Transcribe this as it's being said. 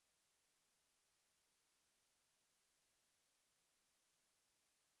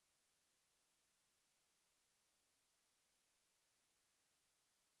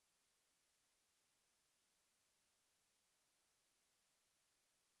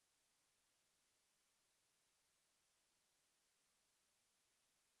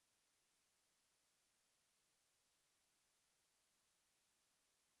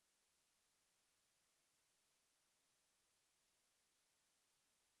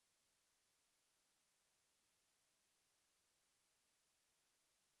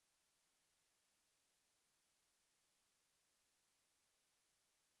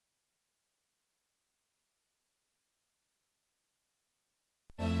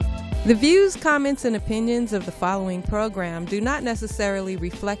The views, comments, and opinions of the following program do not necessarily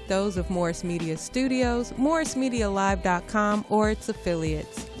reflect those of Morris Media Studios, MorrisMediaLive.com, or its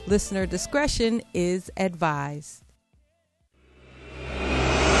affiliates. Listener discretion is advised.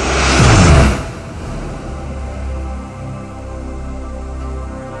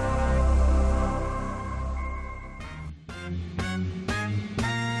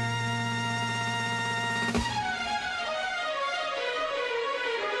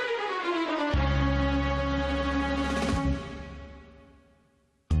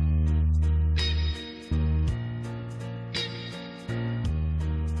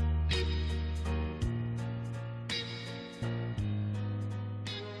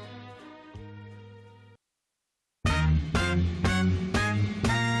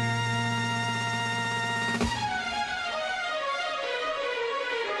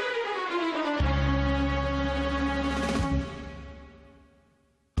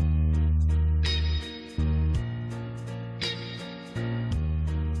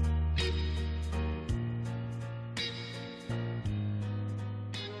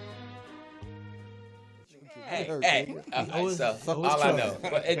 Hey, so all I know.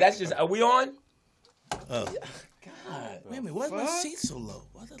 But, hey, that's just, are we on? God. Wait a minute, why is my seat so low?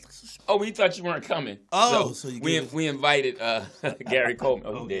 Why does that look so small? Oh, we thought you weren't coming. Oh, so you we invited Gary Coleman.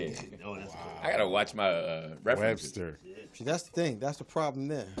 Oh, he did. Oh, that's good. I gotta watch my references. Webster. See, that's the thing. That's the problem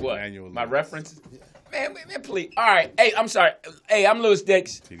there. What? Manual My Lewis. references? Man, please. All right. Hey, I'm sorry. Hey, I'm Lewis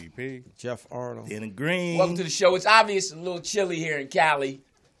Dix. TDP. Jeff Arnold. Dan and Green. Welcome to the show. It's obvious a little chilly here in Cali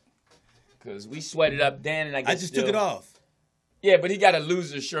because we sweated up. Dan and I I just took it off. Yeah, but he got a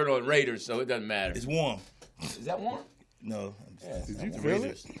loser shirt on Raiders, so it doesn't matter. It's warm. Is that warm? No. Did you feel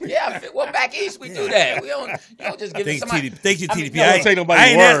it? Yeah, well, back east we do that. You don't just give it somebody. Thank you, I mean, TDP. no, I don't say nobody's I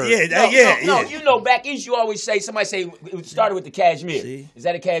ain't word. No, you know, back east you always say, somebody say, it started with the cashmere. See? Is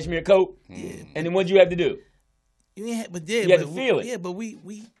that a cashmere coat? Yeah. And then what do you have to do? You ain't had, but yeah, You had but to feel it. Yeah, but we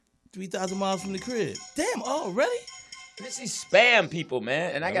 3,000 miles from the crib. Damn, already? This is spam people,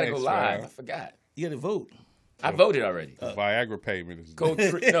 man, and I That got to go ain't live. spam. I forgot. You got to vote. I voted already. Viagra payment is Code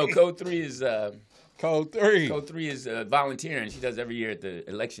 3, no, code 3 is Code 3. Code 3 is volunteering. She does every year at the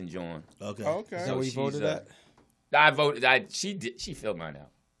election joint. Okay. Okay. Is that where you she's, voted at? I voted. She filled mine out.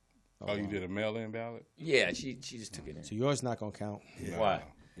 Oh, you did a mail-in ballot? Yeah, she just took it in. So yours not gonna count. Why?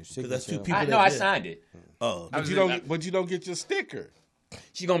 Your that's two signature- people. I that know I did. signed it. Oh. I was But you don't get your sticker.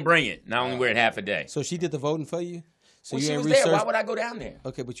 She gonna bring it. And I only wear it half a day. So she did the voting for you. So Well, you she ain't was researched. there. Why would I go down there?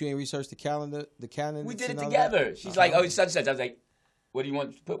 Okay, but you ain't researched the calendar. The calendar. We did it together. She's like, oh, it's such and such. I was like, what do you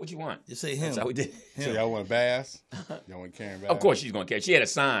want? Put what you want. Just say him. That's how we did. So y'all want Bass? Y'all want Karen Bass? Of course she's gonna care. She had a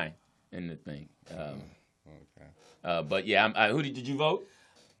sign in the thing. Okay. But yeah, who did you vote?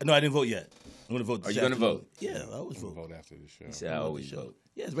 No, I didn't vote yet. I'm going to vote. Are this you gonna afternoon. vote? Yeah, I always We'll vote. vote after the show. He said I always vote.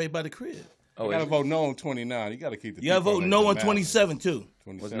 Yeah, it's right by the crib. Oh, You got to is it? vote no on 29. You got to keep the You got to people vote that no matter. on 27, too.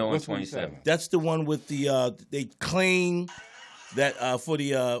 27. What's no on What's 27? That's the one with the they claim that for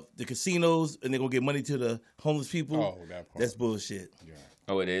the casinos and they're gonna get money to the homeless people. Oh, that part. That's bullshit. Yeah.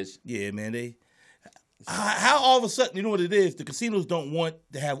 Oh, it is. Yeah, man. They how all of a sudden, you know what it is? The casinos don't want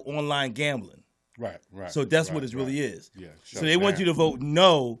to have online gambling, Right. so that's right, what it really is. Yeah. So they want you to vote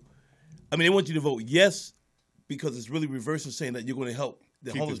no. I mean, they want you to vote yes because it's really reversing saying that you're going to help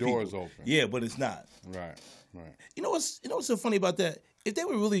the Keep homeless the doors people. open. Yeah, but it's not. Right. Right. You know what's so funny about that? If they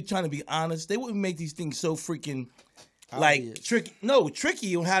were really trying to be honest, they wouldn't make these things so freaking Obvious.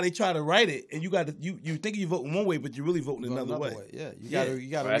 tricky on how they try to write it. And you got to you think you vote in one way, but you're really voting Go another way. Yeah, Yeah. you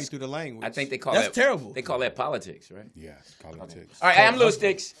gotta Well, read through the language. I think they call That's that terrible. They call that politics, right? Yes. Politics. All right, I'm Lewis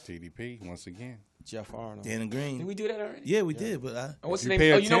Dix. TDP once again. Jeff Arnold. Dan and Green. Did we do that already? Yeah, we did, but And what's If the you name?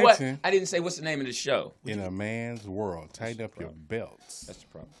 pay Oh, you know what? attention- I didn't say what's the name of the show. In a man's world, tighten up your belts. That's the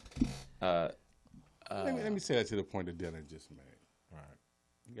problem. Let me say that to the point that Dylan just made. All right.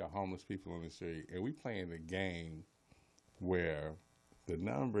 You got homeless people on the street, and we playing a game where the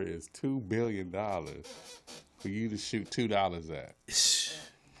number is $2 billion for you to shoot $2 at.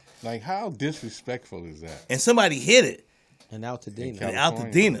 Like, how disrespectful is that? and somebody hit it. And out to Dina. And out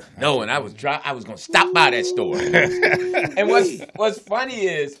to Dina. No, and I was gonna stop by that store. And what's funny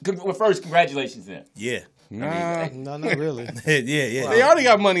is, well, first, congratulations to them. Yeah. Nah, No, not really. yeah. they already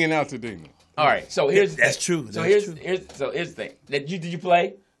got money in Altadena. All right, so here's That's true. So That's here's true. the thing. Did you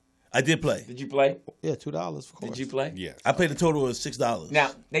play? I did play. Did you play? Yeah, $2, of course. Did you play? Yes. I paid a total of $6.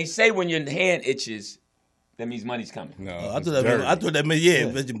 Now they say when your hand itches, that means money's coming. No, I it's thought that dirty.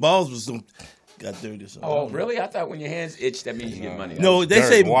 meant but your balls was some got dirty or something. Oh, really? I thought when your hands itch, that means you get money. No, they Dirty.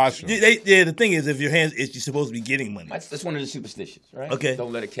 say Wash 'em. the thing is if your hands itch, you're supposed to be getting money. That's one of the superstitions, right? Okay.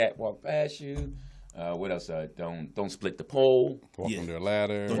 Don't let a cat walk past you. What else? Don't split the pole. Walk under a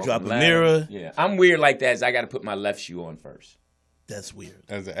ladder. Don't Walk drop on a the ladder. mirror. Yeah, I'm weird like that. Is I got to put my left shoe on first. That's weird.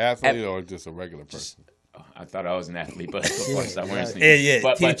 As an athlete or just a regular person? Oh, I thought I was an athlete, but of course I'm wearing Yeah, sneakers. yeah.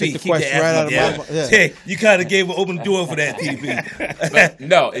 But, TDP, the keep question the right out of yeah. my mouth. Yeah. Hey, you kind of gave an open door for that, TDP.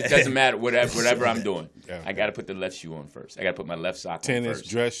 no, it doesn't matter. Whatever I'm doing, Yeah. I got to put the left shoe on first. I got to put my left sock on Tennis, first.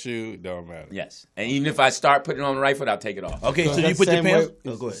 dress shoe, don't matter. Yes, and even if I start putting it on the right foot, I'll take it off. Okay, so Is that you put your same pants.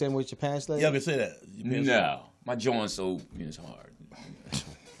 way- Oh, go ahead. Same with your pants leg? Yeah, I can say that. Your pants- No, my joint's so it's hard.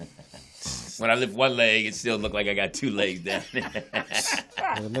 When I lift one leg, it still look like I got two legs down there.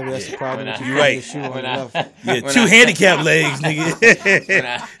 Well, maybe that's the problem with You're you right. your shoe on When the I- left. Yeah, When two I- handicapped legs, nigga. When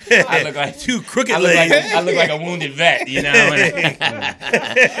I look like Two crooked I look like legs. I look like a wounded vet, you know.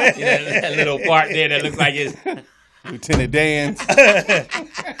 That little part there that looks like it's. Lieutenant Dan.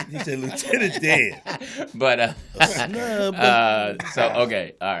 He said Lieutenant Dan. But No, but so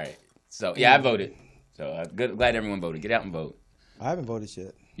okay, all right. So yeah, I voted. So glad everyone voted. Get out and vote. I haven't voted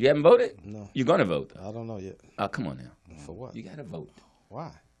yet. You haven't voted? No. You're gonna vote though. I don't know yet. Oh, come on now. For what? You gotta vote.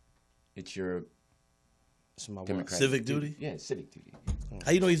 Why? It's your It's my work. Democratic Civic duty? Yeah, civic duty.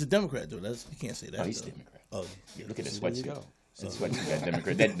 how you know he's a Democrat, though? That's you can't say that. Oh, he's though. Democrat. Oh, Look at the There you sweatsuit. go. That sweatsuit got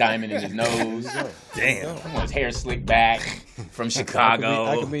Democrat. That diamond in his nose. damn. Come on, his hair slicked back from Chicago.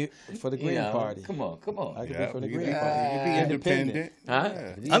 I could be for the Green You know, Party. Come on. I could Yeah, be for the you Green can Party. you can be independent. Huh?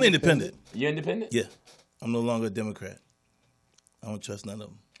 Yeah. I'm independent. You independent? Yeah, I'm no longer a Democrat. I don't trust none of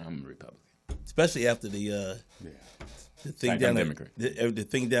them, I'm a Republican. especially after the thing Like down I'm at, Democrat. the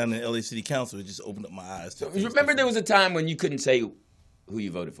thing down in LA City Council. It just opened up my eyes. To You remember there was a time when you couldn't say who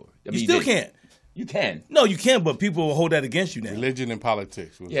you voted for. I You mean, still did. can't. You can. No, you can, but people will hold that against you now. Religion and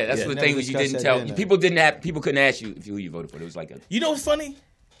politics. Was Yeah, that's Yeah. the Never thing that you discussed didn't that tell. then, though. People couldn't ask you who you voted for. It was like a. You know what's funny?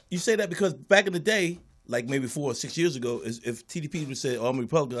 You say that because back in the day, like maybe 4 or 6 years ago, if TDP would say, "Oh, I'm a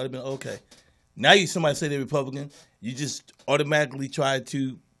Republican," I'd have been okay. Now somebody say they're Republican, you just automatically try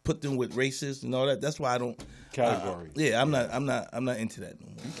to put them with racist and all that. That's why I don't. Category. Yeah, I'm not into that no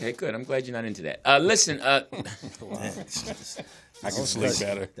more. Okay, good. I'm glad you're not into that. Listen, I can sleep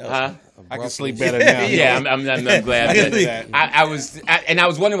better. huh? I can sleep better now. Yeah, I'm glad. I can that- I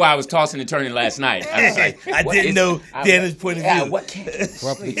was wondering why I was tossing and turning last night. I was like, I what didn't is- know I- Dan's point of Yeah, view. what can't?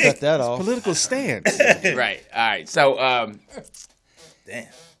 Abruptly cut that off. Political stance. Right. All right. So, Damn.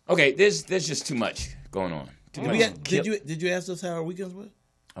 okay, there's just too much going on. Too much. Did you ask us how our weekends were?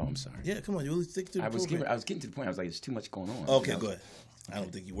 Oh, I'm sorry. Yeah, come on, you really stick to the I was program. getting to the point. I was like, there's too much going on. Okay, go ahead. I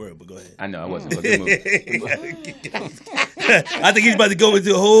don't think you were, but go ahead. I know I wasn't. But good move. I think he's about to go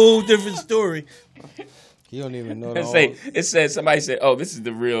into a whole different story. You don't even know the It said somebody said, "Oh, this is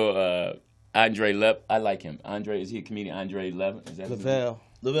the real Andre Lev." I like him. Andre, is he a comedian? Andre Lev? Is that his name? Lavelle.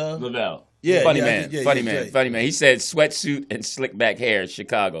 Lavelle? Lavelle. Yeah, funny yeah, man. yeah, funny yeah, man. right. Funny man. He said sweatsuit and slick back hair,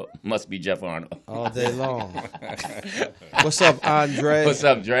 Chicago. Must be Jeff Arnold. All day long. What's up, Andre? What's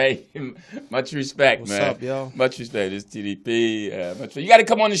up, Dre? Much respect, What's man. up, yo? Much respect. It's TDP. You got to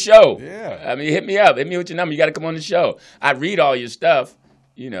come on the show. Yeah. I mean, hit me up. Hit me with your number. You got to come on the show. I read all your stuff,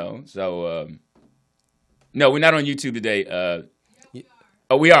 So, no, we're not on YouTube today.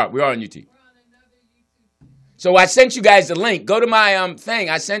 Oh, we are. We are on YouTube. So I sent you guys the link. Go to my thing.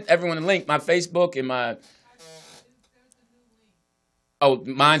 I sent everyone a link. My Facebook and my. Oh,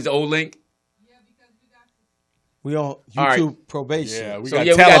 mine's the old link. We on YouTube All right. probation. Yeah, we So got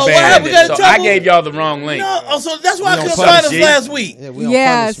yeah, we got Oh, what Taliban. happened? We got in So I trouble? gave y'all the wrong link. No, oh, so that's why I We couldn't on find us punishment. last week. Yeah, we on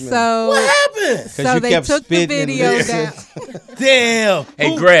Yeah, punishment. so What happened? 'Cause so you they kept took the spitting and video listening. down. Damn. Hey,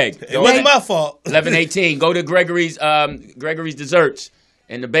 Who- Greg. It wasn't my fault. 1118. Go to Gregory's Desserts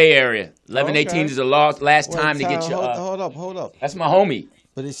in the Bay Area. 1118 Okay. is the last Wait, time to get Tyler, your. hold up. That's my homie.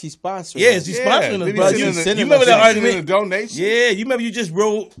 But is she sponsoring? Yeah, us? she's Yeah, sponsoring us, did he bro. send You in a- remember that Send in a argument? donation? Yeah, you remember you just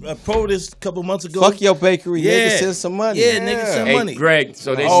wrote pro this a couple months ago? Fuck your bakery, Yeah. nigga. Send some money. Yeah, nigga, send Hey, money. Greg.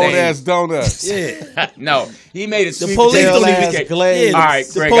 So they Old say ass donuts. Yeah. no. He made it. The sweet police potato don't even cheesecake. glaze. Yeah, All right,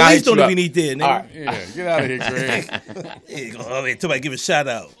 the Greg, I'll police hit don't you even up. eat there, nigga. All right. Yeah, get out of here, Greg. Yeah, oh, man, somebody give a shout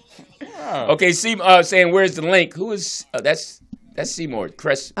out. Okay, saying where's the link? Who is that's Seymour.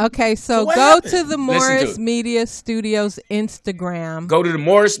 Chris. Okay, so what go happened? to the to Morris it. Media Studios Instagram, Go to the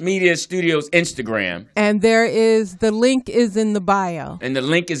Morris Media Studios Instagram, and the link is in the bio. and the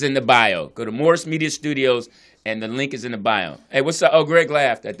link is in the bio. Go to Morris Media Studios, and the link is in the bio. Hey, what's up? Oh, Greg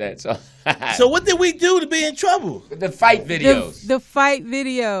laughed at that. So, So what did we do to be in trouble? the fight videos. The fight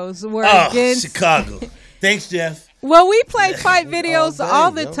videos were Oh, against Chicago. Thanks, Jeff. Well, we play fight videos day,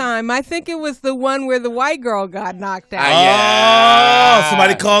 all the yo. time. I think it was the one where the white girl got knocked out. Oh,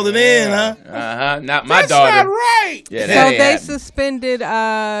 somebody called it in, huh? Not my daughter. That's not right. Yeah, So that ain't they happening. suspended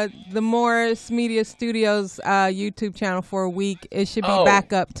the Morris Media Studios YouTube channel for a week. It should be Oh.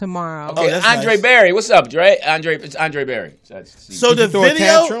 back up tomorrow. Okay, that's Andre nice. Barry. What's up, Dre? It's Andre Barry. So the throw a video,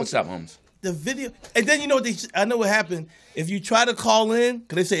 tantrum? What's up, Holmes? the video, and then you know what I know what happened. If you try to call in,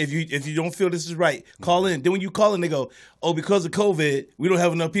 because they say if you don't feel this is right, call in. Then when you call in, they go, oh, because of COVID, we don't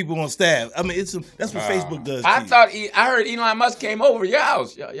have enough people on staff. I mean, that's what Facebook does. I to you. thought I heard Elon Musk came over your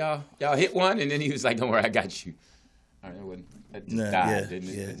house. Y'all hit one, and then he was like, "Don't worry, I got you." All right, that just Nah, died, yeah, didn't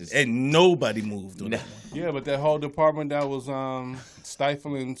it? yeah. It just- And nobody moved on Nah. that. Yeah, but that whole department that was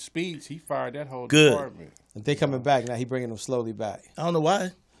stifling speech, he fired that whole Good. department. They coming back now. He bringing them slowly back. I don't know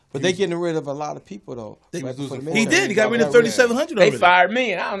why. But they getting rid of a lot of people though. They- Right before the He military. did. He got rid of Got rid 3,700 They already. fired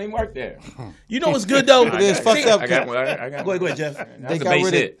me, and I don't even work there. You know what's good though? It is fucked up. I got one. I got Go ahead, Jeff. That They was a got base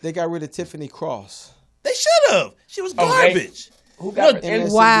rid hit. of. They got rid of Tiffany Cross. They should have. She was Oh, they- garbage. Who got Look, rid and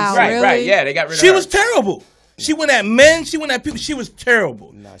of Wow, Right, really? right. Yeah, they got rid of She her. was terrible. She went at men. She went at people. She was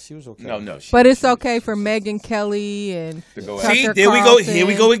terrible. Nah, she was okay. No. But it's okay for Megyn Kelly and To go Tucker See, there we go. Carlson. Here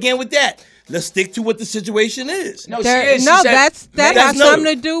we go again with that. Let's stick to what the situation is. No, They're- she is. She no, said- that That's has no-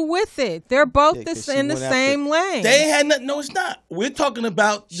 something to do with it. They're both Yeah, 'cause the, she in the went after- same lane. They ain't had nothing. No, it's not. We're talking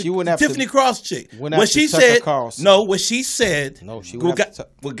about She went after- Tiffany Cross chick. went What after she Tucker said. Carlson. No, what she said. No, she what went got, after Tu-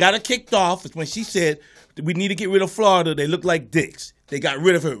 what got her kicked off is when she said we need to get rid of Florida. They look like dicks. They got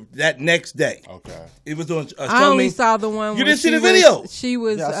rid of her that next day. Okay. It was on. I only Charlamagne- saw the one. You where didn't see she the video? She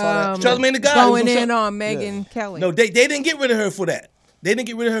was Yeah, I saw that. Charlamagne the God going was on in Char- on Megyn Kelly. No, they didn't get rid of her for that. They didn't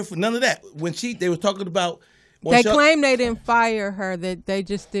get rid of her for none of that. When they were talking about they claim they didn't fire her; that they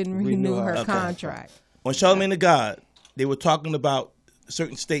just didn't renew her her. contract. on Charlamagne the God, they were talking about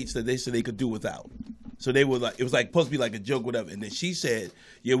certain states that they said they could do without. So they were like, it was like supposed to be like a joke, whatever. And then she said,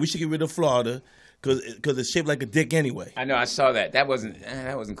 "Yeah, we should get rid of Florida because it's shaped like a dick anyway." I know. I saw that. That wasn't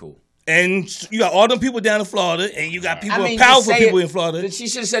cool. And you got all them people down in Florida, and you got people, just powerful say people it- in Florida. She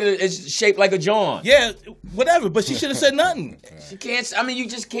should have said it's shaped like a John. Yeah, whatever. But she should have said nothing. She can't. I mean, you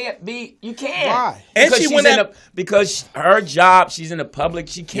just can't be. You can't. Why? And Because she she's went in at- because her job. She's in the public.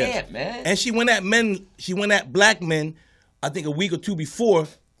 She can't, man. And she went at men. She went at black men. I think a week or two before,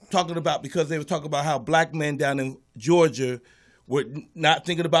 talking about because they were talking about how black men down in Georgia were not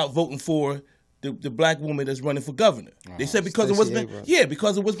thinking about voting for the black woman that's running for governor. They said because of what's Stacey been Abrams.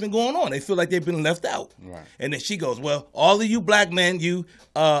 because of what's been going on. They feel like they've been left out. Right. And then she goes, well, all of you black men, you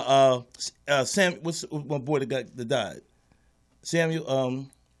Sam, what's my boy that died? Samuel,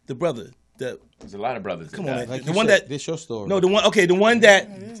 the brother that. There's a lot of brothers. Come that on, died. man. Like The you one said, that- this your story. No, the one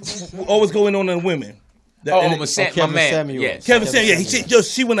that always going on in women. That- Oh, and my Kevin man. Samuel. Yeah. Kevin Samuel, yeah,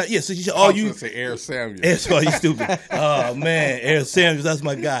 she went out. Yeah, so she said, I "All was you, gonna say Air Samuel. Air, you stupid." Oh man, Air Samuels, that's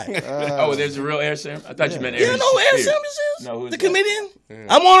my guy. Oh, there's a real Air Sam. I thought you meant You Air. don't know who Air Spears. Samuels is? No, who's the that? comedian.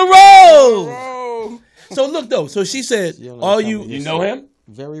 I'm on a roll. Oh, So look though, so she said, You don't know "All the you." comedy. You know him?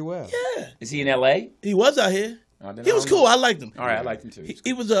 very well. Yeah, Is he in L.A.? he was out here. Oh, then He I was don't know. cool. I liked him. All right, I like him too.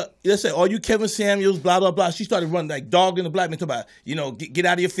 He was let's say, all you Kevin Samuels, blah blah blah. She started running like dogging the black man, talking about get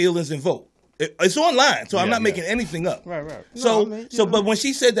out of your feelings and vote. It's online, so I'm Yeah, not yeah. making anything up. right. So, No, I mean, but when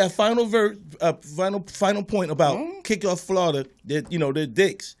she said that final point about kick off Florida, they're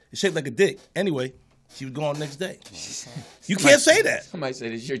dicks. It's shaped like a dick. Anyway, she was gone next day. You can't say that. Somebody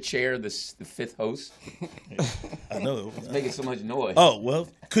said, "Is your chair the fifth host?" I know. It's making so much noise. Oh well,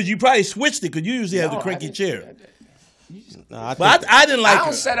 because you probably switched it because you usually have the No, I cranky didn't- chair. Nah, But I didn't like I don't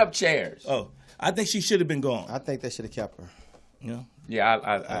her. set up chairs. Oh, I think she should have been gone. I think they should have kept her. You know? Yeah,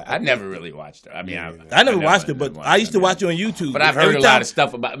 I never really watched her. I mean, I never watched it, but I used to watch her on YouTube. But I've heard Every a lot time- of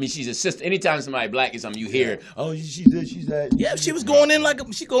stuff about. I mean, she's a sister. Anytime somebody black is something, you hear, "Oh, she's this, she's that." Yeah, she was going in like a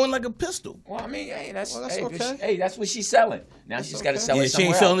pistol. Well, I mean, hey, that's that's hey, okay. hey, that's what she's selling. Now she's got to sell Yeah, it she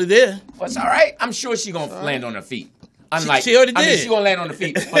ain't somewhere selling else. it there. Well, it's all right. I'm sure she's gonna land on her feet. Unlike, she already I mean, did. she's gonna land on her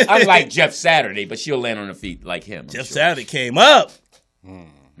feet. But unlike Jeff Saturday, but she'll land on her feet like him. I'm Jeff sure. Saturday came up.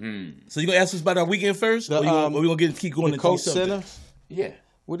 So you gonna ask us about our weekend first, The, or we gonna keep going The into coach these center. subjects? Yeah,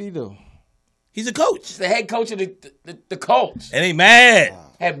 What do you do? He's a coach, she's the head coach of the Colts. and he mad.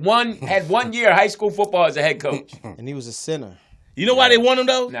 Had one year high school football as a head coach. And he was a center. You know why they want him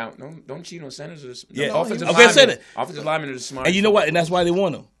though? Now, don't cheat on centers. Yeah. Offensive Okay, linemen. center. Offensive linemen are the smart. And you know what? And that's why they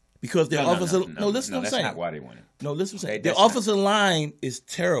want him because their No, offensive. no, listen, what I'm that's saying. not why they want him. No, listen, what I'm saying. Their That's not- offensive line is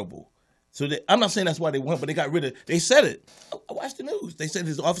terrible. So I'm not saying that's why they went, but they got rid of. They said it. I watched the news. They said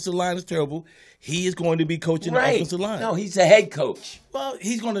his offensive line is terrible. He is going to be coaching the Right. offensive line. No, he's the head coach. Well,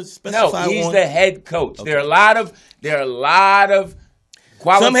 he's going to No, specify he's on. the head coach. Okay. There are a lot of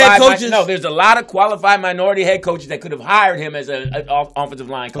Some head coaches. There's a lot of qualified minority head coaches that could have hired him as an offensive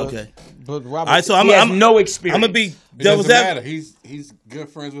line coach. Okay. But Robert, All right, so He has I'm no experience. I'm gonna be It devil's doesn't advocate. matter. He's good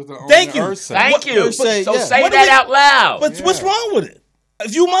friends with the owner. Thank you. Ursay. Thank you. What- say, So yeah. say What do that we- out loud. But what's wrong with it?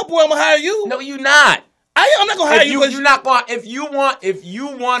 If you my boy, I'm gonna hire you. No, you're not. I'm not gonna hire If you. you, 'cause- you're not going. If you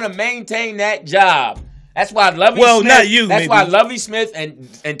want to maintain that job, that's why Lovie Well, Smith. not you, That's maybe. why Lovie Smith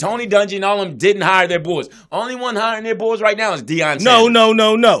and Tony Dungy and all of them didn't hire their boys. Only one hiring their boys right now is Deion Sanders.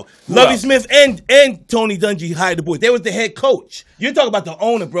 No. Who Lovie else? Smith and Tony Dungy hired the boys. They was the head coach. You're talking about the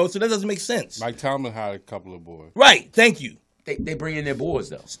owner, bro. So that doesn't make sense. Mike Tomlin hired a couple of boys. Right. Thank you. They bring in their boys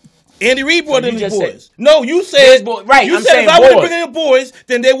though. Andy Reid brought So in you his just boys. said- No, you His said boy- right, You I'm said saying if I would boys. bring in the boys,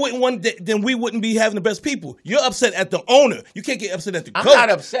 then they wouldn't want. Then we wouldn't be having the best people. You're upset at the owner. You can't get upset at the I'm coach. not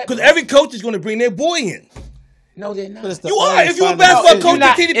upset, because bro. every coach is going to bring their boy in. No, they're not. But it's the You are. owner If you're a finding basketball out- if coach you're not-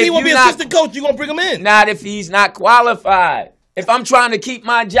 at TDP, if want to be you're not- assistant coach, you're going to bring him in. Not if he's not qualified. If I'm trying to keep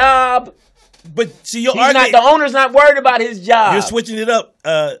my job, But see, your he's not. argument. The owner's not worried about his job. You're switching it up,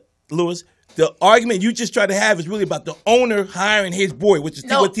 Lewis. The argument you just tried to have is really about the owner hiring his boy, which is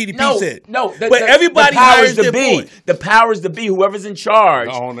what TDP said. No, but everybody the powers hires to their be. boy. The powers to be, whoever's in charge.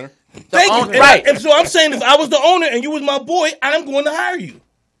 The owner. Thank you. owner- And right. and so I'm saying, if I was the owner and you was my boy, I'm going to hire you.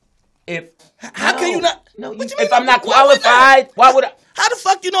 How can you not? No, What you if mean, I'm not why would qualified, why would I? How the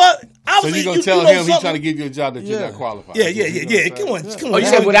fuck you know? So Obviously, you're gonna tell you know him he's something. trying to give you a job that you're Yeah. not qualified. Yeah. That's what you're gonna Come on, say? come Oh, on. you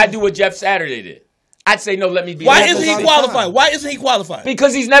said what I do what Jeff Saturday did? I'd say no. Let me be. Why head isn't coach. he qualified? Why isn't he qualified?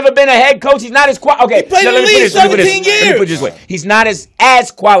 Because he's never been a head coach. He's not as qualified. Okay, played in let the me league put this, let me put this. 17 Let me put it years. this way. He's not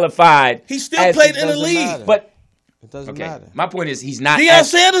as qualified. He still as- played in the doesn't league. matter. But It doesn't okay, matter. my point is he's not. Deion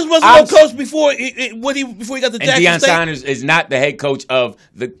as- Sanders wasn't I'm- no coach before before he got to And Jackson Deion State. Sanders is not the head coach of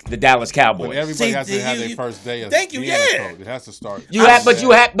the Dallas Cowboys. But everybody See, has to have you- their first day. Of thank you, being yeah. a coach. It has to start.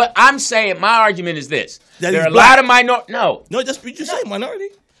 But I'm saying my argument is this: That there he's are a black. lot of minority. No, No, just you say minority.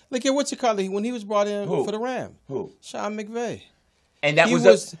 Look at what you call it when he was brought in Who? for the Rams. Who? Sean McVay. and that He was,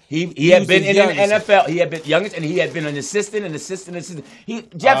 was- he he had was been the in the youngest. NFL. He had been youngest, and he had been an assistant.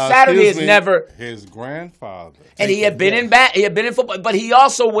 Jeff Saturday Excuse is me, never. his grandfather. And he had been he had been in football, but he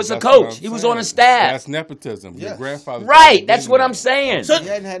also was a That's what coach. I'm He was saying. on a staff. That's nepotism. Your Yes. grandfather. Right, that's what I'm saying. So- He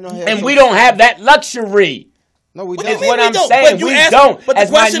hadn't had no head And coach. we don't have that luxury. No, we What don't. do you mean what we I'm don't? saying. But you We asked- don't, but the as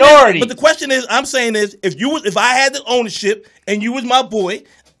question minority. But the question is, I'm saying is, if I had the ownership and you was my boy,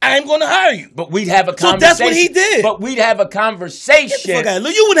 I'm going to hire you. But we'd have a So conversation. that's what he did. But we'd have a conversation. Fuck out.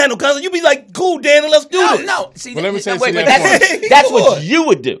 Look, you wouldn't have no conversation. You'd be like, cool, Dan, and let's do No, this. no. See, Well, let me say wait, to but that that's point. that's You what would. you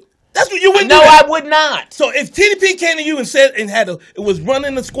would do. That's what you wouldn't No, do. I would not. So if TDP came to you and said and it was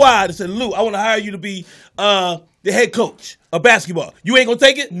running the squad and said, Lou, I want to hire you to be the head coach of basketball, you ain't gonna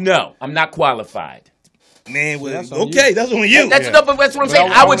take it? No, I'm not qualified. Man, well, that's on okay, you. that's on you. That's, Yeah. no, but that's what I'm But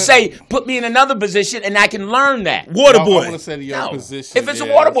saying. I I would wanna- say put me in another position and I can learn that. Water I boy. want to say to your No. position. If it's a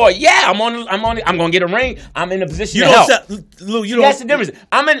is- water boy, yeah, I'm gonna get a ring. I'm in a position You to don't help. Lou, you don't. That's the difference.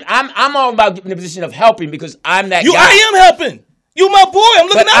 I'm all about getting in a position of helping because I'm that You, guy. I am helping. You my boy. I'm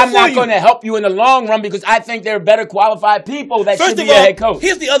looking But out I'm for not you. going to help you in the long run because I think there are better qualified people that First should of be a all, head coach.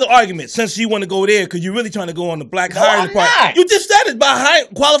 here's the other argument. Since you want to go there, because you're really trying to go on the black No, hiring I'm part. not. You just said it by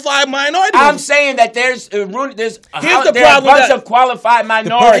qualified minority. I'm saying that there's a bunch the of problem qualified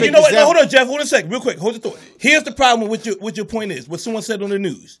minorities. You know what? No, hold on, Jeff. Hold on a second, real quick. Hold the thought. Here's the problem with your point is what someone said on the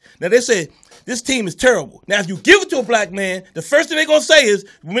news. Now they said this team is terrible. Now if you give it to a black man, the first thing they're gonna say is,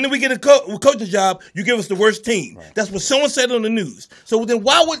 when we get a coaching job, you give us the worst team. Right. That's what someone said on the news. So then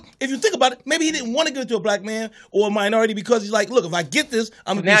why would, if you think about it, maybe he didn't want to give it to a black man or a minority because he's like, look, if I get this,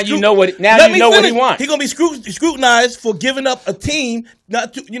 I'm gonna Now be you know what- now Let you me know what he finish. wants. He's gonna be scrutinized for giving up a team,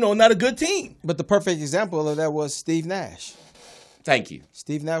 not a good team. But the perfect example of that was Steve Nash. Thank you.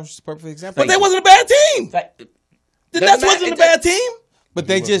 Steve Nash was the perfect example. But that wasn't a bad team. That- The Nets doesn't wasn't a matter. bad team. But He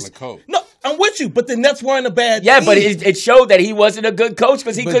they wasn't just a coach. No, I'm with you, but the Nets weren't a bad Yeah, team. but it showed that he wasn't a good coach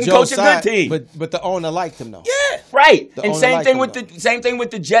because he but couldn't Joe coach a Tsai- good team. But the owner liked him though. Yeah. Right. The And owner same liked thing him, with though. same thing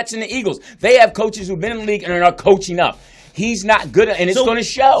with the Jets and the Eagles. They have coaches who've been in the league and are not coaching up. He's not good, and it's So- going to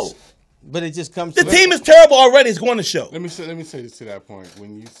show. But it just comes The to team is terrible already. It's going to show. Let me say this to that point.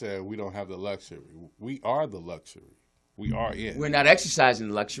 When you said we don't have the luxury, we are the luxury. We are it. We're not exercising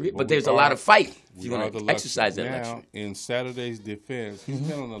the luxury, but we there's a are- lot of fight if we you're are going the to luxury. exercise that now, luxury. in Saturday's defense, he's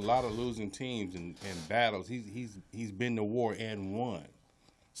been on a lot of losing teams and battles. He's been to war and won,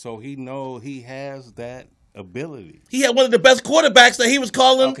 so he knows he has that ability. He had one of the best quarterbacks that he was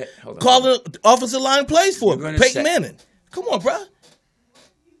calling Okay, hold on. offensive line plays for. You're gonna Peyton say- Manning. Come on, bro.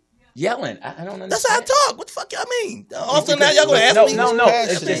 Yelling. I don't understand. That's how I talk. What the fuck y'all mean? Also, now y'all gonna ask me? No.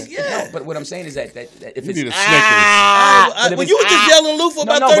 It's passionate. just, Yeah. no, but what I'm saying is that if You it's need a but if Well, it's you were just yelling Lou for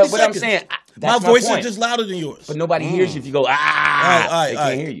about 30 but what I'm seconds. saying, My that's voice point. is just louder than yours. But nobody hears you if you go They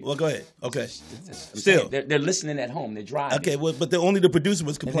can't hear you. Well, go ahead. Okay. I'm Still. saying, they're listening at home. They're driving. Okay, well, but only the producer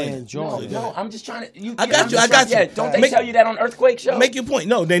was complaining. No, I'm just trying to. I got you. Yeah, don't they tell you that on Earthquake Show? Make your point.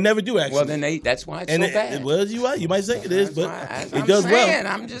 No, they never do, actually. Well, then that's why it's so bad. Well, you are. You might say it is, but it does well. well.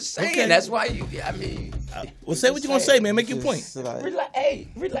 I'm just saying. Okay. That's why I mean. Well, say what you're going to say, man. Make your point. Relax. Hey,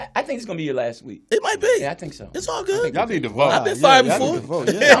 relax. I think it's going to be your last week. It might be. Yeah, I think so. It's all good. Y'all need to vote. I've been fired before.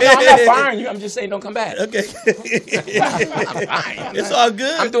 No, I'm not firing you. I'm just saying don't come back. Okay. I'm fine. It's all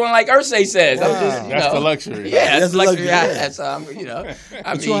good. I'm doing like Ursay says. I'm just, That's the luxury. Yeah, That's that's the luxury. luxury, yeah. That's I mean, you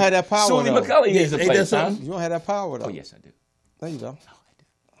don't have that power, Sully though. McCulley needs to Ain't play. that something? You don't have that power, though. Oh yes, I do. There you go.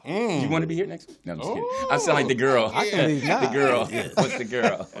 You want to be here next week? No, I'm just kidding. I sound like the girl. I can leave now. The girl. What's the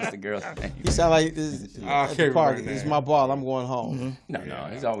girl? What's the girl's name? You sound like this at the can't party. remember This is that. my ball. I'm going home. No,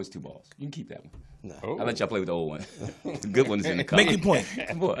 there's always 2 balls. You can keep that one. Oh. I'll let y'all play with the old one. The good one's in the car. Make your point.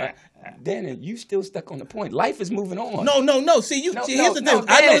 Boy, Danny, you still stuck on the point. Life is moving on. No. See, here's the no, thing.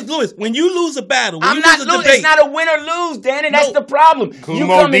 I know Dan. it's Lewis. When you lose a battle, when I'm you not lose a losing. debate, It's not a win or lose, Danny. That's the problem. You Kumo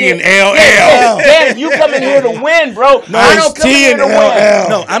come in D here, and LL. Danny, you come in here to win, bro. I don't come in here to win.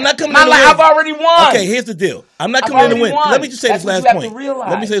 no, I'm not coming in My to life, win. I've already won. Okay, here's the deal. I'm not I've coming in to already win. won. Let me just say That's this what last you have to point. realize.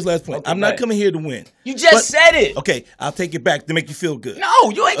 Let me say this last point. Okay, I'm go not ahead. coming here to win. You just said it. Okay, I'll take it back to make you feel good. No,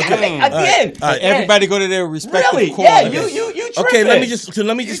 you ain't got to make again. All right. Everybody go to their respective Really? corner. Yeah, you tripping. Okay, let me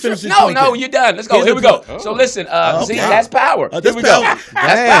just finish this No, point. no, then. you're done. Let's go. Here's Here the we go. point. So listen, see, Okay. that's power. That's Here we go. power. That's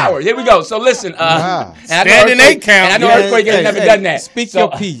Damn. power. Here we go. So listen, Wow. and I know Standing Earthquake- eight count. And I know Yeah, Earthquake has hey, never hey, done that. Speak So,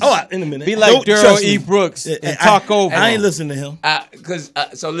 your piece. Oh, in a minute. Be like Don't Daryl trust E. me. Brooks Yeah, and talk over. I ain't him. listening to him. Because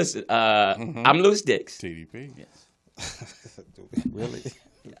so listen, I'm Louis Dix. TDP. Really?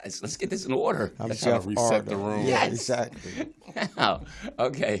 Let's get this in order. I'm Trying Jeff to reset the Ardo. room. Yeah, Yes. exactly.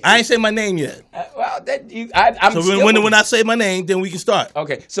 Okay. I ain't say my name yet. Well, that I'm So still. when I say my name, then we can start.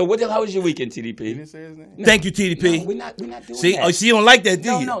 Okay. So what the hell was your weekend, You TDP? didn't say his name? Thank you, TDP. No, we're not doing See, that. so you don't like that,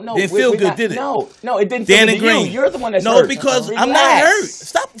 do you? No. Didn't we're feel good, not, did it? No, it didn't Dan feel and good to you. Green. You're the one that's no, hurt. because Relax. I'm not hurt.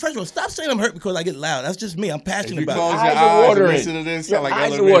 First of all, stop saying I'm hurt because I get loud. That's just me. I'm If passionate you about close it. your Eyes are eyes and watering. listen to this, Your sound like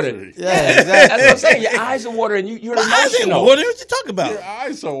eyes are elementary. watering. Yeah, That's exactly. what I'm saying. Your eyes are watering. You're My eyes ain't emotional. watering. What you talking about? Your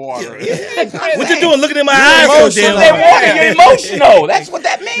eyes are watering. What you doing looking in my eyes so emotional. damn They're hard? watering. You're emotional. That's what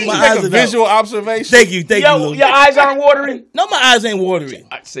that means. My Make eyes a are visual observation. Thank you, Lou. Your eyes aren't watering. No, my eyes ain't watering.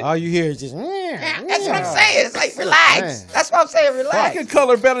 All you hear is just. That's what I'm saying. It's like relax. That's what I'm saying. I Relax. can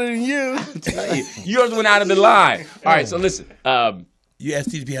color better than you. Yours went out of the line. All right. So listen, You asked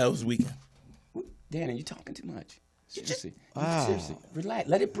TDP how it was weekend. Danny, you talking too much. Seriously. Wow. Seriously. Relax.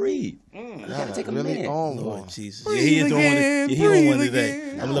 Let it breathe. You gotta take a Really minute. on Lord one. Jesus. Yeah, he is on one. Yeah, he on one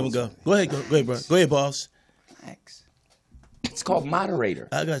today. I'm gonna let him go. Go ahead, bro. Go ahead, boss. Relax. It's called moderator.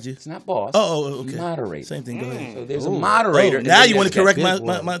 I got you. It's not boss. Oh, okay. Moderator. Same thing. Go ahead. So there's a moderator. and Now then you want to there's correct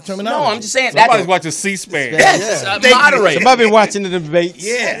that- my terminology? No, I'm just saying Somebody's that's watching C-SPAN. yes, Thank you. moderator. Somebody been watching the debates.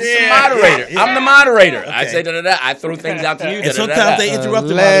 It's a moderator. I'm the moderator. I say da-da-da. I throw things out to you. And da-da-da-da. sometimes they interrupt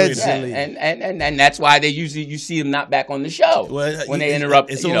the moderator. Allegedly. And that's why they usually you see them not back on the show Well, when they interrupt.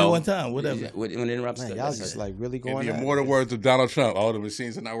 It's you only know, one time. Whatever. when it interrupts. Man, the- y'all just like really In going the at it. immortal words of Donald Trump, all the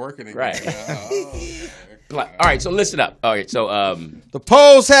machines are not working again. Right. All right, so listen up. All right, so The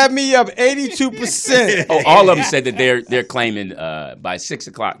polls have me up 82%. all of them said that they're claiming by 6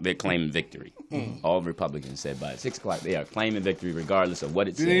 o'clock they're claiming victory. All Republicans said by 6 o'clock they are claiming victory regardless of what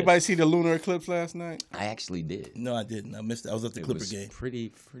it Did says. anybody see the lunar eclipse last night? I actually did. No, I didn't. I missed it. I was at the It Clipper was game.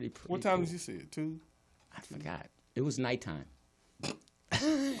 pretty. What time cool. did you see it? 2? I forgot. It was nighttime.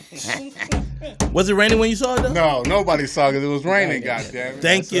 Was it raining when you saw it, though? No, nobody saw it. It was raining. Goddammit.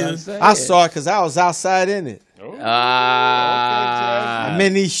 Thank you. I saw it because I was outside in it. Ah. I'm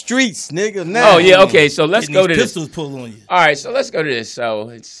in these streets, nigga. Now. Oh yeah. Okay. So let's Getting go to these this. pistols pulled on you. All right. So let's go to this. So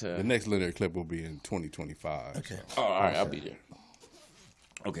it's. The next lunar eclipse will be in 2025. Okay. Oh, all right. I'll be there.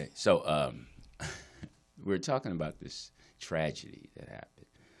 Okay. So we're talking about this tragedy that happened.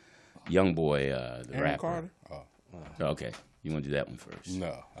 Young boy, the Aaron rapper. Carter? Oh, Okay. You want to do that one first?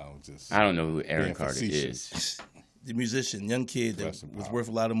 no. I was just. I don't know who Aaron Being Carter facetious. is. The musician, young kid that Rest in was power. worth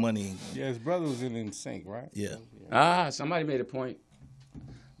a lot of money. Yeah, his brother was in sync, right? Yeah. Somebody made a point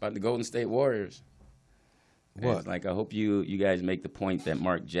about the Golden State Warriors. What? It's like I hope you guys make the point that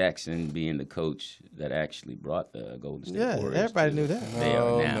Mark Jackson, being the coach that actually brought the Golden State Yeah, Warriors, everybody to knew that. They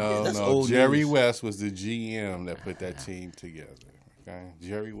are now. No, That's no. old Jerry news. West was the GM that put that team together. Okay,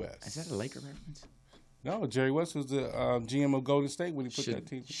 Jerry West. Is that a Laker reference? No, Jerry West was the GM of Golden State when he put that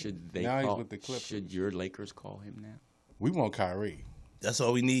team together. Should they now call? he's with the Clippers. Should your Lakers call him now? We want Kyrie. That's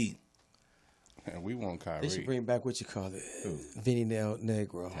all we need. And we want Kyrie. They should bring back what you call it, Vinny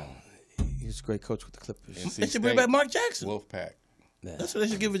Negro. He was a great coach with the Clippers. NC They should bring State, back Mark Jackson. Wolfpack. That's what they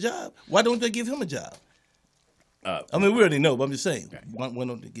should give a job. Why don't they give him a job? I mean, we already know, but I'm just saying. Why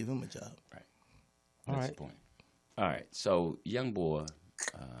don't they give him a job? Right. That's the point. All right. So, young boy.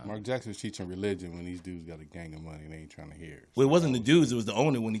 Mark Jackson's teaching religion when these dudes got a gang of money and they ain't trying to hear it. Well, it wasn't the dudes; it was the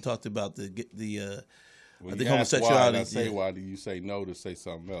owner when he talked about the When I think you ask homosexuality. Why, I say why do you say no to say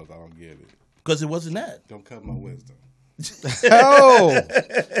something else? I don't get it. Because it wasn't that. Don't cut my wisdom. Oh,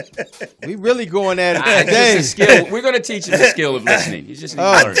 we really going at it today. Just a skill. We're going to teach him the skill of listening. You just need to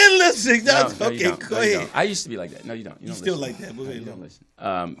I learn. didn't listen. No, Okay, you don't. go No, you ahead. don't. I used to be like that. No, you don't. You don't still listen. like that, but No, wait, you no. don't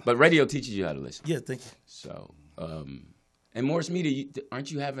listen. But radio teaches you how to listen. Yeah, thank you. So, and Morris Media,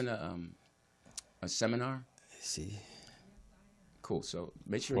 aren't you having a seminar? See, Cool. So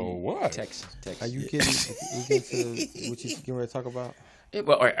make sure For you what? text. are you getting to what you getting ready to talk about?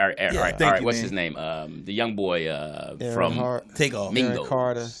 Well, all right. thank you, What's man. his name? The young boy Aaron from Hart, Take off. Mingo. Aaron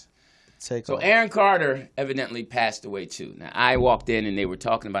Carter, take So off. Aaron Carter evidently passed away too. Now I walked in and they were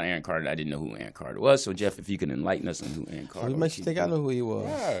talking about Aaron Carter. I didn't know who Aaron Carter was. So Jeff, if you can enlighten us on who Aaron Carter What was. makes you think I know who he was?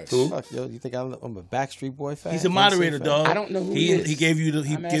 Right. Who? Fuck, yo, you think I'm a Backstreet Boy fan? He's a moderator, NSYNC fan? dog. I don't know who he is. He gave you the.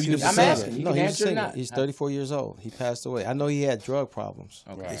 I'm Gave you the. asking- I'm facade. asking. You No, can he's a answer or singer. not. He's 34 years old. He passed away. I know he had drug problems.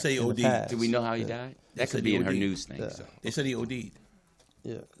 Okay. They say he in the OD'd. past. Do we know how he died? That could said be he in her OD'd. news thing. Yeah. So. They said he OD'd.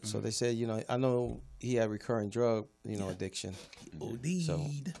 Yeah. So they said, I know he had recurring drug, addiction. OD'd. So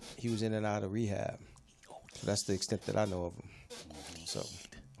he was in and out of rehab. So that's the extent that I know of him. So,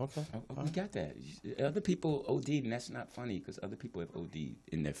 okay. We got that. Other people OD'd, and that's not funny because other people have OD'd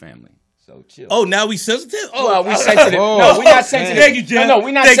in their family. So chill. Oh, now we sensitive? Oh, Well, we sensitive. No, we're not sensitive. Thank you, Jeff. No, we're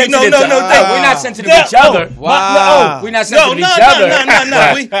not Thank you. sensitive. No, to- we're not sensitive to each other. Wow. We're not No, sensitive no, to each other.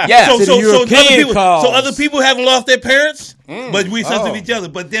 no. We, Yeah. So, To the so, other European people, cause. so other people haven't lost their parents, but we sensitive to each other.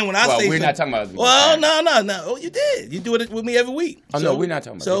 But then when I Well, say we're something- not talking about other people's Well, parents. no. Oh, you did. You do it with me every week. Oh, no, we're not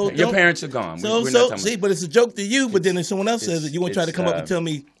talking about your parents are gone. So, We're not talking see, about- but it's a joke to you. But then if someone else says it, you're gonna try to it's, come up and tell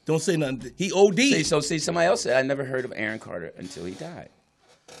me, don't say nothing. He OD'd. See, somebody else said I never heard of Aaron Carter until he died.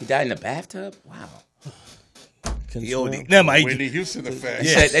 He died in the bathtub? Wow. He OD'd. Never mind. Whitney Houston effect.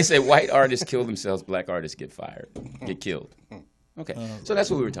 They said white artists kill themselves, black artists get fired, get killed. Okay, so that's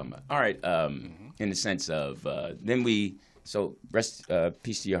what we were talking about. All right, in the sense of rest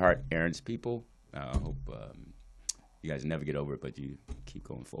peace to your heart, Aaron's people. I hope you guys never get over it, but you keep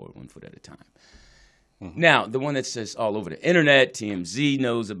going forward 1 foot at a time. Now, the one that's just all over the internet, TMZ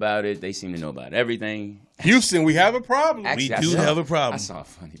knows about it. They seem to know about everything. Houston, we have a problem. Actually, I do saw- have a problem. I saw a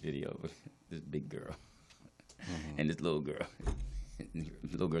funny video of this big girl and this little girl. The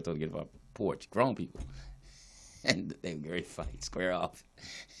little girl told her to get off a porch, grown people. And they were ready to fight, square off.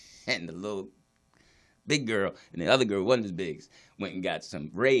 And the little big girl and the other girl wasn't as big, went and got some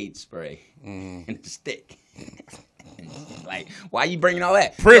Raid spray and a stick. And she's like, why are you bringing all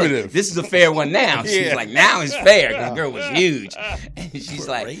that? Primitive. Look, this is a fair one now. She's Yeah. like, now it's fair. The girl was huge. And she's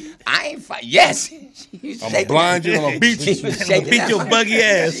like, Raid? I ain't fight. Yes. She was I'm shaking- gonna blind you. I'm gonna beat She you. was shaking Beat that your mother- buggy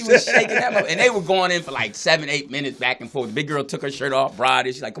ass. She was shaking that mother. And they were going in for like 7-8 minutes back and forth. The big girl took her shirt off, broad.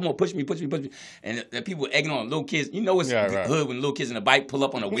 She's like, come on, push me. And the people were egging on little kids. You know it's Yeah, right. hood when little kids in a bike pull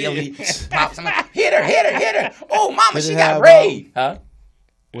up on a wheelie, pops. I'm like, hit her. Oh, mama, Did she it got have, Raid. Huh?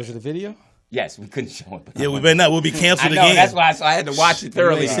 Was it a video? Yes, we couldn't show it. Yeah, we better not. We'll be I canceled know, again. that's why I had to watch it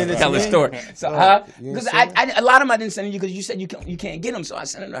thoroughly send to it tell to the me? story. So, You because didn't send a lot of them I didn't send you because you said you can't get them, so I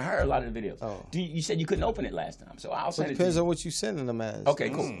sent them to her. A lot of the videos. Oh. You said you couldn't open it last time, so I'll Well, send it it to depends you. on what you sending them as. Okay,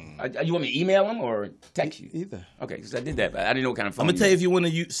 cool. You want me to email them or text you? Either. Okay, because I did that, but I didn't know what kind of phone. I'm gonna tell you had. if you want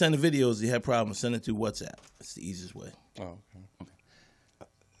to send the videos, you have problems, send it to WhatsApp. It's the easiest way. Oh, okay.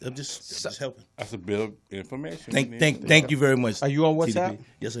 I'm just helping. That's a bit of information. Thank you very much. Are you on WhatsApp? TDP.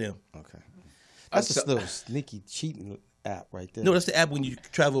 Yes, I am. Okay. That's a little sneaky cheating app right there. No, that's the app when you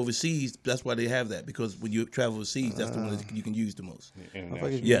travel overseas. That's why they have that, because when you travel overseas, that's the one that you can use the most.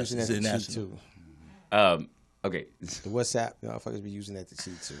 Motherfuckers be Yes, using it's that to cheat international. too. Okay. The WhatsApp, motherfuckers be using that to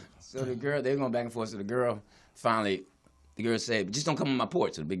cheat too. So the girl, they were going back and forth. So the girl finally, the girl said, "Just don't come on my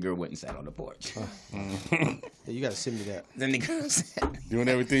porch." So the big girl went and sat on the porch. Yeah, you gotta send me that. Then the girl said, Doing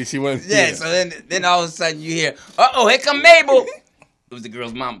everything she wanted. "Yeah." So then all of a sudden you hear, here come Mabel." It was the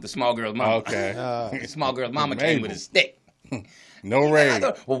girl's mom, the small girl's mom. Okay. The small girl's mama came with a stick. No raid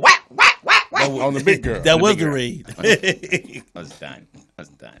Well, whack. on the big girl. That was big the girl. raid. I was done.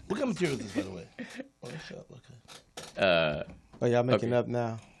 What kind of material is this, by the way? Oh, that's up. Okay. Oh, y'all making up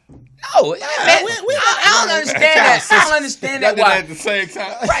now? No, man, I don't understand that. I don't understand that. Y'all did Why? that at the same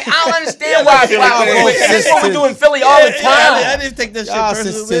time. Right, I don't understand why. Philly thing. This is what we do in Philly all the I time. didn't take that shit Y'all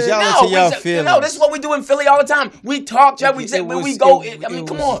personal. since y'all man. into y'all feelings. No, this is what we do in Philly all the time. We talk, Jeff. We go. I mean,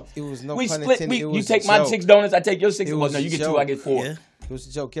 come on. It was no We pun split. intended. It You was take a my joke. 6 donuts. I take your 6. It Well, was no, a you get 2. joke. I get 4. Yeah. It was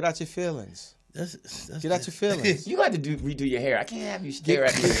a joke. Get out your feelings. Get out your feelings. You got to redo your hair. I can't have you stare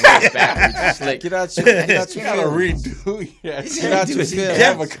at me backwards. Slick. Get out your feelings. You gotta redo. Yeah. Get out your feelings.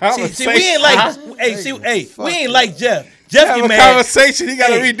 Have a conversation. See, we ain't like, we ain't like Jeff. Jeff Have get a mad. conversation. He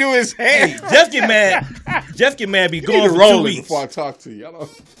gotta redo his hair. Jeff get mad. Jeff get mad. Be You need gone to for 2 roll it weeks. before I talk to you. I don't.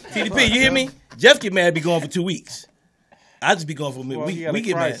 TDP, you hear me? Jeff get mad. Be gone for 2 weeks. I just be gone for a minute. Well, he got we a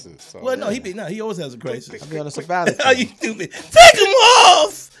get crisis, mad. so- Well, no, he always has a crisis. I'll be on a sabbatical. Are you stupid? Take him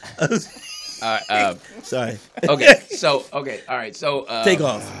off. All right, Sorry. okay. So, all right. So, Take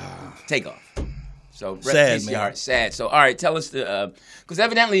off. Take off. So, rest Sad, PCR, man. sad. So, all right, tell us because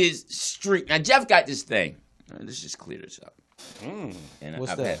evidently his streak. Now, Jeff got this thing. Let's just clear this up. And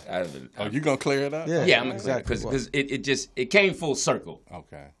What's I've that? Oh, you gonna clear it up? Yeah. Yeah, I'm gonna Exactly. because it came full circle.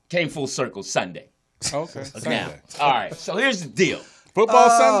 Okay. Came full circle Sunday. Okay. Now, Sunday. all right. So here's the deal. Football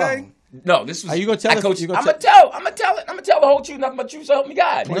Sunday. No, this was. Are you gonna tell I us- coach. you gonna I'm gonna tell it. I'm gonna tell the whole truth, nothing but truth. So help me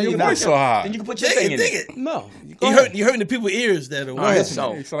God. Why Then your you can voice put so your- high? Then you can put your Dig thing it, in dig it. it. No. You hurting the people's ears that are All right, watching.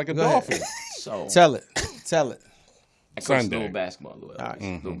 so You sound like a Go ahead. dolphin. so Tell it. Tell it. I coach Sunday. little basketball, right.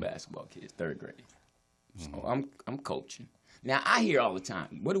 little basketball kids, 3rd grade. So I'm coaching. Now I hear all the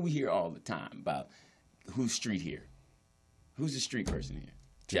time. What do we hear all the time about who's street here? Who's the street person here?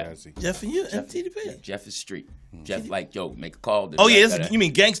 Jeff. Jazzy. Jeff and you and TDP. Jeff is street. Jeff like yo, make a call. Oh yeah, you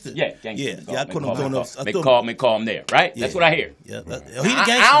mean gangster? Yeah, gangster. Yeah. I couldn't have gone off. Make call him there, right? That's what I hear. Yeah, he the I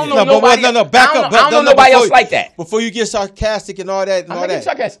gangster. don't know No, nobody. back I don't up. know- I don't know nobody else like that. Before you get sarcastic and all that and I'm all not getting that.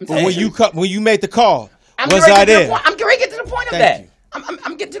 sarcastic. But when you made the call, I'm was getting I ready to get to the there? point- I'm getting ready to get to the point of Thank that. you.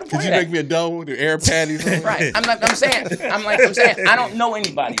 I'm getting to the point Could of you that. make me a double with the air patties? On? Right. I'm saying I don't know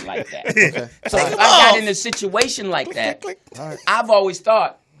anybody like that. So if I him got off. in a situation like that, I've always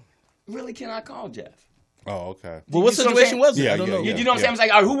thought, really, can I call Jeff? Oh, okay. Well, what You see what I'm situation saying? was it? Yeah, I don't yeah, know. yeah. You know what I'm saying? I was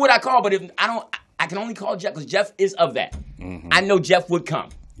like, all right, who would I call? But if I can only call Jeff because Jeff is of that. I know Jeff would come.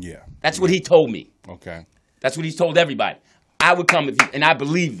 Yeah. That's what he told me. Okay. That's what he's told everybody. I would come and I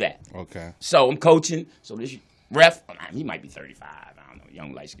believe that. Okay. So I'm coaching. So this ref, he might be 35. I don't know,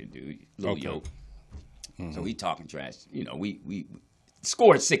 young light skinned dude, little Okay. yoke. So he talking trash. You know, we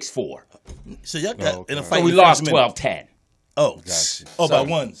scored 6-4. So y'all got okay. in a So fight. we in the lost first minute. 12-10. Oh, Gotcha. oh, by So-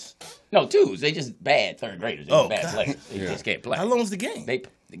 ones. No, twos. They just bad 3rd graders. They Oh, bad God. players. They just can't play. How long was the game?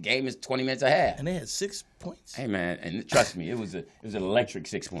 The game is 20 minutes a half. And they had 6 points. Hey man, and trust me, it was an electric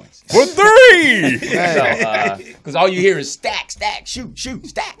 6 points. For 3. So, because all you hear is stack, shoot,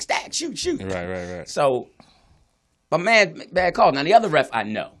 stack, shoot. Right. So, my man, bad call. Now the other ref I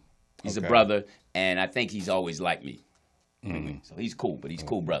know, he's a Okay. brother, and I think he's always like me. So he's cool, but he's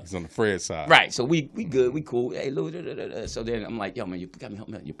cool brother. He's on the Fred side. Right, so we good, we cool. Hey, Lou, so then I'm like, yo, man, you got me help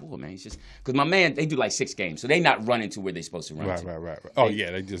me out your boy, man. He's just because my man, they do like 6 games, so they not running to where they supposed to run to. Right. Oh yeah,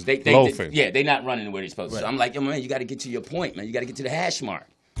 they just They loafing. they not running to where they supposed to. So I'm like, yo, man, you got to get to your point, man. You got to get to the hash mark.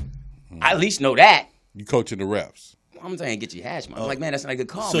 I at least know that. You coaching the refs. I'm saying get your hash mark. I'm like, man, that's not a good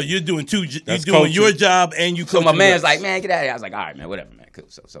call. So man. you're doing two. You're That's doing coaching. your job and you. So coaching my the man's refs. like, man, get out of here. I was like, all right, man, whatever, man. Cool.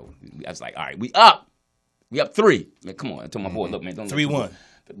 So I was like, all right, we up 3. Man, come on. I told my boy, look, man, don't 3-1.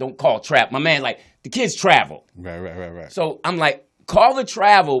 Don't call trap. My man, like, the kids travel. Right. So I'm like, call the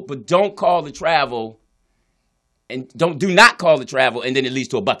travel, but don't call the travel, and do not call the travel, and then it leads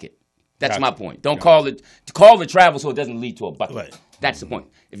to a bucket. That's Gotcha. my point. Don't call the travel so it doesn't lead to a bucket. Right. That's the point.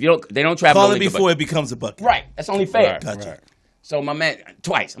 If they don't travel, Call don't it lead to a before bucket. it becomes a bucket. Right. That's only fair. Right. Gotcha. Right. So my man,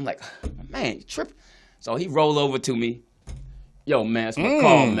 twice. I'm like, man, you tripping. So he rolled over to me. Yo, man, it's my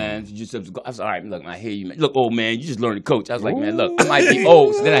call, man. You just have to go. I was all right, look, man, I hear you, man. Look, old man, you just learned to coach. I was like, man, look, I might be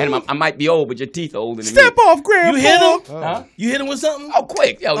old. So then I hit him, I might be old, but your teeth are older than Step me. off, Grandpa. You hit him? Huh? You hit him with something? Oh,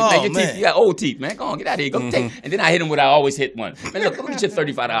 quick. Yo, man, your man. teeth, you got old teeth, man. Go on, get out of here. Go take. And then I hit him what I always hit one. Man, look at your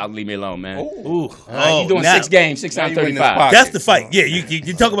 $35. Leave me alone, man. Ooh. You doing now- 6 games, 6 now times you in this 35. pocket. That's the fight. Yeah,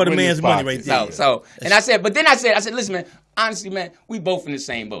 you talk about a Winning man's money pocket. right there. So, and I said, listen, man, honestly, man, we both in the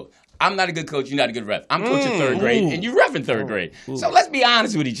same boat. I'm not a good coach. You're not a good ref. I'm coaching 3rd grade, and you ref in 3rd grade. So let's be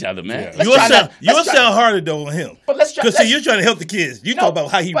honest with each other, man. Yeah. You'll sound harder though on him. But let's try- Because see, let's- you're trying to help the kids. You talk about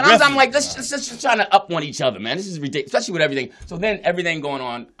how he. But refs I'm it. like, let's just trying to up on each other, man. This is ridiculous, especially with everything. So then everything going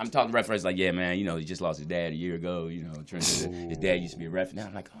on, I'm talking to referees like, yeah, man, you know, he just lost his dad a year ago. You know, his dad used to be a ref. Now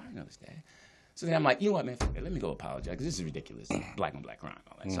I'm like, oh, I know his dad. So then I'm like, you know what, man? Fuck it. Let me go apologize because this is ridiculous. Black on black crime.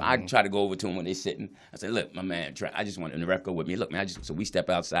 All that. So I try to go over to him when they're sitting. I say, look, my man, I just want, and the ref go with me. Look, man, so we step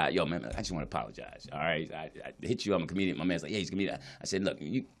outside. Yo, man, I just want to apologize. All right, I hit you. I'm a comedian. My man's like, yeah, he's a comedian. I said, look,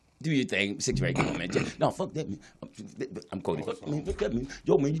 you do your thing. 6th grade, come on, man. No, fuck that, man. I'm quoting. Man, look at me.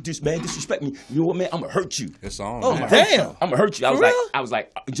 Yo, man, you disrespect me. You know what, man? I'm gonna hurt you. It's on. Oh, man. damn. I'm gonna hurt you. I For was real?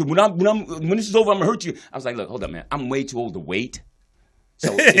 like, when this is over, I'm gonna hurt you. I was like, look, hold up, man. I'm way too old to wait.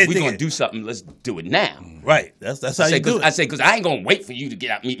 So if we're gonna do something, let's do it now. Right. That's how you do it. I say, because I ain't gonna wait for you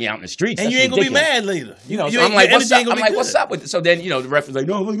to meet me out in the streets. And That's you ain't gonna be ridiculous. mad later. You know, You so I'm like, your what's energy up? ain't I'm gonna be like, what's good. up with this? So then, the referee's like,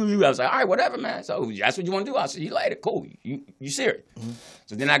 no, look at you. I was like, all right, whatever, man. So that's what you want to do. I'll see you later. Cool. You serious? Mm-hmm.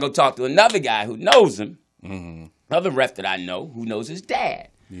 So then I go talk to another guy who knows him, another ref that I know who knows his dad.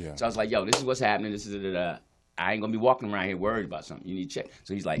 Yeah. So I was like, yo, this is what's happening. This is I ain't gonna be walking around here worried about something. You need to check.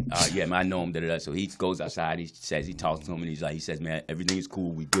 So he's like, yeah, man, I know him. Da-da-da. So he goes outside. He talks to him, and he says, man, everything is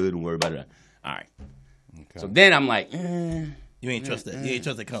cool. We good. Don't worry about it. All right. Okay. So then I'm like, You ain't trust that. You ain't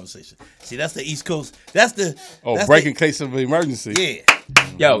trust that conversation. See, that's the East Coast. That's the breaking case of emergency. Yeah.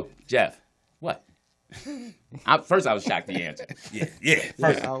 yo, Jeff, what? First, I was shocked the answer. Yeah.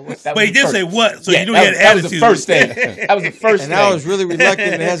 First, that But was he the did first. say what, so Yeah, you knew he had that was attitude. the first thing. That was the first And thing. I was really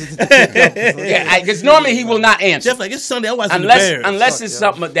reluctant and hesitant to pick up. Yeah, because normally he will not answer. Jeff, like, it's Sunday. I'm watching the Bears. Unless it's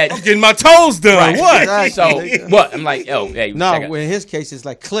something that. Getting my toes done. Right. What? Exactly. So, what? I'm like, yo, hey. No, check it. in his case, it's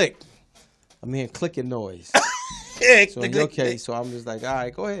like click. I'm hearing clicking noise. Yeah, So in your case, so I'm just like, all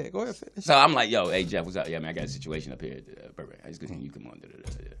right, go ahead, finish. So I'm like, yo, hey, Jeff, what's up? Yeah, man, I got a situation up here. Perfect. It's good. You come on.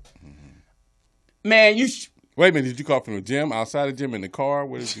 Man, Wait a minute. Did you call from the gym, outside the gym, in the car?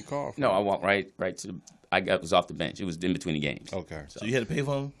 Where did you call from? No, I walked right to the. Was off the bench. It was in between the games. Okay. So you had to pay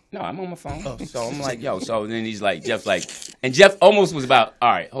for him? No, I'm on my phone. So I'm like, yo. So then he's like, Jeff's like, and Jeff almost was about, all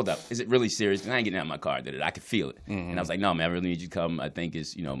right, hold up. Is it really serious? Because I ain't getting out of my car. I could feel it. And I was like, no, man, I really need you to come. I think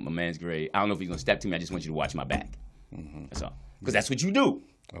it's, my man's great. I don't know if he's going to step to me. I just want you to watch my back. That's all. Because that's what you do.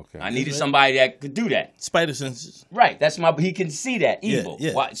 Okay. I needed somebody that could do that. Spider senses. Right. He can see that evil.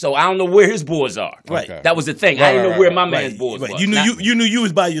 Yeah. Why- So I don't know where his boards are. Right. Okay. That was the thing. Right, I didn't know right, where right, my right. man's boards Right. was. You knew you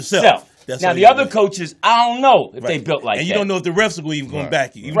was by yourself. Self. That's Now how the you other do it. coaches, I don't know if they Right. built like and that. you don't know if the refs were even going Right.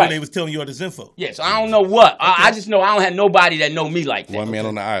 back you, even Right. though they was telling you all this info. Yeah, so I don't know what. I just know I don't have nobody that know me like that. One man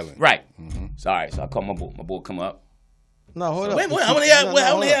on the island. Right. Sorry, so I call my boy. My boy come up. No, hold up. Wait, But I want you- to no, no,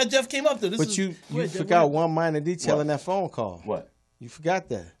 hold hear up. how Jeff came up to this. But you forgot one minor detail in that phone call. What? You forgot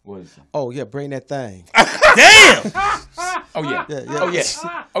that. What is it? Oh yeah, bring that thing. Damn! Oh yeah. Yeah, yeah. Oh yeah.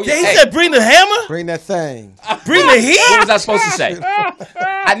 Oh Yeah, yeah. he Hey, said bring the hammer, Bring that thing. bring the heat. what was I supposed to say?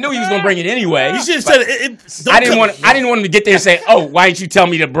 I knew he was gonna bring it anyway. You should have said it. I didn't want him to get there and say, "Oh, why didn't you tell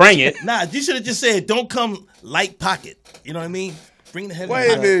me to bring it?" Nah, you should have just said, "Don't come light pocket." You know what I mean? Bring the heavy.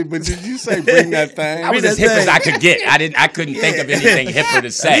 Wait a minute, but did you say bring that thing? I was as hip as I could get. I couldn't think of anything hipper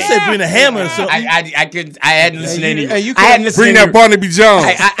to say. You said bring the hammer or something. I couldn't. I hadn't listened to any. and you I hadn't listened Bring to that any, Barnaby Jones.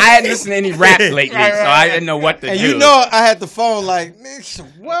 I hadn't listened to any rap lately, so I didn't know what to And do. you know I had the phone like,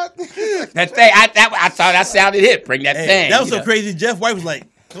 "Nigga, what? that thing. I thought that sounded hip. Bring that Hey, thing. that was you so know. crazy. Jeff White was like,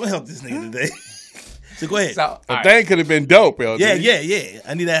 "Don't help this nigga today." So go ahead. So, all The right. thing could have been dope, LD. Yeah.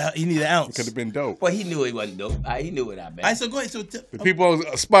 I need that. He need an ounce. Could have been dope. Well, he knew he wasn't dope. He knew it. I bet. All right, so go ahead. So The people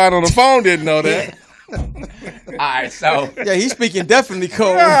spying on the phone didn't know that. All right, so Yeah, he's speaking definitely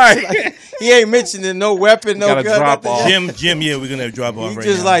cold. Right. Like, he ain't mentioning no weapon, no Gotta gun. drop nothing. off. Jim, yeah, we're gonna have drop off He right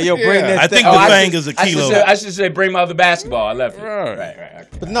just now. like, yo, bring Yeah. that I thing. think Oh, the I thing should- is a kilo. I should say bring my other basketball. I left it. Right. Right. Okay.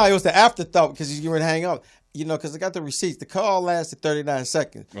 But no, it was the afterthought because you were to hang up. You know, because I got the receipts. The call lasted 39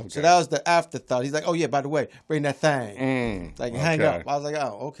 seconds. Okay. So that was the afterthought. He's like, oh, yeah, by the way, bring that thing. Like, hang okay. up. I was like,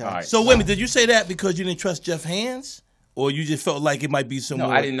 oh, okay. All right. So wait a minute, did you say that because you didn't trust Jeff Hands, or you just felt like it might be some No,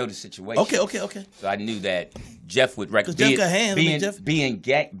 more? I didn't know the situation. Okay. So I knew that Jeff would 'Cause Jeff got hands. I mean, Jeff-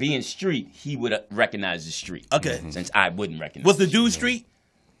 being street, he would recognize the street. Okay. Since I wouldn't recognize. Was the street. dude street?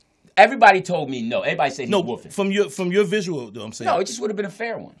 Everybody told me no. Everybody said he No, woofing. from your visual though. I'm saying. No, it just would have been a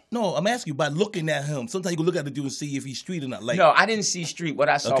fair one. No, I'm asking you by looking at him. Sometimes you can look at the dude and see if he's street or not. Like, No, I didn't see street. What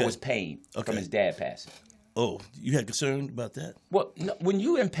I saw Okay. was pain Okay. from his dad passing. oh, you had concern about that? Well, no, when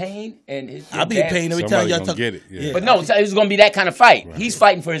you in pain and your I'll be in dad- pain every time Somebody y'all gonna talk. get it, yeah. But no, so it was gonna be that kind of fight. He's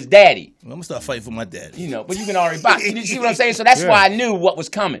fighting for his daddy. I'm gonna start fighting for my dad. You know, but you can already box. You see what I'm saying? So that's Yeah. why I knew what was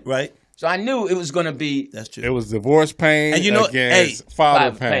coming. Right? So I knew it was gonna be. That's true. It was divorce pain And you know- against hey,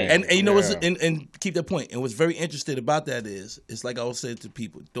 father father pain. pain. And you know what's Yeah. and keep that point. And what's very interesting about that is, it's like I always say to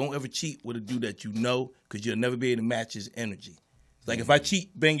people: don't ever cheat with a dude that you know, because you'll never be able to match his energy. It's like if I cheat,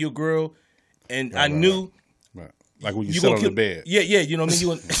 bang your girl, and I knew Right. Like when you you sit gonna on kill the bed. Yeah, you know what I mean. You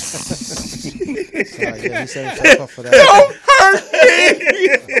gonna, Sorry, yeah, he set himself up for that.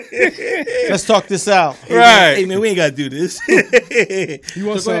 Let's talk this out. Right. hey man, we ain't gotta do this. You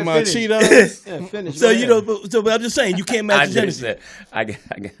want So go some ahead, finish. Cheetos? Yeah, finish. so Go you ahead. know, but I'm just saying you can't match I his just energy.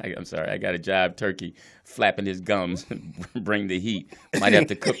 said, I'm sorry. I got a job turkey flapping his gums. Bring the heat. Might have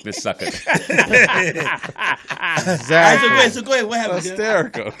to cook this sucker. Exactly. So go ahead. What happened? Jeff?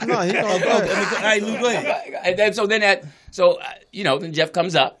 Hysterical. No, he Oh, gonna go go ahead. ahead. All right, Lou, go ahead. And then, then Jeff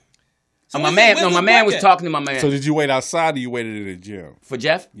comes up. My where's man, the- no, where's my the man work was at? talking to my man So did you wait outside or you waited at the gym? for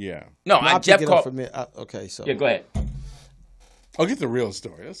Jeff. Yeah. No, I'll Jeff pick it up called. for me. Okay, so Yeah, go ahead. Oh, get the real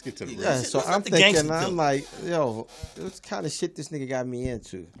story. Let's get to the real Yeah, story. so Let's I'm let the gangster thinking, tell I'm it. like, yo, what kind of shit this nigga got me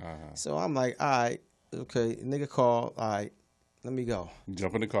into? So I'm like, all right, okay, nigga call, all right, let me go.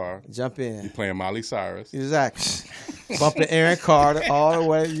 Jump in the car. Jump You in. playing Miley Cyrus. Exactly. Bumping Aaron Carter all the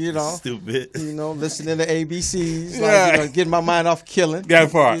way, you know. Stupid. You know, listening to ABCs, Yeah. like, you know, getting my mind off killing.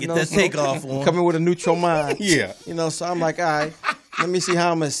 That part. You Get know, that so takeoff on. coming with a neutral mind. Yeah. You know, so I'm like, all right, let me see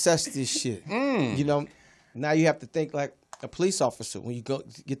how I'm gonna assess this shit. You know, now you have to think like a police officer. When you go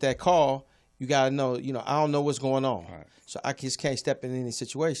get that call, you gotta know, you know, I don't know what's going on. Right. So I just can't step in any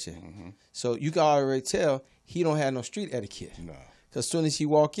situation. So you can already tell he don't have no street etiquette. No. Cause as soon as he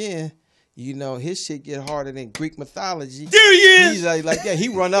walk in, you know, his shit get harder than Greek mythology. There he is. He's like yeah, he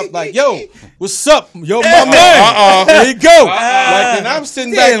run up like, yo, what's up? Yo, my man. There you go. Like, and I'm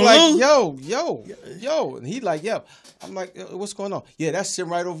sitting back Damn, like, Lou. yo. And he like, yo. I'm like, what's going on? Yeah, that's sitting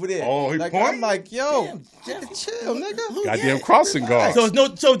right over there. Oh, he like, pointing? I'm like, yo, Damn. chill, nigga. Goddamn crossing guard. So it's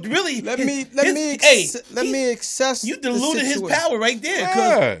no. So really, Let his- me his- let he- me access. You the diluted his situation. power right there.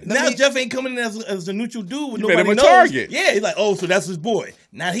 Yeah. Because now me- Jeff ain't coming in as a neutral dude with You made nobody him a knows. target. Yeah, he's like, oh, so that's his boy.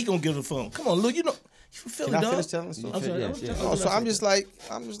 Now he gonna give the phone. Come on, Lou. You know, you feel Can it, I dog. finish telling the story? I'm sorry. Yeah, I'm yeah. sorry. Oh, so I'm just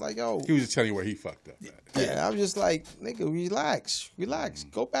like, yo. He was just telling you where he fucked up at. Yeah, I'm just like, nigga, relax.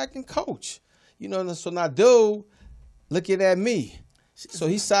 Go back and coach. You know, and so now dude looking at me. So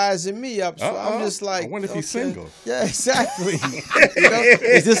he's sizing me up. So I'm just like, I wonder if he's okay. single. Yeah, exactly. You know,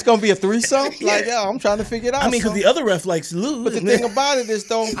 is this gonna be a threesome? Like, yo, I'm trying to figure it out. I mean, because son. the other ref likes Lou. But the thing about it is,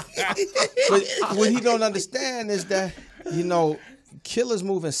 though, but what he don't understand is that, you know, killers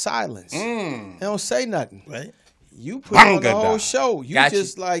move in silence. They don't say nothing. right? You put on the Banga whole da. show. You Got you.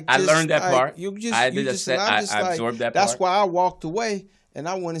 just like I just learned that like, part. You just I you did just accept- I'm just I like, absorbed that that's part. why I walked away and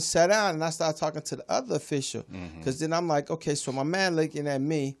I went and sat down and I started talking to the other official because then I'm like, okay, so my man looking at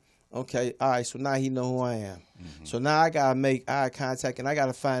me. Okay, all right, so now he know who I am. So now I gotta make eye contact and I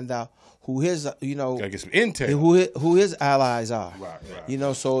gotta find out who his, you know, Gotta get some intel. who his allies are. Right. You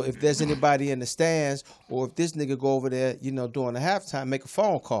know, so if there's anybody in the stands or if this nigga go over there, you know, during the halftime, make a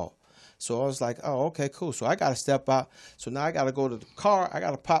phone call. So I was like, oh, okay, cool. So I got to step out. So now I got to go to the car. I got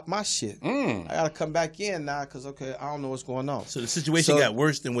to pop my shit. I got to come back in now because, okay, I don't know what's going on. So the situation got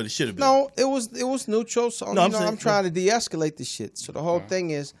worse than what it should have been. No, it was neutral. So No, you know, I'm trying to de-escalate the shit. So the whole thing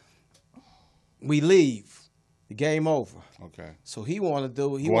is we leave. The game over. Okay. So he want to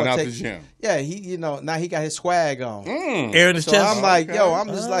do. He Going want to out take the gym. Yeah, he now he got his swag on. Air in his So chest. I'm like, Okay. yo, I'm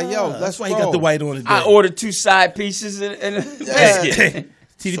just like, yo, let's that's why roll. he got the white on today. I ordered 2 side pieces and a Yeah. biscuit.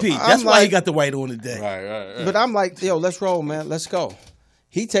 TDP. So That's I'm why he like- got the white on today. Right. But I'm like, yo, let's roll, man. Let's go.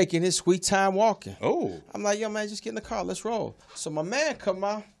 He taking his sweet time walking. Oh. I'm like, yo, man, just get in the car. Let's roll. So my man come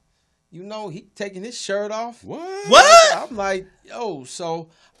out. You know, he taking his shirt off. What? What? I'm like, yo, so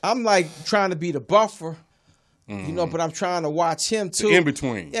I'm like trying to be the buffer, you know, but I'm trying to watch him too. In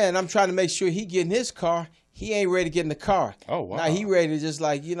between. Yeah, and I'm trying to make sure he get in his car. He ain't ready to get in the car. Oh, wow. Now he ready to just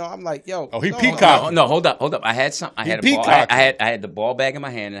like, you know, I'm like, yo. Oh, he no, peacock. Oh, no, hold up. I had some. I He had a ball. peacocking. I had the ball bag in my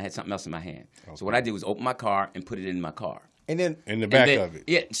hand and I had something else in my hand. So what I did was open my car and put it in my car. And then In the back And then- of it.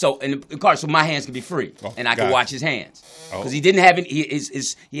 Yeah, so in the car, so my hands could be free, Oh, and I could gotcha. watch his hands because Oh. he didn't have any.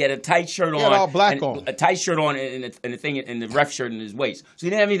 He had a tight shirt on, had all black and on. a tight shirt on, and the thing, and the ref shirt in his waist. So he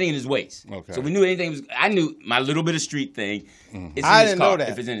didn't have anything in his waist. Okay. So we knew anything was. I knew my little bit of street thing. Mm-hmm. Is in I his didn't car, know that.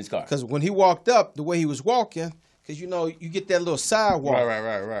 if it's in his car. Because when he walked up, the way he was walking, because you know you get that little sidewalk,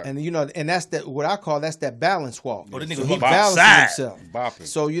 Right. and you know, and that's that what I call that's that balance walk. Oh, the nigga so he walking balancing outside. himself. Bopping.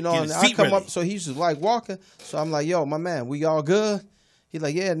 So you know, Get and his I feet come ready. up, so he's just like walking. So I'm like, yo, my man, we all good? He's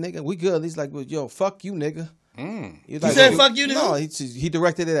like, yeah, nigga, we good. He's like, well, yo, fuck you, nigga. He said, "Fuck you, nigga"? No, he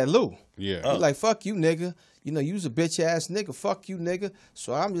directed it at Lou. Yeah. He like, fuck you, nigga. You know, you was a bitch ass nigga. Fuck you, nigga.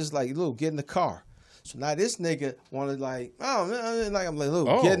 So I'm just like, Lou, get in the car. So now this nigga wanted like, oh man, like I'm like, Lou,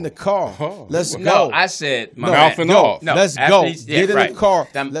 Oh. get in the car. Oh. Let's No, go. I said, my Mouthing man, off. No, Let's after go. he's- Get in the car.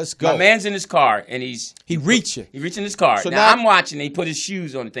 Let's go. My man's in his car and he's He reaching. reaching his car. So now, now- I'm watching. And he put his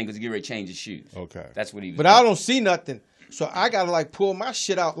shoes on the thing because he get ready to change his shoes. Okay. That's what he was. But I don't see nothing. So I gotta like pull my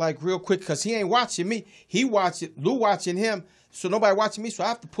shit out like real quick because he ain't watching me. He watching Lou watching him. So nobody watching me. So I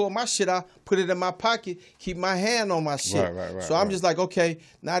have to pull my shit out, put it in my pocket, keep my hand on my shit. Right, so I'm just like, okay,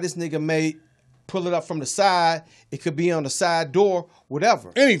 now this nigga may pull it up from the side. It could be on the side door,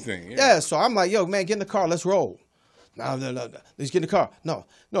 whatever. Anything. Yeah, so I'm like, yo, man, get in the car. Let's roll. No. Let's get in the car. No,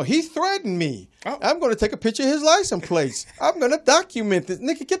 he threatened me. Oh. I'm going to take a picture of his license plates. I'm going to document this.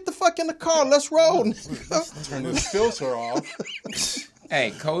 Nigga, get the fuck in the car. Let's roll. Turn this filter off.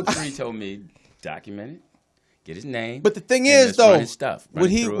 Hey, Code 3 told me document it, get his name. But the thing and is, let's run though, his stuff. Run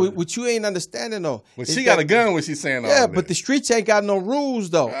what it he, through it. what you ain't understanding, though. Well, is she got that- a gun when she's saying all Yeah, that. but the streets ain't got no rules,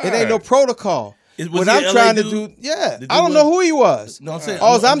 though. It ain't no Right. protocol. What I'm trying to do, I don't know who he was. No, I'm saying,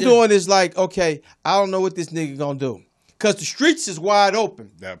 all I'm doing is like, okay, I don't know what this nigga gonna do. Because the streets is wide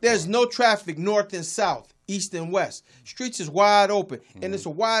open. There's no traffic north and south, east and west. Streets is wide open. And it's a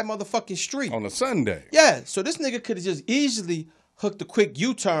wide motherfucking street. On a Sunday. Yeah, so this nigga could have just easily hooked a quick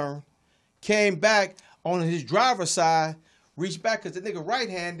U-turn, came back on his driver's side, reached back because the nigga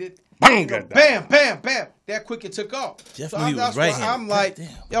right-handed. Bang, bam, bam, bam. That quick it took off. Jeff So knew he was that's why right-handed. I'm like,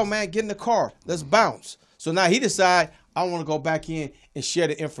 yo, man, get in the car. Let's bounce. So now he decide I want to go back in and share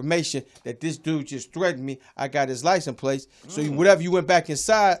the information that this dude just threatened me. I got his license plate. So whatever you went back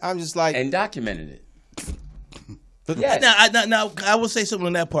inside, I'm just like. And documented it. Yes. Now, I will say something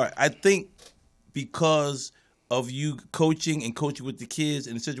on that part. I think because of you coaching with the kids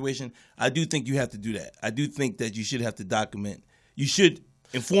in the situation, I do think you have to do that. I do think that you should have to document. You should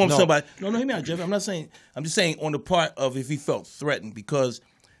inform somebody. No, hear me out, Jeff. I'm not saying. I'm just saying on the part of if he felt threatened, because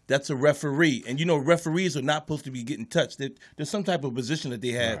that's a referee, and referees are not supposed to be getting touched. There's some type of position that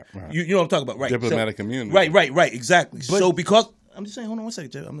they have. Right. You know what I'm talking about, right? Diplomatic immunity. Right, exactly. So because I'm just saying, hold on one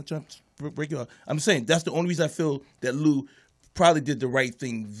second, Jeff. I'm not trying to break you off. I'm saying that's the only reason I feel that Lou probably did the right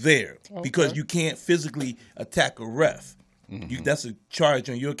thing there, because you can't physically attack a ref. That's a charge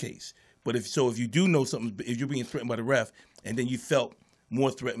on your case. But if you do know something, if you're being threatened by the ref, and then you felt more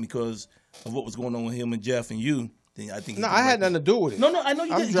threatened because of what was going on with him and Jeff and you, then I think I had nothing to do with it. No, I know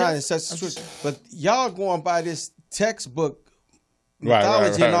you I'm didn't. trying to set the truth. But y'all going by this textbook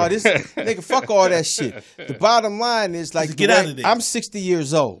mythology and all this. Nigga, fuck all that shit. The bottom line is like, get out of there. I'm 60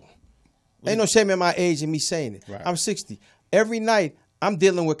 years old. Ain't no shame in my age and me saying it. Right. I'm 60. Every night I'm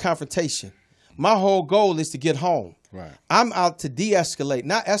dealing with confrontation. My whole goal is to get home. Right. I'm out to de-escalate,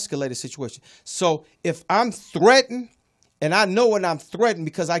 not escalate a situation. So if I'm threatened, and I know when I'm threatened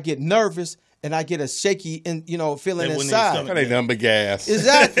because I get nervous and I get a shaky, feeling That inside. That ain't nothing but gas.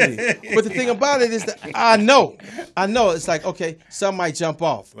 Exactly. But the thing about it is that I know. It's like, okay, some might jump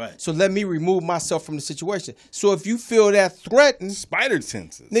off. Right. So let me remove myself from the situation. So if you feel that threatened, Spider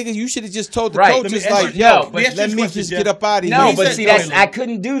senses. nigga, you should have just told the Right. coaches Let me like, ask you- yo, but let me just get up out of here. No, He but said- see, no, I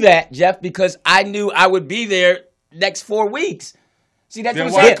couldn't do that, Jeff, because I knew I would be there next 4 weeks. See, that's Then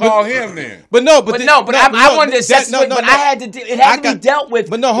what why I'm saying. call him then? But I wanted to assess it, but I had to. It had to be dealt with.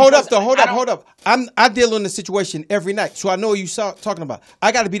 But no, hold up, though. because Hold up. I deal in the situation every night, so I know what you talking about.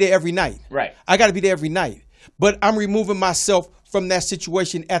 I got to be there every night. Right. I got to be there every night. But I'm removing myself from that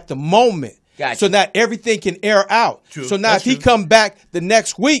situation at the moment, Gotcha. so that everything can air out. True. So now That's if he true. come back the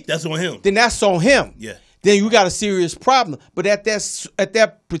next week, That's on him. then that's on him. Yeah. Then you got a serious problem. But at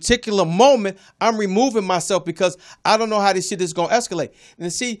that particular moment, I'm removing myself because I don't know how this shit is gonna escalate.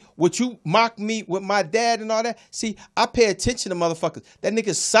 And see, what you mock me with my dad and all that. See, I pay attention to motherfuckers. That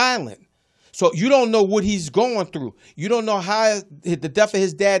nigga's silent. So you don't know what he's going through. You don't know how the death of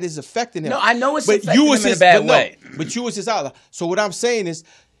his dad is affecting him. No, I know it's but affecting was him in a his, bad but no, way. But you was his outlet. So what I'm saying is,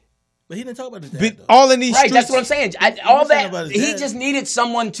 But he didn't talk about his dad, though. all in these Right, streets, that's what I'm saying. about his He dad. just needed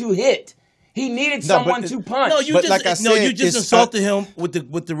someone to hit. He needed No, someone but- to punch. No, you But just like I said, you just it's, insulted him with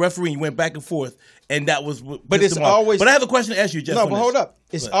the referee. You went back and forth, and that was. But it's always. But I have a question to ask you, Jeff. No, on but this. hold up.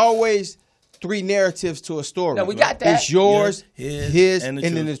 It's What? always 3 narratives to a story. No, we got that. It's yours, His, his, and and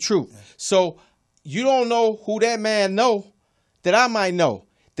the then truth. the truth. So you don't know who that man know that I might know.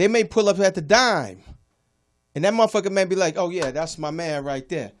 They may pull up at the dime, and that motherfucker may be like, "Oh yeah, that's my man right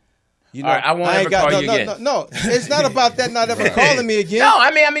there." You know, All right, I won't ever call you again. No, it's not about that. Not ever calling me again. No, I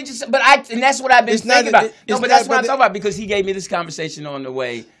mean, and that's what I've been It's not- thinking about. it's No, but not that's what I'm about talking about because he gave me this conversation on the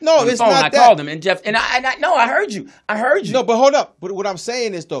way. No, on the it's phone. not I that. called him, and Jeff, and I no, I heard you. No, but hold up. But what I'm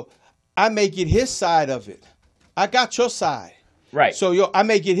saying is though, I may get his side of it. I got your side. Right. So I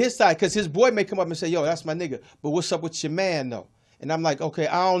may get his side because his boy may come up and say, "Yo, that's my nigga." But what's up with your man though? And I'm like, okay,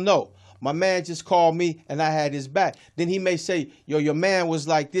 I don't know. My man just called me and I had his back. Then he may say, "Yo, your man was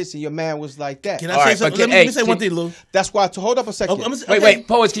like this and your man was like that." Can I All say right, something? but Let me hey, say one thing, Lou. That's why. Hold up a second. Wait,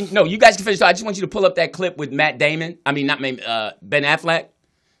 Poets, you guys can finish. I just want you to pull up that clip with Matt Damon. I mean, not Ben Affleck.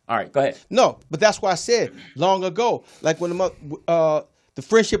 All right, go ahead. No, but that's why I said long ago, like when the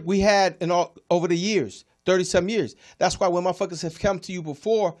friendship we had over the years, 30-some years. That's why when motherfuckers have come to you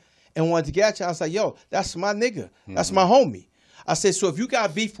before and wanted to get at you, I was like, "Yo, that's my nigga. That's my homie." I said, so if you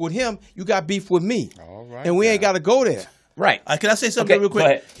got beef with him, you got beef with me. All right, and we ain't got to go there. Right. Can I say something Okay, real go quick?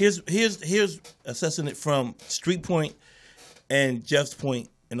 ahead. Here's assessing it from Street point and Jeff's point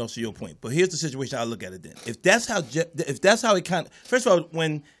and also your point. But here's the situation I look at it then. If that's how it kind of, first of all,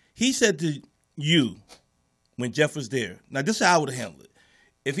 when he said to you when Jeff was there, now this is how I would have handled it.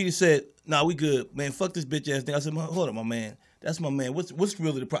 If he said, "Nah, we good, man, fuck this bitch ass thing," I said, "Hold up, my man. That's my man. What's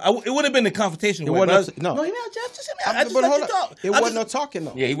really the problem? It would have been the confrontation. It wasn't no, no. hear me out, Jeff. Just hear me out. I just But let hold you on. talk. It wasn't no talking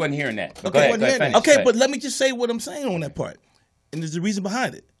though. Yeah, he wasn't hearing that. But Okay, go ahead, finish. Okay, Go but ahead. let me just say what I'm saying on that part, and there's a reason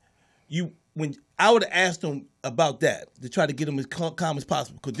behind it. When I would have asked him about that to try to get him as calm as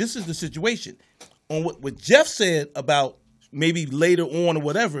possible, because this is the situation. On what Jeff said about maybe later on or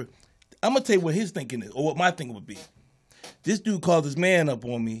whatever, I'm gonna tell you what his thinking is, or what my thinking would be. This dude called his man up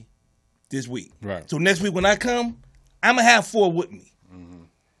on me this week. Right. So next week when I come, I'm gonna have 4 with me.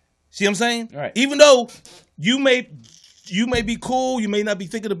 See what I'm saying? Right. Even though you may be cool, you may not be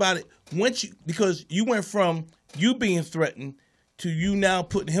thinking about it because you went from you being threatened to you now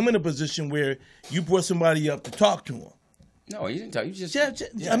putting him in a position where you brought somebody up to talk to him. No, you didn't talk. You just. Jeff,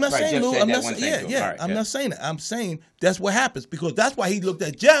 Yeah, I'm not right, saying, Jeff Lou. said I'm that not one saying, thing to him. All right, I'm yeah. not saying that. I'm saying that's what happens because that's why he looked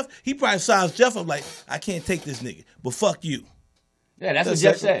at Jeff. He probably sized Jeff up like, I can't take this nigga, but fuck you. Yeah, that's what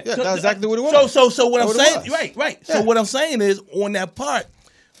Jeff said. Yeah, that's exactly what it was. So what I'm That's what it saying, was. right. Yeah. So what I'm saying is on that part,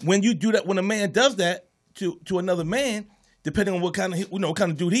 when you do that, when a man does that to another man, depending on what kind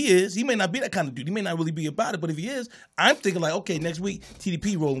of dude he is, he may not be that kind of dude. He may not really be about it, but if he is, I'm thinking like, okay, next week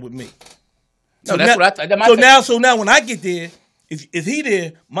TDP rolling with me. No, that's what I thought. So now when I get there, if he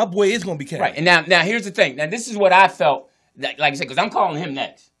there, my boy is gonna be carrying. Right, and now here's the thing. Now this is what I felt. Like I said, because I'm calling him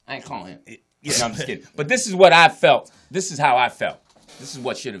next. I ain't calling him. Yeah. No, I'm just kidding. But this is what I felt. This is how I felt. This is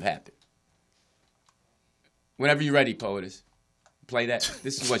what should have happened. Whenever you're ready, Poetess, play that.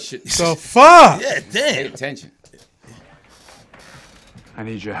 This is what should. So fuck. Yeah, Pay damn. attention. I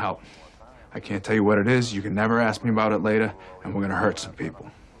need your help. I can't tell you what it is. You can never ask me about it later, and we're gonna hurt some people.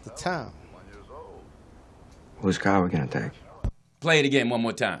 The town. Whose car are we gonna take? Play it again one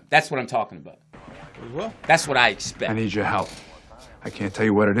more time. That's what I'm talking about. What? That's what I I expect. need your help. I can't tell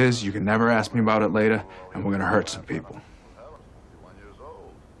you what it is. You can never ask me about it later, and we're gonna hurt some people.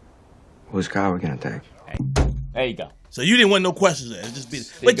 Whose car are we gonna take? There you go. So you didn't want no questions there. It's just be.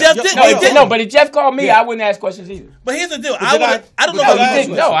 There But you Jeff go. did. But if Jeff called me, I wouldn't ask questions either. But here's the deal. did I don't know. No, What you you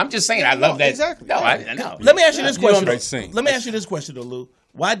didn't. No, I'm just saying. I love that. Exactly. No, I know. Let me ask you this You know question. what I'm saying? Let me ask you this question, though, Lou.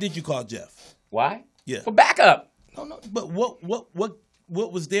 Why did you call Jeff? Why? Yeah. For backup. No. But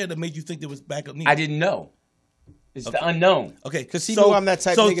what was there that made you think there was backup needed? I didn't know. It's the unknown. Okay, 'Cause he knew I'm that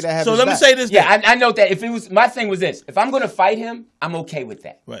type of nigga that have So his let me back. say this. Yeah, then. I know that if it was my thing was this. If I'm gonna fight him, I'm okay with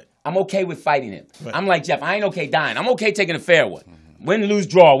that. Right. I'm okay with fighting him. Right. I'm like Jeff. I ain't okay dying. I'm okay taking a fair one. Win, lose,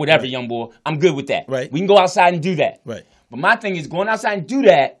 draw, whatever, young boy. I'm good with that. Right. We can go outside and do that. Right. But my thing is going outside and do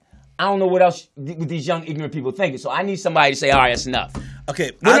that. I don't know what else with these young ignorant people thinking. So I need somebody to say, all right, that's enough.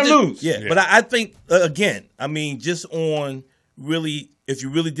 Okay, Win I or just- lose. Yeah, but I think again, I mean, just on really, if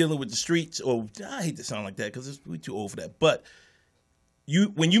you're really dealing with the streets, or I hate to sound like that because we're too old for that. But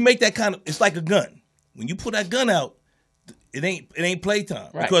when you make that kind of, it's like a gun. When you pull that gun out, it ain't playtime.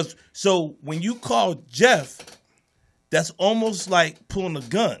 Right. Because so when you call Jeff, that's almost like pulling a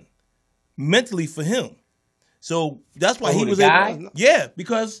gun mentally for him. So that's why Oh, he the was guy? able. Yeah,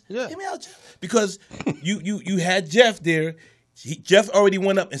 because Yeah. hear me out, Jeff. Because you had Jeff there. Jeff already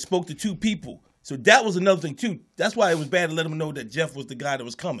went up and spoke to 2 people. So that was another thing too. That's why it was bad to let him know that Jeff was the guy that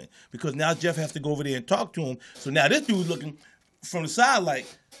was coming. Because now Jeff has to go over there and talk to him. So now this dude's looking from the side like,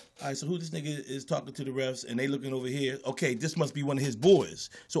 all right, so who this nigga is talking to the refs and they looking over here? Okay, this must be one of his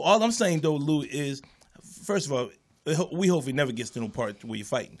boys. So all I'm saying though, Lou, is first of all, we hope he never gets to no part where you're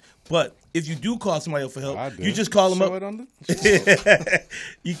fighting. But if you do call somebody up for help, I do. you just call them Show up. it on the-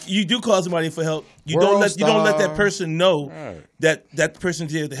 you do call somebody for help. You World don't let that star. person know Right. that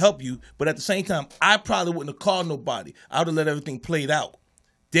person's there to help you. But at the same time, I probably wouldn't have called nobody. I would have let everything played out.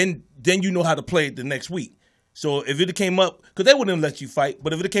 Then you know how to play it the next week. So if it came up, because they wouldn't let you fight,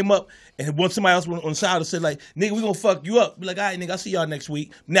 but if it came up and once somebody else on the side and said like, nigga, we gonna fuck you up, be like, all right, nigga, I'll see y'all next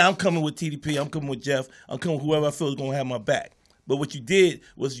week. Now I'm coming with TDP, I'm coming with Jeff, I'm coming with whoever I feel is gonna have my back. But what you did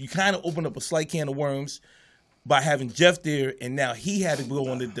was you kind of opened up a slight can of worms by having Jeff there, and now he had to go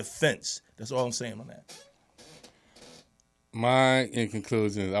on the defense. That's all I'm saying on that. My in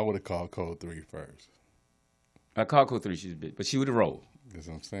conclusion is I would have called Code 3 first. I called Code 3, she's big, but she would have rolled. That's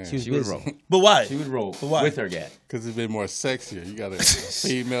what I'm saying. She was She would busy. roll. But why? She would roll But why? with her guy. Because it's been more sexier. You got a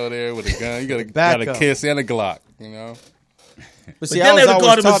female there with a gun. You got Back a up. kiss and a Glock, you know? But But see, then I they was would always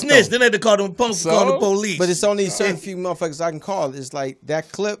call him a taught, snitch. though. Then they would call him punk, So? call the police. But it's only certain few motherfuckers I can call. It's like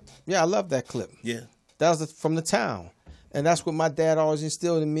that clip. Yeah, I love that clip. yeah. That was from the town. And that's what my dad always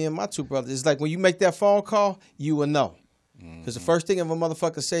instilled in me and my 2 brothers. It's like when you make that phone call, you will know. Because the first thing of a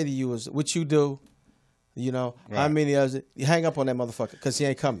motherfucker say to you is, what you do, you know, how Right. many others, you hang up on that motherfucker because he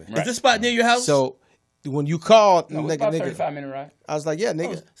ain't coming. Is this spot near your house? So when you called, No, it's about nigga, 35-minute ride. I was like, yeah,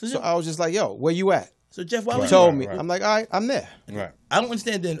 nigga. so so you- I was just like, yo, where you at? So Jeff, why He would told you? me. right. I'm like, all right, I'm there. Right. I don't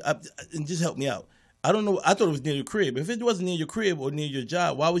understand. Then and just help me out. I don't know. I thought it was near your crib. If it wasn't near your crib or near your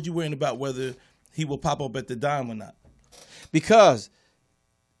job, why was you worrying about whether he will pop up at the dime or not? Because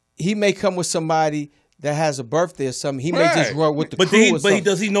he may come with somebody that has a birthday or something. He may just run with the crew or something.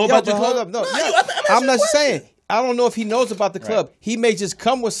 Does he know about the club? No, I'm not saying. I don't know if he knows about the club. He may just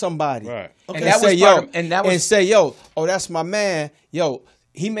come with somebody. Right. Okay. And say, yo, oh, that's my man. Yo,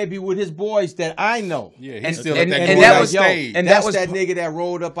 he may be with his boys that I know. Yeah, he's And- still and- at that and Golden that was- stage. and That's that was that nigga that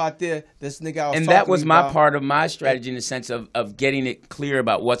rolled up out there. This nigga I was and talking that was to you my about. part of my strategy in the sense of getting it clear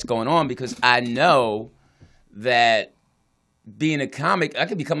about what's going on, because I know that being a comic, I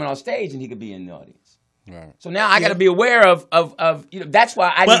could be coming on stage and he could be in the audience. Right. So now I got to be aware of that's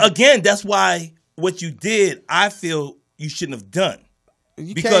why I. But again, that's why what you did, I feel you shouldn't have done.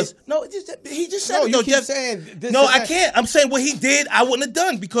 You Because can't- he just said No, it. you No, keep Jeff, saying this no, and I that. can't. I'm saying what he did, I wouldn't have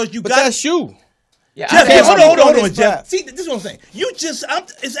done because you But got that's you. Yeah, Jeff, I can't can't- hold on, this Jeff. vibe. See, this is what I'm saying.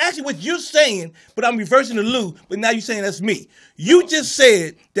 It's actually what you're saying, but I'm reversing the Lou, but now you're saying that's me. You just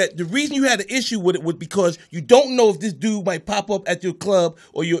said that the reason you had an issue with it was because you don't know if this dude might pop up at your club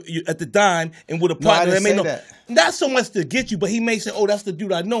or you at the dime and with a No, I partner. didn't may say know. that. Not so much to get you, but he may say, oh, that's the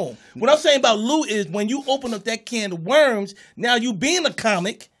dude I know him. What I'm saying about Lou is when you open up that can of worms, now you being a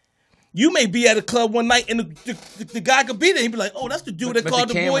comic, you may be at a club one night and the guy could be there. He'd be like, oh, that's the dude that but called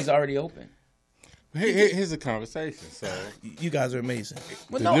the the can boy. was already open. Here's a conversation. So You guys are amazing.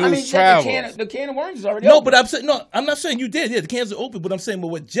 Well, The no, I news mean travels. the can of worms is already No, open. but I'm not saying you did. Yeah, the cans are open, but I'm saying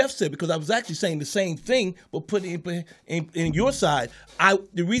what Jeff said because I was actually saying the same thing, but putting it in your side.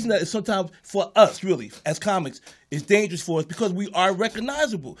 The reason that it's sometimes for us really as comics is dangerous for us because we are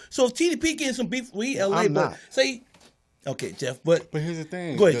recognizable. So if TDP getting some beef, we LA, I'm but not. say, okay, Jeff, but here's the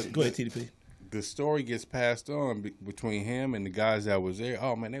thing. go ahead, TDP. The story gets passed on between him and the guys that was there.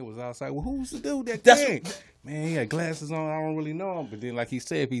 Oh man, they was outside. Well, who's the dude that came? Man, he had glasses on. I don't really know him. But then, like he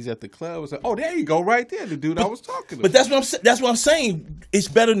said, if he's at the club, it's like, oh, there you go, right there, the dude I was talking to. But that's what I'm saying. It's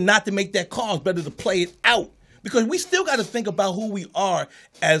better not to make that call. It's better to play it out. Because we still got to think about who we are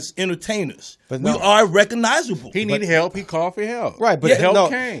as entertainers. But we no. are recognizable. he needed help. He called for help. Right, but the help no,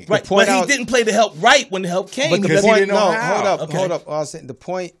 came. Right, point but he out- didn't play the help right when the help came. But the Because he point, didn't know no, how. hold up. I was saying the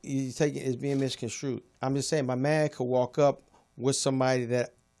point you taking is being misconstrued. I'm just saying my man could walk up with somebody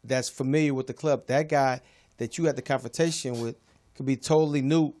that's familiar with the club. That guy that you had the confrontation with could be totally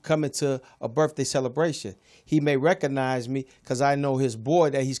new coming to a birthday celebration. He may recognize me because I know his boy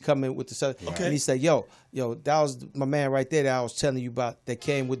that he's coming with the celebration. Okay. And he said, yo, that was my man right there that I was telling you about that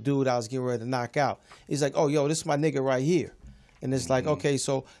came with dude I was getting ready to knock out. He's like, oh, yo, this is my nigga right here. And it's like, okay,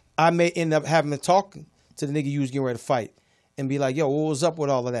 so I may end up having to talk to the nigga you was getting ready to fight and be like, yo, what was up with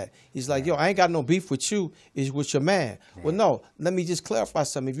all of that? He's like, yo, I ain't got no beef with you. It's with your man. Well, no, let me just clarify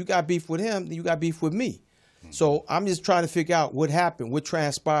something. If you got beef with him, then you got beef with me. So I'm just trying to figure out what happened, what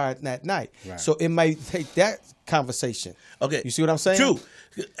transpired that night. Right. So it might take that conversation. Okay. You see what I'm saying? True.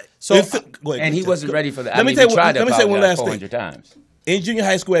 So Go ahead, and he Jeff. wasn't ready for that. Let me tell you. Tried to Let me say one apologize last thing. 400 times. In junior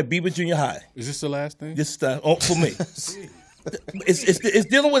high school at Beaver Junior High, Is this the last thing? this stuff for me. it's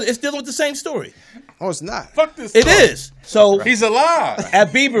dealing with the same story. Oh, it's not. Fuck this. It is. So He's alive.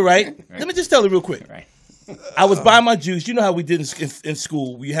 at Beaver, right? Let me just tell it real quick. Right. I was buying my juice. You know how we did in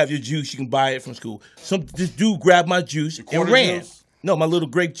school. You have your juice. You can buy it from school. This dude grabbed my juice and quarter ran. juice? No, my little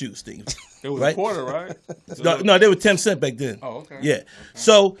grape juice thing. It was Right? a quarter, right? No, they were 10 cents back then. Oh, okay. Yeah.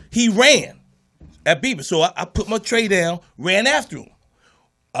 So he ran at Beaver. So I put my tray down, ran after him.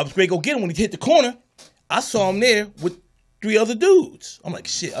 I was ready to go get him. When he hit the corner, I saw him there with 3 other dudes. I'm like,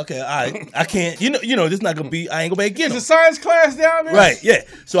 shit, okay, all right. I can't, you know, this is not going to be, I ain't going to be able to get him. There's a science class down there. Right, yeah.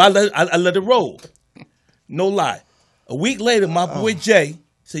 So I let it roll. No lie. A week later, my boy Jay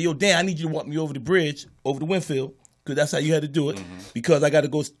said, yo, Dan, I need you to walk me over the bridge, over the Winfield, because that's how you had to do it, because I got to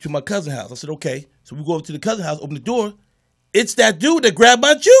go to my cousin's house. I said, okay. So we go over to the cousin's house, open the door. It's that dude that grabbed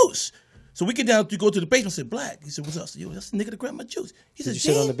my juice. So we get down to go to the basement. I said, Black. He said, what's up? I said, yo, that's the nigga that grabbed my juice. He said, Did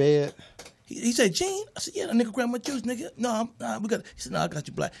you sit on the Gene? bed? He said, Gene? I said, yeah, that nigga grabbed my juice, nigga. No, we got. He said, no, I got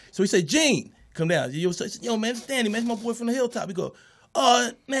you, Black. So he said, Gene, come down. He said, yo, man, it's Danny, man. It's my boy from the hilltop. We go,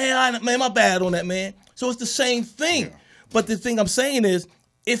 oh, man, my bad on that, man. So it's the same thing. Yeah. But the thing I'm saying is,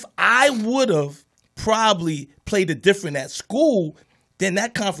 if I would have probably played it different at school, then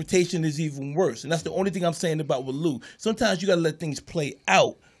that confrontation is even worse. And that's the only thing I'm saying about with Lou. Sometimes you got to let things play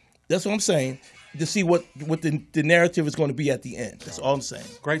out. That's what I'm saying, to see what the narrative is going to be at the end. That's all I'm saying.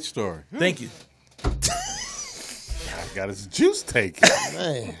 Great story. Thank you. Got his juice taken.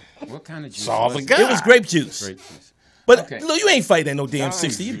 Man. What kind of juice? Saw the was it? guy. It was grape juice. Grape juice. But Okay. Lou, you ain't fighting at no damn Lime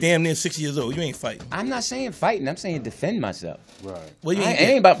 60. You juice. damn near 60 years old. You ain't fighting. I'm not saying fighting. I'm saying defend myself. Right. Well, you It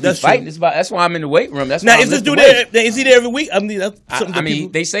ain't about me that's fighting. true. It's about that's why I'm in the weight room. That's Now, why is I'm this lifting dude weights. there? Is he there every week? I mean, that's something I that mean,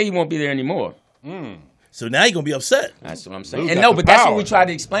 people. they say he won't be there anymore. So now you're gonna be upset. That's what I'm saying. Lou And got no, the but that's what power. we tried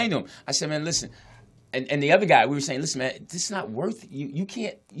to explain to him. I said, man, listen. And the other guy, we were saying, listen, man, this is not worth it. You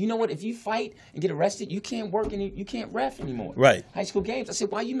can't, you know what, if you fight and get arrested, you can't work and you can't ref anymore. Right. High school games. I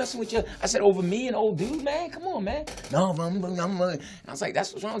said, why are you messing with I said, over me and old dude, man? Come on, man. No, I was like,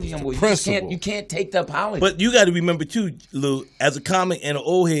 that's what's wrong with you young boys. You can't take the apology. But you got to remember too, Lou, as a comic and an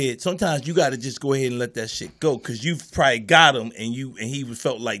old head, sometimes you got to just go ahead and let that shit go because you probably got him and he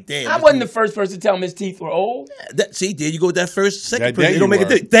felt like, damn. I wasn't the first person to tell him his teeth were old. See, there you go with that first, second That person. day It don't you make were. a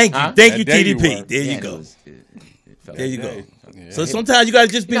difference. Thank you, That day you TDP. were. There you Yeah, go. it felt There like you that. go. So sometimes you got to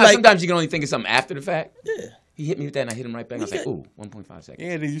just be You know, like, sometimes you can only think of something after the fact. yeah. He hit me with that and I hit him right back. I was like, ooh, 1.5 seconds.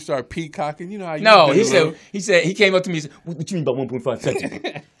 Yeah, then you start peacocking. You know how you No, do, Lou. he said he came up to me and said, what you mean by 1.5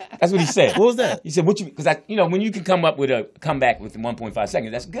 seconds? That's what he said. What was that? He said, because when you can come up with a comeback with 1.5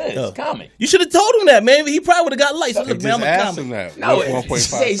 seconds, that's good. It's comic. You should have told him that, man. He probably would have got lights. You Look, man, just I'm a asked him comic. that. No, What's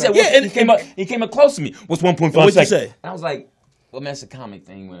 1.5 he said, seconds? he came up close to me. What's 1.5 What'd you seconds? say? And I was like, well, man, it's a comic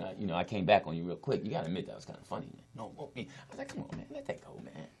thing. When I came back on you real quick, you got to admit that was kind of funny, man. No, won't be. I was like, come on, man, let that go,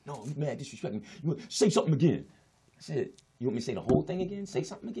 man. No, you mad, disrespect me. You say something again. I said, you want me to say the whole thing again? Say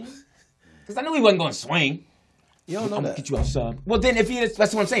something again? Because I knew he wasn't going to swing. You don't know I'm that. gonna get you outside. Well, then that's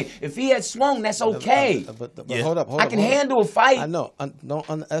what I'm saying. If he had swung, that's okay. But Yeah. hold up. I can handle a fight. I know. Don't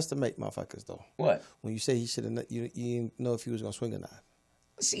underestimate motherfuckers though. What? When you say he should have, you didn't know if he was gonna swing or not.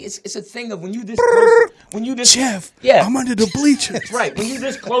 See, it's a thing of when you this close. When you this Jeff, yeah, I'm under the bleachers. That's right. When you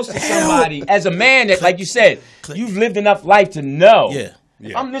this close to somebody, as a man that, like you said, you've lived enough life to know. Yeah.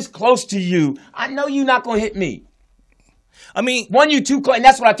 If I'm this close to you, I know you're not gonna hit me. I mean, You too close, and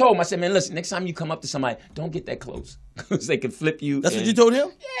that's what I told him. I said, man, listen, next time you come up to somebody, don't get that close because they can flip you. that's what you told him?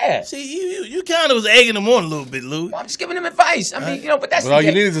 Yeah. See, you kind of was egging him on a little bit, Lou. Well, I'm just giving him advice. I mean, but that's But all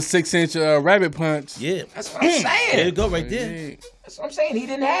you need is a 6-inch rabbit punch. Yeah. That's what I'm saying. There you go, right there. That's what I'm saying. He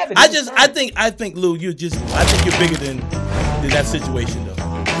didn't have it. I think, Lou, I think you're bigger than that situation, though.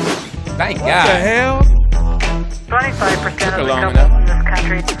 Thank The God. hell? 25% of the long couples in this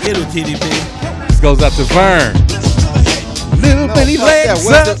country. Little TDP. This goes out to Vern. Little bitty Fuck legs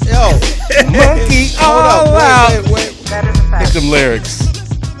that. up, Yo, monkey hold all up. out. Wait. That is a fact. Hit them lyrics.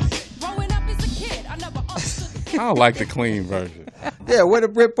 Growing up as a kid, I never understood. I don't like the clean version. Yeah, where the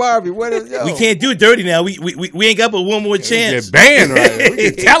Brit Barbie? Yo. We can't do it dirty now. We ain't got but one more We chance. get banned right now. We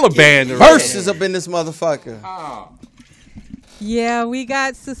get Taliban right Verses up in this motherfucker. Yeah, we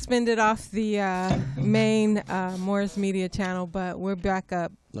got suspended off the main Morris Media channel, but we're back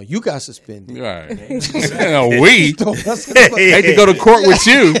up. No, you got suspended. Right. We That's hate to go to court with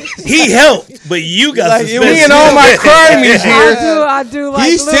you. He helped, but you got Like, suspended. Me and all my crimies here. I do like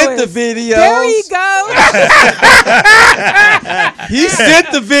He Lewis. sent the videos. There he goes. He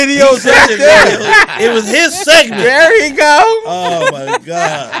sent the videos right there. It was his segment. There he go. Oh my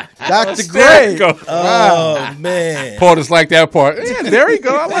God. Dr. Gray. Go. Oh man. POTUS like that part. Yeah, there you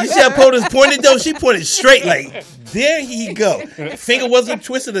go. I like You see how POTUS pointed though? She pointed straight like, there he go. Finger wasn't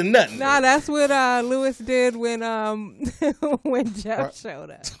twisted or nothing. Nah, that's what Lewis did when when Jeff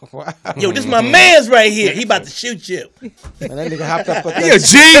showed up. Wow. Yo, this my man's right here. He about to shoot you. And that nigga hopped up at He a that.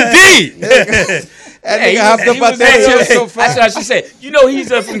 GD. That Hey, nigga hopped he up at was- that hey, chair so That's fast. what I should say. You know he's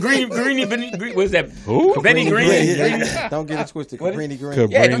from Green. What's that? Who? Benny Green. Yeah. Don't get it twisted. Cabrini Green.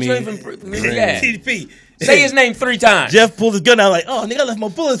 Yeah, don't you Cabrini. even yeah. TDP. Say his name 3 times. Jeff pulled his gun out like, oh, nigga, I left my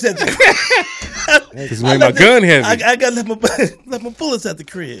bullets at the This made my gun heavy. I got left my bullets at the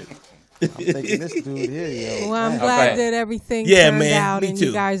crib. I'm thinking this dude here, yo. Well, I'm man. glad Okay. that everything Yeah, turned man, out, me and too.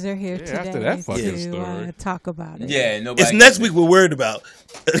 you guys are here today after that fucking to story. talk about it. Yeah, nobody. It's next week we're worried about.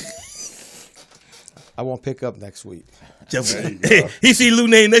 I won't pick up next week. Jeff, he see Lou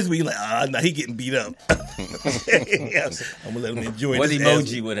name next week. He like, nah, he getting beat up. I'm gonna let him enjoy What this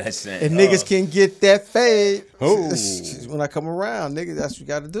emoji would I send? If niggas can get that fade, Oh. when I come around, nigga, that's what you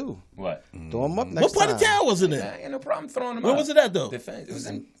got to do. What? Throw them up next What part time. of town was it in? I ain't no problem throwing him Where out. was it at though? Defense. It was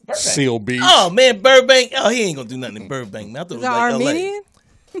in Burbank. Seal Beach. Oh man, Burbank. Oh, he ain't gonna do nothing in Burbank. Man, I thought it was The like Armenian?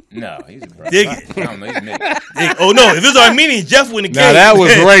 No, he's in Burbank. Dig I it. don't know. He's mid. Dig- Oh no, if it's Armenian, Jeff wouldn't have Now that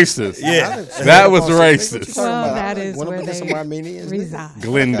was racist. Yeah. That was What you talking racist. Well, about? that is Wanna where look at some they Armenians, nigga? reside.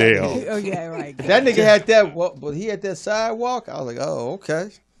 Glendale. Oh yeah, right. That nigga had that, but he had that sidewalk. I was like, oh, okay.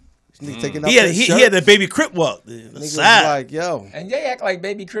 This nigga taking off He had that he shirt. had that baby crip walk. The Nigga was side. like, yo. And they act like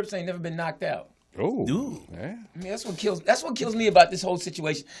baby Crips ain't never been knocked out. Oh. Dude. Yeah. I mean, that's what kills me about this whole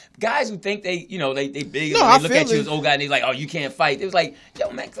situation. Guys who think they big, No, I they look feel at you it. as old guy and they like, oh, you can't fight. It was like,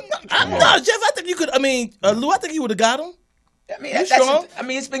 yo, man, No, Jeff, I think you could. I mean, Lou, I think you would have got him. I mean, You that's strong? I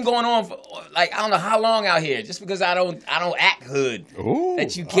mean, it's been going on for like I don't know how long out here. Just because I don't act hood, Ooh.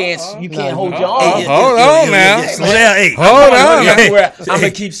 that you can't No, hold no. your Oh, arm. hold on now. Slow down, hey. Hold on. I'm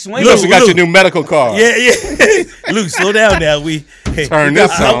gonna keep swinging. You also got your new medical card. Yeah. Luke, slow down now. Turn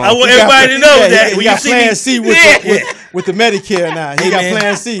this on. I want everybody to know that he when got you see Plan me, C with the Medicare now. He Hey, got man.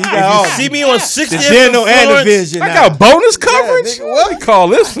 Plan C. He if got all you see me on 60th the and dental and the Florence, vision. I now. got bonus coverage. nigga, what? We call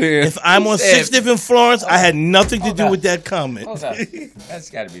this in. if I'm on 60th and Florence, I had nothing to do with that comment. Hold on. That's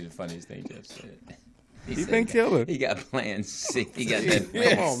got to be the funniest thing Jeff said. He been killing. He got Plan C. He got that Come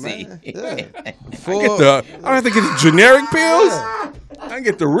Plan on, C. man. Yeah. I Full- don't have to get the generic pills. I can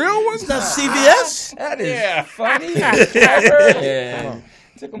get the real ones. Not CVS. That is funny. Yeah.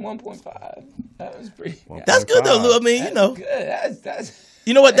 Took him 1.5. That was pretty. That's good though, Lou. I mean, you know. Good. That's.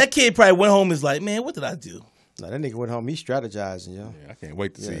 You know what? That kid probably went home and is like, man, what did I do? Nah, that nigga went home. He strategizing, yo. I can't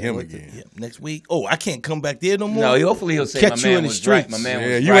wait to see him wait to- again. Yeah, next week. Oh, I can't come back there no more. No, hopefully he'll say Catch my you man in the was right. My streets. man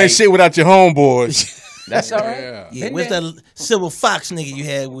Yeah, was you right. ain't shit without your homeboys. That's all right. Yeah. Yeah, Been where's there. that Silver Fox nigga you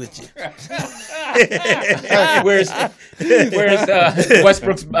had with you? Where's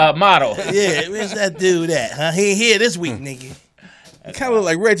Westbrook's model? Yeah, where's that dude at? Huh? He ain't here this week, nigga. Kind of look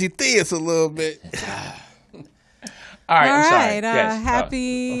like Reggie Theus a little bit. All right, All I'm sorry. right. Yes.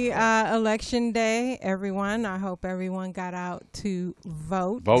 Happy Election Day, everyone. I hope everyone got out to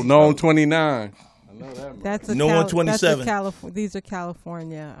vote. Vote no on 29. I know that. Much. That's a No on 27. These are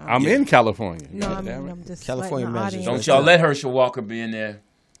California. I'm in California. No, I Goddamn mean, it. I'm just California letting the measures. audience Don't y'all let Herschel Walker be in there.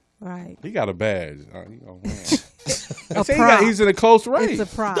 Right. He got a badge. He gonna win. A See, prop. he's in a close race.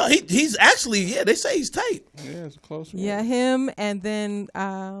 It's a prop. No, he's actually, yeah, they say he's tight. Yeah, it's a close race. Yeah, him and then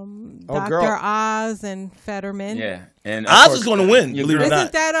Dr. girl. Oz and Fetterman. Yeah, and Oz is going to win, your believe it or girl- Isn't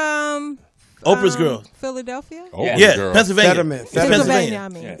not. that Oprah's girl. Philadelphia? Oh, Yeah, girl. Pennsylvania. Fetterman. It's Pennsylvania, I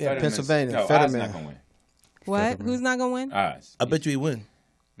mean. Yeah, Yeah, Fetterman's- Pennsylvania, No, Oz Fetterman. not gonna win. What? Who's not gonna win? Oz. I bet you he win.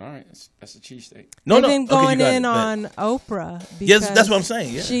 All right, that's a cheesesteak. No, They've no. been Okay, you going got in it. on Oprah. Because Yes, that's what I'm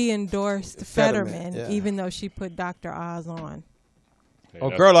saying, yeah. She endorsed Fetterman, Fetterman, yeah. even though she put Dr. Oz on. Oh,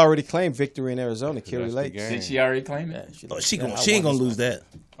 girl already claimed victory in Arizona, Kerry That's the Lake. game. Did she already claim that? Oh, she ain't gonna lose that.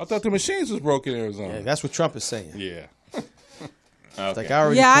 I thought the machines was broken in Arizona. Yeah, that's what Trump is saying. Yeah. It's like I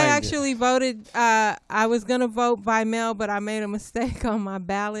already Yeah, I claimed it. actually voted. I was gonna vote by mail, but I made a mistake on my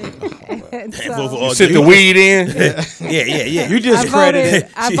ballot. And so Vote for all Sit day. the weed in. Yeah. You I discredited.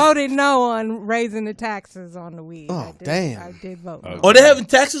 voted no on raising the taxes on the weed. Oh, I did, damn. I did vote. No. Oh, they having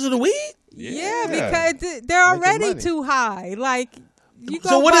taxes on the weed? Yeah, because they're already money. too high. Like you go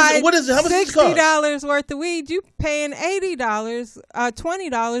So what is buy it? What is it? How much does it cost? $60 worth of weed, you paying $80,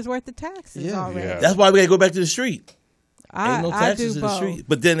 $20 worth of taxes Yeah. already. Yeah. That's why we gotta go back to the street. I, Ain't no I taxes do in the both. street.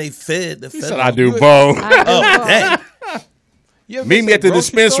 But then they fed the He federal. said I do both. I do Oh, both. dang. You ever Meet been me to at the grocery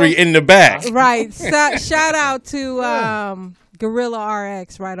dispensary store? in the back. Right. Shout out to Gorilla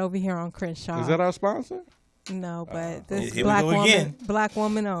RX right over here on Crenshaw. Is that our sponsor? No, but this Here we go again. black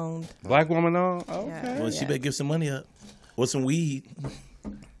woman owned. Black woman on? Okay. Yeah. Well, she better give some money up. Or some weed.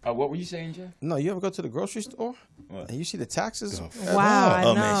 What were you saying, Jeff? No, you ever go to the grocery store and you see the taxes? Wow, I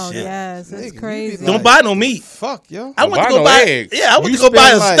Oh, know. man, shit. Yes, it's Nigga, you crazy. be Don't like, buy no meat. Fuck, yo. I went buy to go no buy. eggs. Yeah, I went You to go buy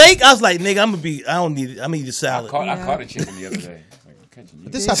a spend like- steak. I was like, nigga, I don't need it. I'm gonna eat a I salad. caught Yeah. a chicken the other day. Like, catching you.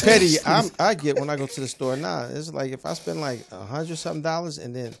 This how petty I get when I go to the store now. It's like if I spend like $100-something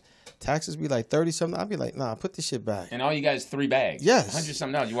and then taxes be like 30-something, I'll be like, nah, put this shit back. And all you got is 3 bags. Yes. 100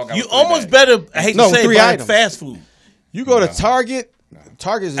 something else. You walk out. You with 3 almost bags. better. I hate No, to say, 3 buy items. fast food. You go to Target.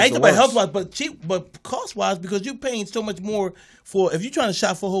 Target is I ain't the about worst. health wise, but cheap, but cost wise, because you're paying so much more for. If you're trying to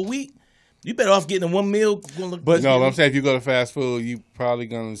shop for a whole week, you better off getting one meal. But no, I'm saying if you go to fast food, you probably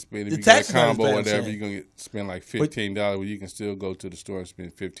gonna spend, if The you get tax a is not as combo bad, or I'm whatever, saying. you're gonna spend like $15. Where you can still go to the store and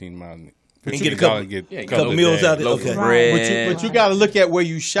spend $15 And get a couple- and get yeah, a couple of meals days. out there. Loaf Okay. of Right. bread. But you got to look at where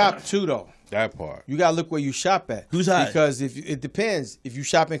you shop too, though. That part. You gotta look where you shop at. Who's high? Because if it depends. If you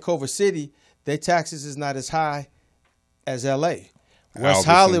shop in Culver City, their taxes is not as high as L.A. West Albertsons.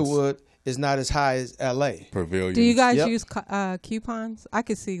 Hollywood is not as high as L.A. Pavilion. Do you guys Yep. use coupons? I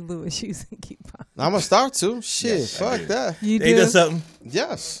could see Lewis using coupons. I'm gonna start to. Shit, fuck that. You Ain't do? that something?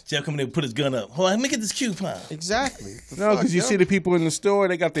 Yes, Jeff coming in and put his gun up. Hold on, let me get this coupon. exactly. No, because you Fuck, see yo. the people in the store,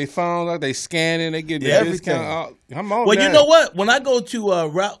 they got their phones out, they scanning, they get Yeah, their discount. I'm on Well, that. you know what? When I go to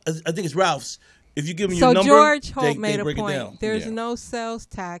Ralph, I think it's Ralph's. If you give them So your number, George Holt they made a break it point. down. There's Yeah. no sales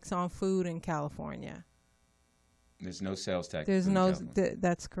tax on food in California. There's no sales tax. There's in no. California.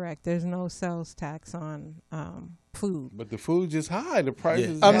 That's correct. There's no sales tax on food. But the food just high. The price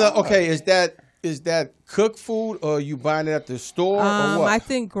is I'm not high. okay. Is that cooked food or you buying it at the store or what? I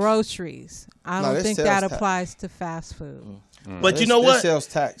think groceries. I No, don't this think sales that tax. applies to fast food. But you know There's what? sales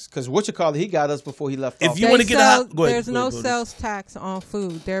tax, because he got us before he left If office. you want to get out, go ahead. There's go no ahead, go sales tax on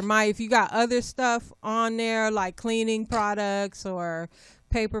food. There might, if you got other stuff on there like cleaning products or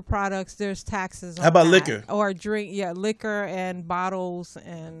paper products, there's taxes on How about that. liquor? Or liquor and bottles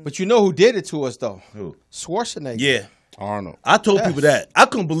and. But you know who did it to us, though? Who? Schwarzenegger. Yeah. Arnold. I told people that. I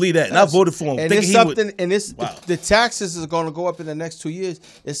couldn't believe that. And I voted for him. And thinking it's he something, would, and it's Wow. the taxes is going to go up in the next 2 years.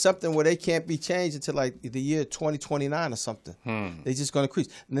 It's something where they can't be changed until like the year 2029 or something. They're just going to increase.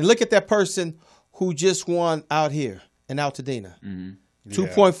 And then look at that person who just won out here in Altadena,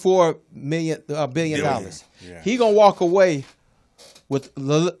 $2.4 billion dollars. Yeah. He gonna walk away with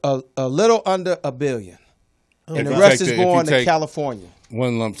a little under $1 billion, and the If you rest take is the- if going you to take- California.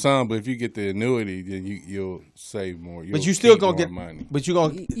 One lump sum, but if you get the annuity, then you'll save more. But you still keep gonna more get money. But you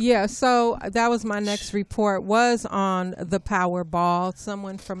gonna Yeah, so that was my next report, was on the Powerball.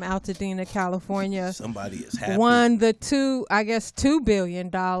 Someone from Altadena, California, somebody is happy. won the $2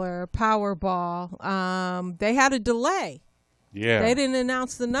 billion Powerball. They had a delay. Yeah. They didn't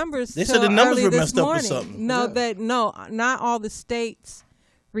announce the numbers. They till said the numbers early were this messed up or morning. something. No, not all the states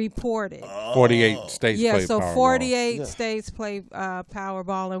reported. 48 states Yeah, play so Powerball. 48 states play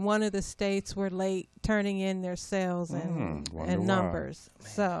Powerball, and one of the states were late turning in their sales and wonder why. numbers.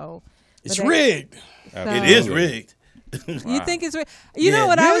 So It's but rigged. So- It is rigged. You think it's? You Yeah. know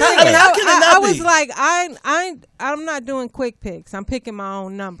what I was How- thinking? how can it not I was be? like, I'm not doing quick picks. I'm picking my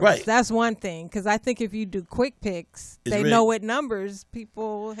own numbers. Right. That's one thing, because I think if you do quick picks, It's they rigged. know what numbers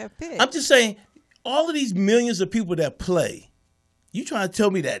people have picked. I'm just saying, all of these millions of people that play, you trying to tell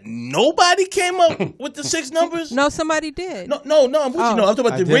me that nobody came up with the 6 numbers? No, somebody did. No, I'm with you. Oh. No, I'm talking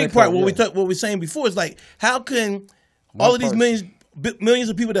about the Identical, rig part. What yeah. we were saying before is like, how can all of these person. millions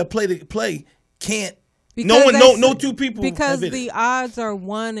of people that play can't? Because No two people. Because have hit the it. odds are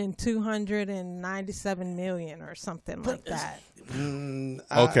 1 in 297 million or something like that.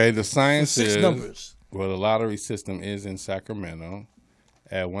 Okay, the science six is numbers. well, the lottery system is in Sacramento.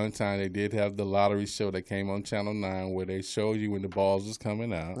 At one time, they did have the lottery show that came on Channel 9 where they showed you when the balls was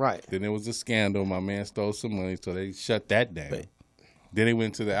coming out. Right. Then there was a scandal. My man stole some money, so they shut that down. Then they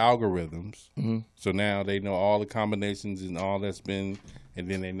went to the algorithms. So now they know all the combinations and all that's been, and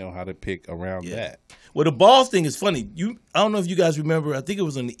then they know how to pick around that. Well, the balls thing is funny. I don't know if you guys remember. I think it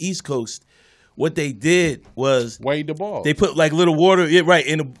was on the East Coast. What they did was Weighed the ball. they put like little water, right,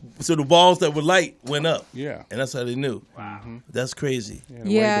 so the balls that were light went up. Yeah. And that's how they knew. Wow, that's crazy.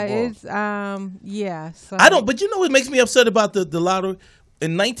 Yeah, the balls. it's yeah. So I don't. But you know what makes me upset about the lottery?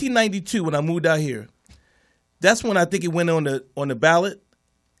 In 1992, when I moved out here, that's when I think it went on the ballot,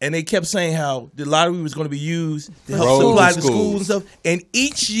 and they kept saying how the lottery was going to be used to help Roads supply and the schools and stuff. And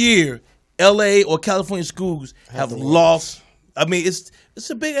each year, L.A. or California schools have lost. I mean, it's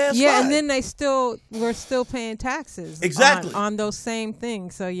a big ass. Yeah, slide. and then we're still paying taxes Exactly. on those same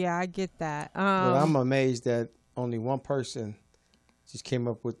things. So yeah, I get that. But I'm amazed that only one person just came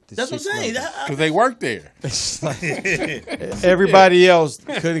up with the That's what I'm 6 saying. numbers. Because they work there. Everybody else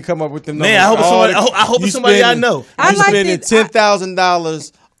couldn't come up with the numbers. Man, I hope it's All somebody- I hope it's you somebody I know. I You liked spending it.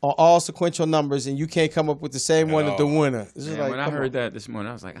 $10,000 on all sequential numbers, and you can't come up with the same one as the winner. It's just Man, like, when I come heard on. that this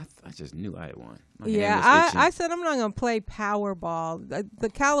morning, I was like, I just knew I had won. My hand Yeah, was itching. I said I'm not going to play Powerball. The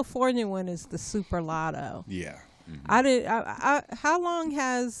California one is the Super Lotto. Yeah. I did. How long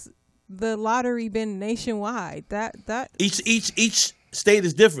has the lottery been nationwide? That Each state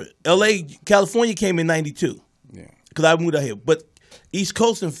is different. L.A., California came in 92. Yeah. Because I moved out here. But East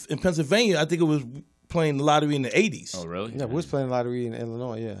Coast in Pennsylvania, I think it was playing the lottery in the 80s. Oh, really? Yeah, we was playing lottery in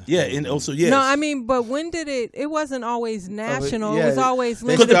Illinois, yeah. Yeah, and also, yes. No, I mean, but when did it? It wasn't always national. yeah, it was always they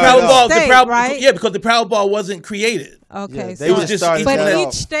because limited the started to off- the state, right? Yeah, because the Powerball wasn't created. Okay, Yeah, so they was just started but that each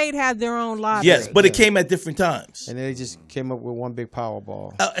off, state had their own lottery. Yes, but it came at different times. and they just came up with one big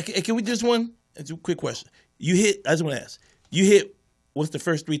Powerball. Can we just one? It's a quick question. You hit, I just want to ask. You hit, what's the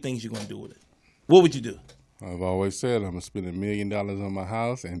first 3 things you're going to do with it? What would you do? I've always said I'm going to spend $1 million on my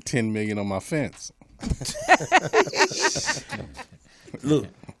house and $10 million on my fence. Look,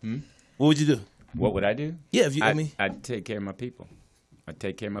 what would you do? What would I do? Yeah, if you, I mean, I'd take care of my people. I'd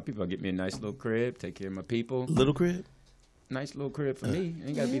take care of my people. I'd get me a nice little crib, take care of my people. little crib? Nice little crib for me.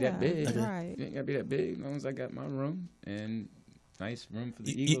 Ain't got to be that big. Right. Ain't got to be that big as long as I got my room and nice room for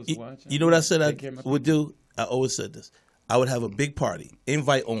the Eagles to watch. You know what I said I Take care of my would do? I always said this. I would have a big party,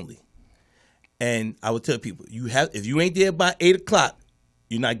 invite only. And I would tell people, if you ain't there by 8 o'clock,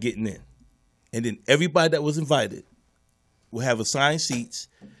 you're not getting in. And then everybody that was invited will have assigned seats.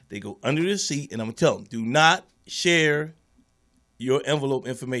 They go under the seat, and I'm going to tell them, do not share your envelope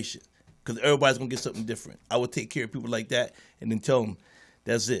information because everybody's going to get something different. I would take care of people like that and then tell them,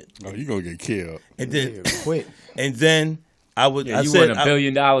 that's it. Oh, you're going to get killed. And then Quit. and then I would. Yeah, I you said want $1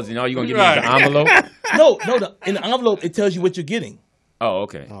 billion and all you're going to give me is an envelope? no. In the envelope, it tells you what you're getting. Oh,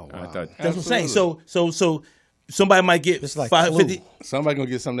 okay. Oh, wow. I thought, That's what I'm saying. So somebody might get It's like 550. Somebody gonna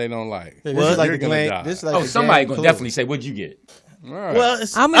get something they don't like. This Well, is like you're the gonna Glenn- die. this is like oh, the somebody Glenn going to Clue. definitely say, what'd you get? Right. Well,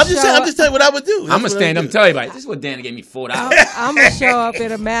 I'm I'm just telling you what I would do. I'm going to stand up and tell everybody, this is what Danny gave me $4. I'm gonna show up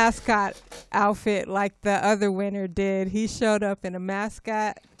in a mascot outfit like the other winner did. He showed up in a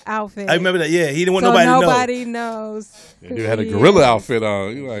mascot outfit. I remember that. Yeah, he didn't want so nobody to know. nobody knows. Yeah, who you had a he gorilla is. outfit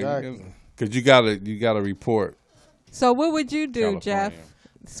on. You like, Exactly. because you gotta report. So what would you do, California. Jeff?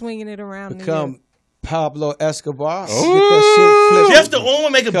 Swinging it around. Become Pablo Escobar. Oh. Get that shit flipped. Jeff the only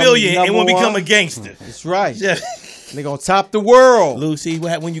make $1 Become billion and number won't become one. a gangster. That's right. Yeah. Nigga on top the world. Lucy, what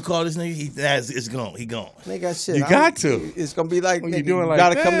happened when you call this nigga? It's gone. He gone. Nigga, shit. You got to. It's gonna be like, When nigga, you doing you like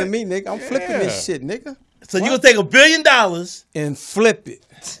gotta that, come to me, nigga. I'm flipping this yeah. shit, nigga. So you gonna take $1 billion And flip it.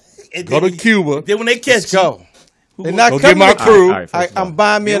 and Go then, to Cuba. Then when they catch Let's go. Who They're go- not Go get coming my to- crew. All right, first of all. I'm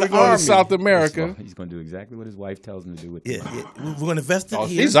buying me Then an we go to army. South First of America. all, he's going to do exactly what his wife tells him to do with the Yeah, money. yeah. We're gonna invest it Oh,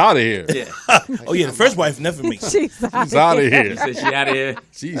 here. she's out of here. Yeah. Oh yeah, the first wife never me. She's She's out of He here. said she out of here.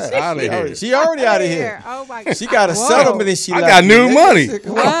 She's out of here. She already out of here. Oh my god. She got a Whoa. settlement and she I left got me, new nigga. money. Jeff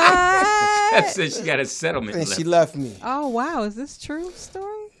What? said she got a settlement And left. she left me. Oh wow, is this true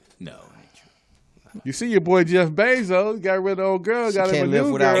story? No. You see your boy Jeff Bezos got rid of the old girl, got him a can't live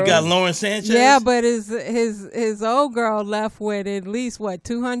new without girl. You got Lauren Sanchez. Yeah, but his old girl left with at least what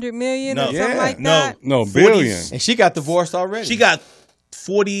 200 million No. or something Yeah. like No. that. No, 40s. billion. And she got divorced already. She got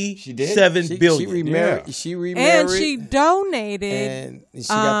 47 She billion. remarried. Yeah. She remarried. And she donated and she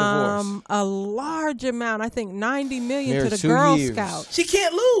got divorced. a large amount, I think 90 million Married to the 2 Girl years. Scouts. She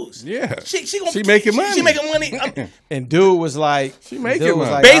can't lose. Yeah. She gonna She making money. She making money. And dude was like, She making dude was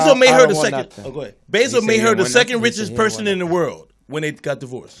money. like, Bezos made I her don't the want second. nothing. Oh, go ahead. He Bezos said made he her didn't the want second nothing. richest He said he person didn't in the want world when they got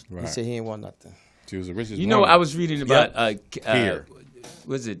divorced. He Right. said he didn't want nothing. She was the richest. You know, woman. I was reading about, Here.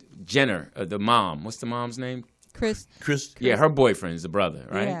 was it Jenner, the mom? What's the mom's name? Chris, Chris, Her boyfriend is the brother,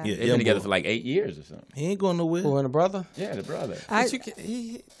 right? Yeah. Yeah, They've young been together boy. for like 8 years or something. he ain't going nowhere. Who and a brother? Yeah, the brother. But you can,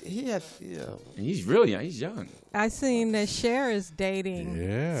 he had, And he's really young. He's young. I seen that Cher is dating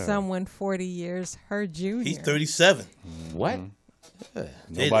Yeah. someone 40 years her junior. He's 37. What?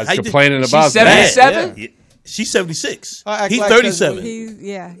 Nobody's How you complaining She's about that. 77? Yeah. She's 76. I act He's like 37. He's a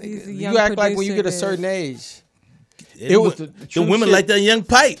young you act like when you producer get a that- certain age. It was the the true women shit. like that young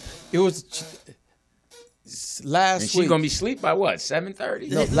pipe. It was last And she's week. going to be asleep by what, 7:30?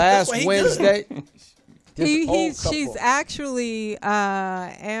 No, last why he Wednesday. this old She's couple. actually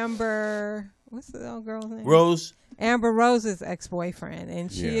Amber. What's the old girl's name? Rose. Amber Rose's ex-boyfriend,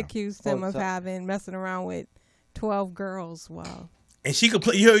 and she Yeah. accused him Oh, of so- messing around with 12 girls. Wow. And she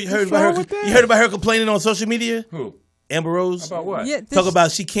complained. You heard about wrong her. with that? You heard about her complaining on social media. Who? Amber Rose. About what? Yeah, Talk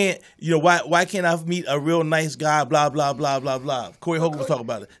about she can't. You know why can't I meet a real nice guy? Blah blah blah blah blah. Corey Hogan was talking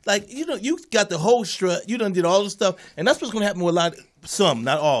about it. Like you got the whole strut. You done did all the stuff, and that's what's gonna happen with a lot. Some,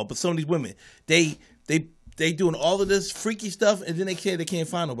 not all, but some of these women. They doing all of this freaky stuff, and then they can't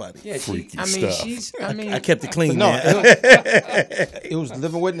find nobody. Yeah, Freaky I mean, stuff. I kept it clean, No, man. it was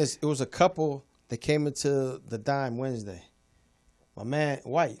living witness. It was a couple that came into the dime Wednesday. My man,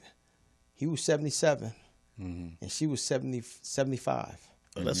 White, he was 77, and she was 75.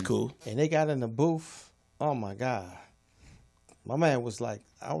 Oh, that's cool. And they got in the booth. Oh, my God. My man was like,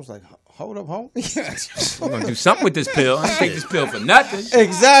 I was like, hold up, homie. We're going to do something with this pill. I don't take this pill for nothing.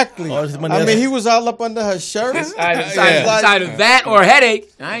 Exactly. All this money I mean, that's- he was all up under her shirt. Either that or a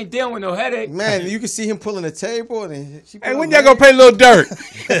headache. I ain't dealing with no headache. Man, you can see him pulling the table. And she put Hey, her when y'all leg- gonna pay Lil Dirt?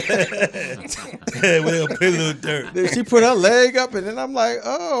 Well, put a little dirt. Then she put her leg up, and then I'm like,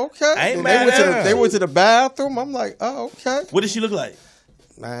 oh, okay. I ain't And mad at her. they went to the bathroom. I'm like, oh, okay. What does she look like?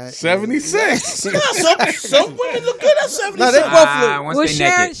 Man, 76. Nah, some women look good at 76. No, they both look. Once Well, they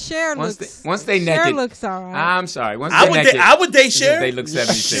Cher, naked. Cher Once looks. they- once they Cher naked. looks all right. I'm sorry. Once I they would naked, I would date Cher. they look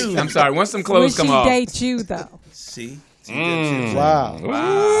 76. Shoot. I'm sorry. Once some When clothes she come off. date you though. See. Wow.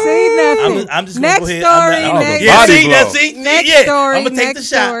 See nothing. I'm just gonna next go ahead. story. I'm not- Next, yeah, Body see, blow. that's see. next Yeah, story. I'm gonna take next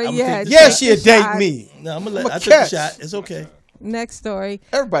the shot. story. I'm Yeah, gonna take the Yeah, shot. she'll date me. No, I'm I'm gonna a take the catch. shot. It's okay. Next story.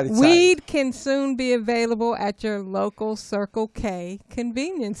 Everybody tight. Weed can soon be available at your local Circle K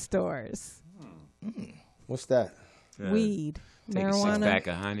convenience stores. What's that? Weed, Take a marijuana, six-pack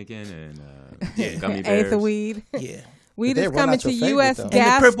of Heineken and gummy bears. eighth of weed. Yeah. Weed They is run coming out to your favorite, U.S. though. And the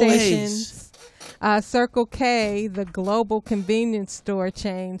gas Purple stations. Circle K, the global convenience store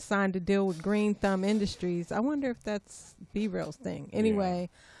chain, signed a deal with Green Thumb Industries. I wonder if that's B-Real's thing.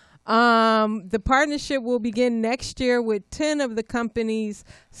 Anyway, the partnership will begin next year with 10 of the company's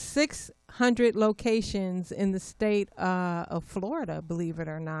 600 locations in the state of Florida, believe it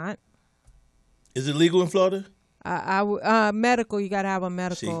or not. Is it legal in Florida? Medical. You got to have a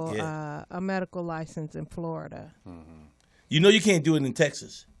medical See, yeah. a medical license in Florida. You know you can't do it in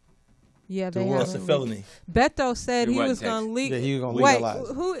Texas. Yeah, they That's a haven't felony. Beto said It he was wasn't going to Yeah, he was gonna Wait, legalize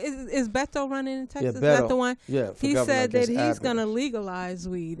it. who is Beto running in Texas? Yeah, Is that Beto. the one? Yeah, for He governor said that against he's Abbott. going to legalize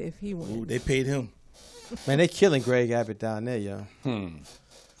weed if he Ooh, wins. they paid him. Man, they killing Greg Abbott down there, yo.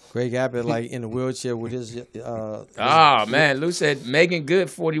 Greg Abbott, like in a wheelchair with his. Oh man, Lou said Megan Good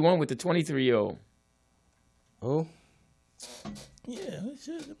 41 with the 23-year-old. Oh, Yeah,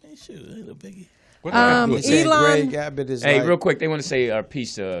 shoot, ain't no biggie. What did I do they with saying Elon- Greg Abbott is. Hey, like, real quick, they want to say our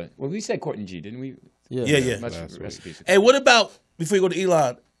peace. Well, we said Courtney G, didn't we? Yeah. Much Last week. recipes. Hey, what about before you go to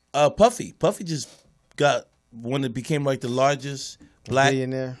Elon? Puffy. Puffy just got one that became like the largest black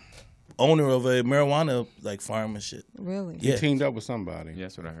billionaire. owner of a marijuana like farm and shit. Really? Yeah. He teamed up with somebody. Yeah,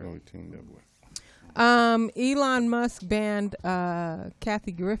 that's what I heard. He teamed up with. Elon Musk banned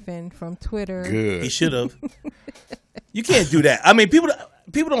Kathy Griffin from Twitter. He Good. should have. You can't do that. I mean, people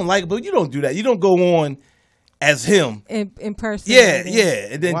don't like it, but you don't do that. You don't go on as him. In person. Yeah.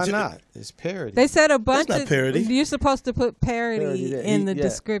 And then Why not? It's parody. They said a bunch not of parody. You're supposed to put parody Parody that in he- the yeah.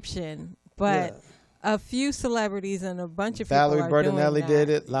 description, but a few celebrities and a bunch of Valerie people are Bertinelli doing did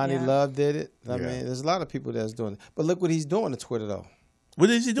that. it. Lonnie Yeah. Love did it. I Yeah. mean, there's a lot of people that's doing it. But look what he's doing to Twitter, though. What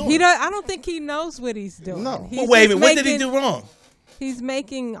is he doing? I don't think he knows what he's doing. No. He's Well, wait a just minute. What did he making- do wrong? He's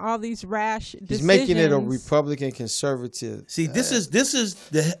making all these rash decisions. He's making it a Republican conservative. See, this is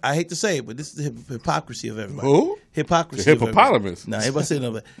the. I hate to say it, but this is the hypocrisy of everybody. Who? Hypocrisy. The of everybody. hippopotamus. No, everybody say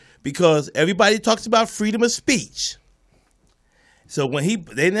no, because everybody talks about freedom of speech. So when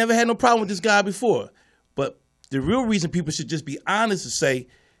they never had no problem with this guy before, but the real reason people should just be honest and say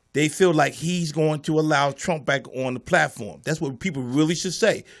they feel like he's going to allow Trump back on the platform. That's what people really should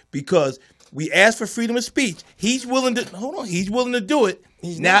say, because we asked for freedom of speech. He's willing to He's willing to do it.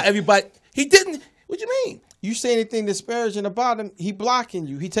 Now not. everybody. He didn't. What you mean, You say anything disparaging about him, he blocking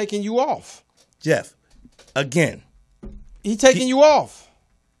you. He taking you off. Jeff? Again, He taking you off.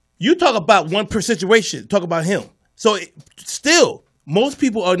 you talk about one per situation. Talk about him. So still, most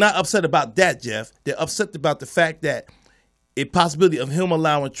people are not upset about that, Jeff. They're upset about the fact that a possibility of him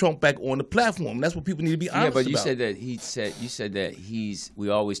allowing Trump back on the platform. That's what people need to be honest Yeah, but you about. said that you said that we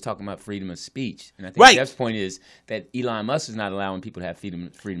always talking about freedom of speech, and I think Right. Jeff's point is that Elon Musk is not allowing people to have freedom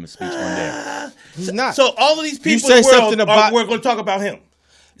of speech on there. He's not. So all of these people say in the world something about- we're going to talk about him.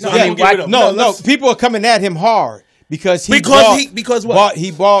 So Yeah, I'm gonna get rid of him. no. let's- People are coming at him hard because he Because what?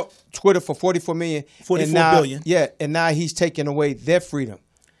 he bought Twitter for $44 million. 44 and now, billion. Yeah, and now he's taking away their freedom.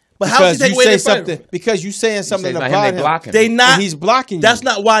 But how is he taking away their freedom? Because you saying something about about him, they block him. They not. And he's blocking you. That's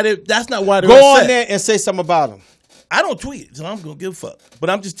not why they're. That's not why they're Go upset. on there and say something about him. I don't tweet, so I'm gonna give a fuck. But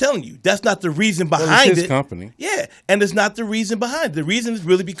I'm just telling you, that's not the reason Well, behind it's his it. company. Yeah, and it's not the reason behind it. The reason is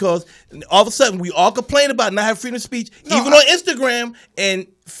really because all of a sudden we all complain about not having freedom of speech, even on Instagram and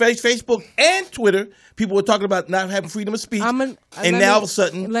Facebook and Twitter. People were talking about not having freedom of speech, and now all of a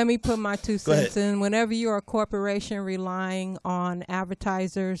sudden, let me put my 2 Go ahead. cents in. Whenever you're a corporation relying on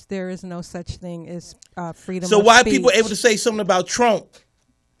advertisers, there is no such thing as freedom. so of why are speech. people able to say something about Trump?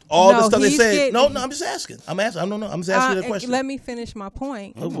 All the No, stuff they he's said. getting- No, I'm just asking. I'm asking. I don't know. I'm just asking you a question. Let me finish my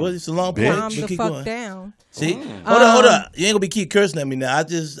point. Oh, well, it's a long point. Calm But the keep fuck going. down. See, hold on. You ain't gonna be keep cursing at me now.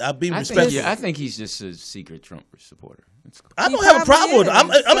 I'll be respectful. I think he's just a secret Trump supporter. That's cool. I He don't have a problem with it.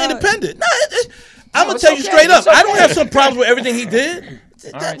 probably I'm is. independent. No, I'm gonna it's tell you okay. straight up. It's I don't okay. have some problems with everything he did.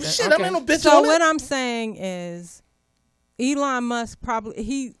 All right, then. Shit, Okay. I ain't no bitch So on what it. I'm saying is, Elon Musk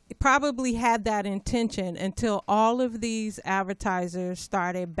probably had that intention until all of these advertisers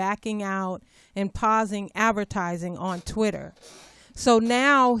started backing out and pausing advertising on Twitter. So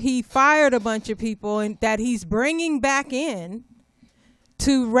now he fired a bunch of people and that he's bringing back in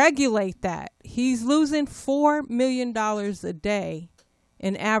to regulate that. He's losing $4 million a day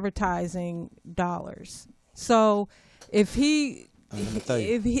in advertising dollars. So if he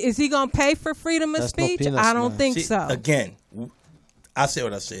is he gonna pay for freedom of That's no speech? peanuts, I don't man. think See, so. Again, I say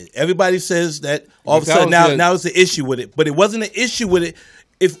what I said. Everybody says that all of a But that sudden was now the- it's an issue with it, but it wasn't an issue with it.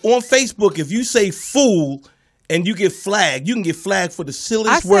 If on Facebook, if you say fool and you get flagged, you can get flagged for the I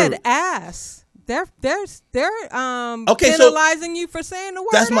silliest said word. ass. They're Okay, so penalizing you for saying the word.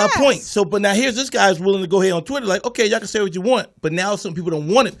 That's my ass. point. So, but now here's this guy's willing to go ahead on Twitter, like, okay, y'all can say what you want, but now some people don't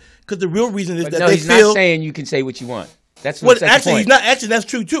want it because the real reason is But that no, they he's feel. not saying you can say what you want. That's Well, what that's the actually, point. he's not. Actually, that's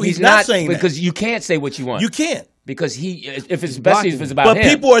true too. He's not saying that. because you can't say what you want. You can't. because if it's especially blocking if it's you. about But him.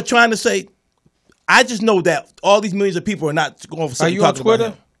 people are trying to say. I just know that all these millions of people are not going for something. you on talking about Twitter?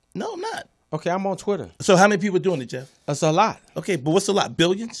 him. No, I'm not. Okay, I'm on Twitter. So how many people are doing it, Jeff? That's a lot. Okay, but what's a lot?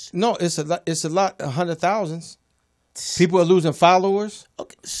 Billions? No, it's a lot. 100,000s. People are losing followers.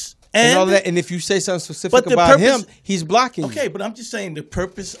 Okay, and all that. And if you say something specific But the about purpose- him, he's blocking you. Okay, but I'm just saying the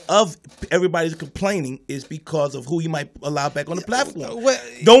purpose of everybody's complaining is because of who he might allow back on the platform.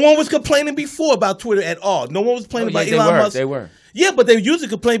 No one was complaining before about Twitter at all. No one was complaining about Elon Musk. They were. Yeah, but they usually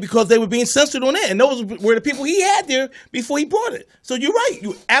complain because they were being censored on that, and those were the people he had there before he brought it. So you're right.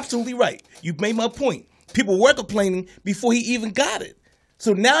 You're absolutely right. You made my point. People were complaining before he even got it.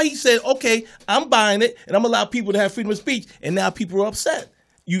 So now he said, okay, I'm buying it, and I'm allowing people to have freedom of speech, and now people are upset.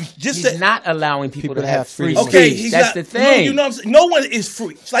 You just He's not allowing people to have free speech. Okay, he's That's not, the thing. You know what I'm saying? No one is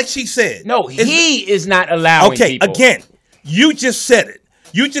free. It's like she said. No, he is not allowing people. Okay, again, you just said it.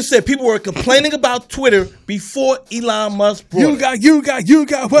 You just said people were complaining about Twitter before Elon Musk brought it. You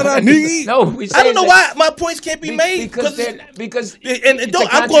got what I need. No, we I don't know why my points can't be made because and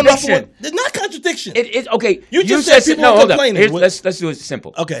don't, I'm going off of what. There's not contradiction. Okay. You just said people no. were Hold up. complaining. Let's do it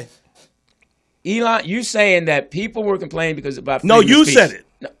simple. Okay. Elon, you saying that people were complaining because about No, freedom of you speech. said it.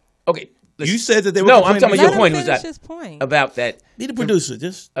 No. Okay. You said that they were. No, I'm talking about your Let him point was finish that his point. about that. Be the producer.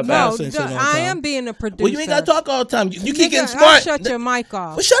 Just About I am being a producer. Well, you ain't got to talk all the time. You keep Nigga, getting I'll smart. shut your mic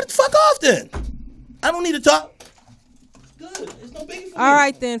off. Well, shut the fuck off then. I don't need to talk. Good. It's no biggie for All me.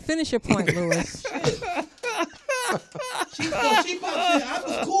 right, then finish your point, Lewis. She popped in. I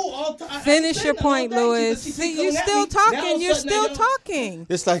was cool all the time. Finish your point, Lewis. See, you still talking. You're still talking.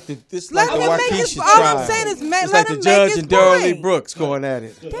 It's like the Let like the him make his. Waukesha All I'm trial. saying is, It's let like him the make judge his and Daryl Lee point. Brooks going at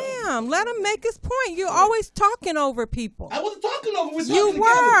it. Damn, let him make his point. You're always talking over people. I wasn't talking over. We're You talking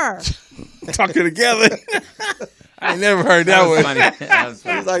were. Talking together. I ain't never heard that That was one. funny. That was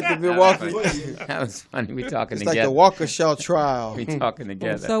funny. It's like the Milwaukee. That was funny. We talking It's like together. the Waukesha trial. We talking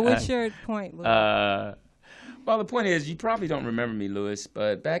together. So what's your point, Lewis? Well, the point is, you probably don't remember me, Lewis,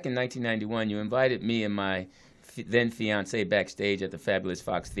 but back in 1991, you invited me and my then fiance backstage at the Fabulous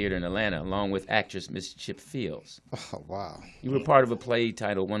Fox Theater in Atlanta, along with actress Miss Chip Fields. Oh, wow. You were part of a play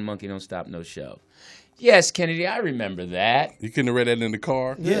titled One Monkey Don't Stop No Show. Yes, Kennedy, I remember that. You couldn't have read that in the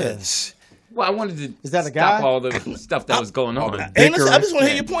car? Yes. Well, I wanted to Is that a stop guy? all the stuff that was going on. Hey, listen, I just want to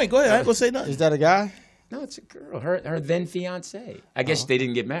hear your point. Go ahead. I ain't gonna say nothing. Is that a guy? No, it's a girl. Her then fiance. I guess they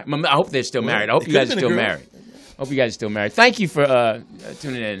didn't get married. I hope they're still married. I hope it you guys are could've been still a girl. married. Hope you guys are still married. Thank you for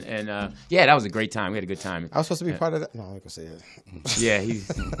tuning in. And yeah, that was a great time. We had a good time. I was supposed to be part of that. No, I ain't gonna say it. Yeah,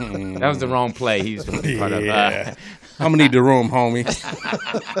 that was the wrong play. He was supposed to be part of. Yeah. I'm going to need the room, homie.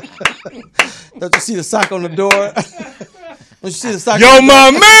 Don't you see the sock on the door? Don't you see the sock? Yo, on the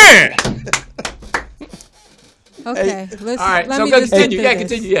my man! Okay, let's. All right, let so me go just continue. get Yeah, through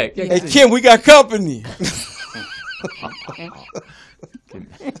this. continue. Yeah, Hey, continue. Kim, we got company.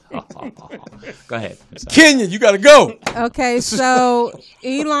 Go ahead. I'm sorry. Kenya, you gotta go. Okay, so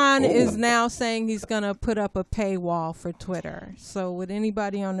Elon is now saying he's going to put up a paywall for Twitter. So would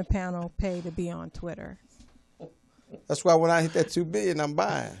anybody on the panel pay to be on Twitter? That's why when I hit that $2 billion, I'm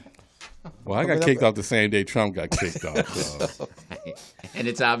buying. Well, I got kicked off the same day Trump got kicked off. So. And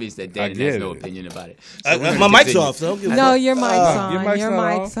it's obvious that Dan get has no it. opinion about it. So we're My gonna mic's continue. off. So don't give a No, fuck. your mic's on. your mic's Your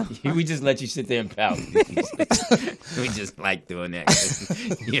not mic's on. We just let you sit there and pout. We just like doing that.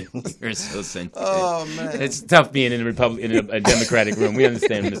 You're so sensitive. Oh, man. It's tough being in a Democratic room. We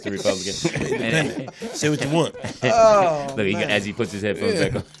understand, Mr. Republican. Say what you want. Oh, Look, as he puts his headphones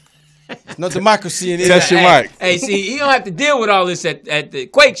back on. no democracy in it. Test your Hey, mic. hey, see, you don't have to deal with all this at the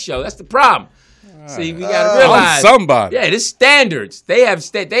Quake show. That's the problem. See, we got to realize. somebody. Yeah, there's standards. They have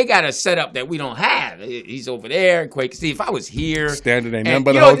they got a setup that we don't have. He's over there. Quake. See, if I was here, Standard ain't and, nothing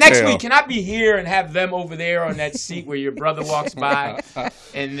but you a know, hotel. next week, can I be here and have them over there on that seat where your brother walks by,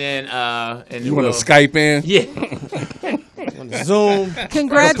 and then You want to Skype in? Yeah. Zoom.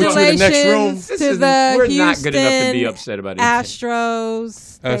 Congratulations This to is- the we're Houston not good enough to be upset about it.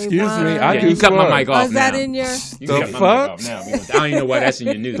 Astros. They Excuse won. me, I Yeah, do you cut my swear. mic off Was that now. in your? You The cut my mic fuck? off now. I don't even know why that's in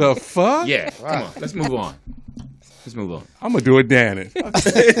your news. The fuck? Yeah, come on. Let's move on. Let's move on. I'm going to do it, Danny. Yeah,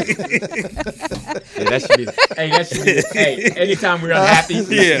 that should be. Hey, that should be. Hey, anytime we're unhappy,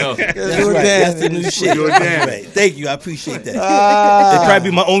 Yeah. no. That's right. That's the new shit. Do it, That's Dan. right. Thank you. I appreciate that. It'll probably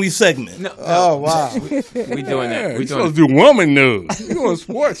be my only segment. No, Oh, wow. we doing that. Yeah, We you're doing supposed to do woman news. You're doing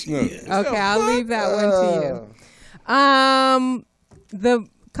sports news. Okay, I'll leave that one to you. The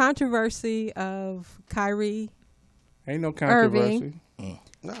controversy of Kyrie. Ain't no controversy.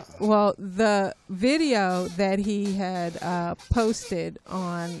 Well, the video that he had posted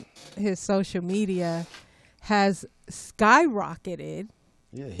on his social media has skyrocketed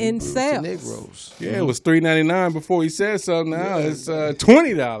Yeah, in Hebrews to sales. Negroes. Yeah, it was $3.99 before he said something. Now it's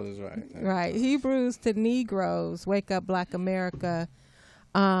 $20, right? Right. Hebrews to Negroes, Wake Up Black America.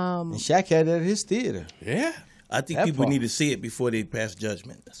 And Shaq had that at his theater. Yeah. I think That people part. need to see it before they pass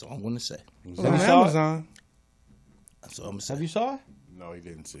judgment. That's all I'm going to say. It was on You saw it? Amazon. That's all I'm going to say. Have you saw it? No, he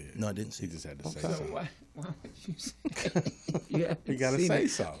didn't see it. No, I didn't see He it. just had to say something. Why would you say? You gotta say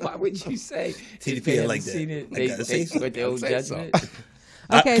something. Why would you say? TDP If they ain't like haven't that. seen it, I they gotta say with their own Say judgment.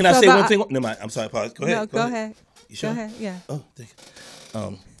 Okay, Can I so say the- one thing? No, mind. I'm sorry. Pause. Go ahead. No, go ahead. You sure? Go ahead. Yeah. Oh, thank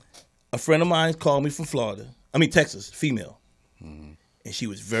you. A friend of mine called me from Florida. Texas, female, and she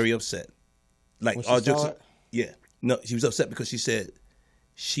was very upset. Like When she all jokes. saw it? Yeah, no, she was upset because she said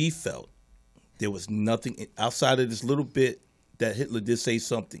she felt there was nothing outside of this little bit that Hitler did say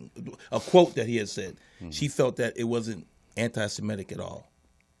something, a quote that he had said. She felt that it wasn't anti-Semitic at all.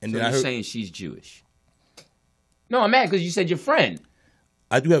 And So then I you're heard saying she's Jewish? No, I'm mad because you said your friend.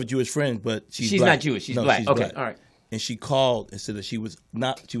 I do have a Jewish friend, but she's She's black. not Jewish. She's No, black. Okay, black. all right. And she called and said that she was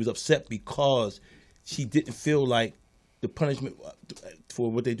upset because she didn't feel like the punishment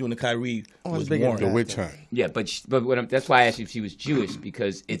for what they doing to Kyrie was bigger than warranted. The witch hunt. Yeah, but that's why I asked you if she was Jewish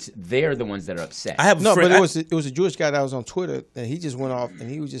because they're the ones that are upset. I have a No, friend. but it was a Jewish guy that was on Twitter, and he just went off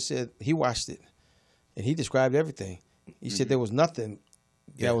and he just said he watched it, and he described everything. He said there was nothing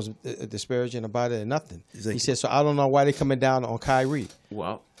that was disparaging about it, and nothing. Exactly. He said, so I don't know why they coming down on Kyrie.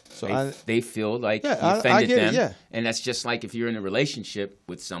 Well, So they feel like Yeah, you I offended get it, them, yeah. and that's just like if you're in a relationship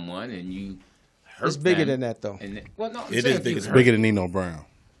with someone and you hurt It's bigger them, than that, though. And well, no, I'm It saying is if bigger you than hurt- Bigger than Nino Brown.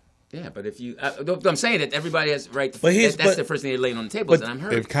 Yeah, but if you, I'm saying that everybody has the right. But here's- that's but- the first thing they're laying on the table, but and I'm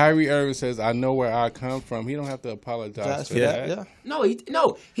hurt. If Kyrie Irving says, "I know where I come from," he don't have to apologize for Yeah. that. Yeah. no, it's Do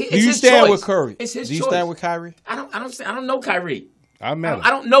you his stand choice. with Curry? It's his Do you choice. stand with Kyrie? I don't know Kyrie. I met him. I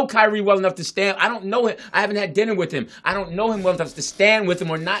don't know Kyrie well enough to stand. I don't know him. I haven't had dinner with him. I don't know him well enough to stand with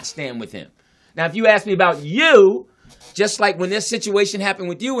him or not stand with him. Now, if you ask me about you, just like when this situation happened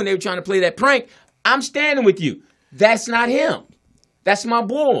with you when they were trying to play that prank, I'm standing with you. That's not him. That's my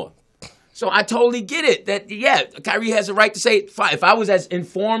boy. So I totally get it that, yeah, Kyrie has a right to say, if I was as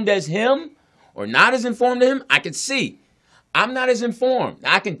informed as him or not as informed as him, I could see. I'm not as informed.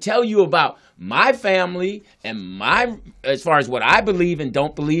 I can tell you about my family and as far as what I believe and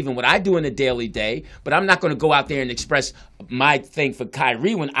don't believe and what I do in the daily day, but I'm not going to go out there and express my thing for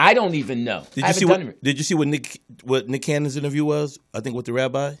Kyrie when I don't even know. Did I you haven't see done it. Did you see what Nick Cannon's interview was? I think with the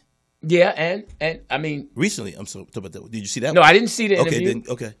rabbi Yeah, and I mean, recently. I'm so talking about that. Did you see that? no, one? I didn't see the Okay,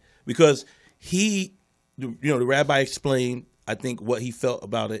 interview. okay, because the rabbi explained, I think, what he felt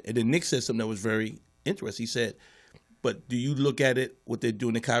about it, and then Nick said something that was very interesting. He said, "But do you look at it what they're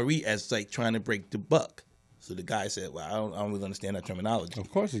doing to Kyrie as like trying to break the buck?" So the guy said, "Well, I don't really understand that terminology." Of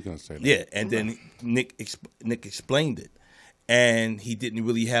course, he's gonna say that. Yeah, and then Nick explained it, and he didn't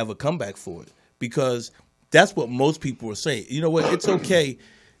really have a comeback for it because that's what most people are saying. You know what? It's okay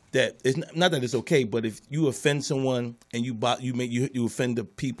that it's not that it's okay, but if you offend someone and you offend the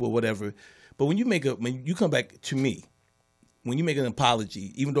people or whatever, but when you come back to me, when you make an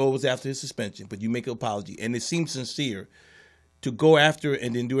apology, even though it was after his suspension, but you make an apology and it seems sincere, to go after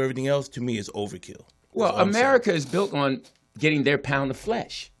and then do everything else to me is overkill. Well, America is built on getting their pound of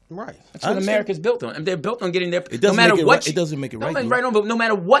flesh. Right. That's what America's built on. And they're built on getting their. It doesn't no matter make it what right. It doesn't make it right, No, though. right on, but no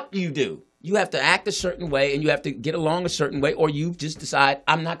matter what you do, you have to act a certain way, and you have to get along a certain way, or you just decide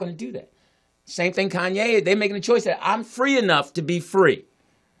I'm not going to do that. Same thing, Kanye. They're making a choice that I'm free enough to be free.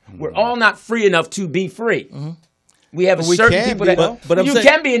 We're all not free enough to be free. We have we certain can people be, that though. But I'm you saying-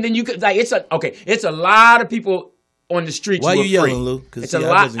 can be, and then you could like it's a lot of people on the streets. Why who are you are free. yelling, Lou? 'Cause It's see, a I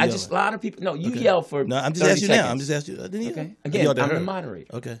lot. wasn't A lot of people. No, you Okay. yell for. No, I'm just 30 asking you now. seconds. I'm just asking you. I didn't Okay. yell. Again, Yelled at I'm the her.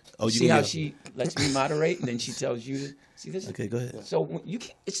 moderator. Okay. Oh, you see can how yell. she lets me moderate, and then she tells you to see this. Okay, go ahead. So you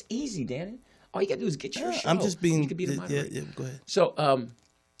can, it's easy, Danny. All you gotta do is get your show. I'm just being. You can be the moderator. Yeah, go ahead. So,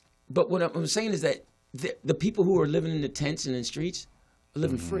 but what I'm saying is that the people who are living in the tents and in the streets are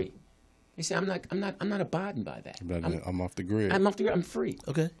living free. They say I'm not abiding by that. But I'm off the grid. I'm off the grid. I'm free.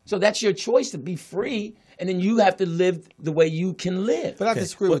 Okay. So that's your choice to be free, and then you have to live the way you can live. But I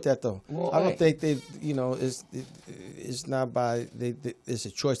disagree with that, though. Well, I don't hey. think it's not by it's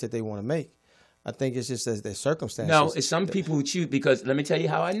a choice that they want to make. I think it's just as their circumstances. No, it's some people who choose because let me tell you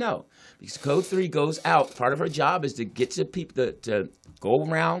how I know. Because Code 3 goes out. Part of her job is to get to people to go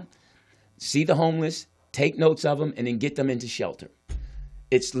around, see the homeless, take notes of them, and then get them into shelter.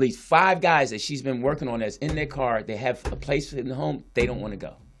 It's at least 5 guys that she's been working on that's in their car. They have a place in the home. They don't want to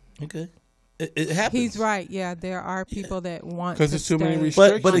go. Okay. It happens. He's right. Yeah, there are people that want 'Cause to there's too many stay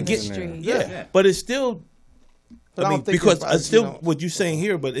restrictions But on again, the street. yeah. But it's still. But I I mean, don't think because it's- it's still you know- what you're saying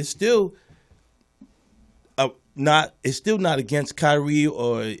here, but it's still. Not. It's still not against Kyrie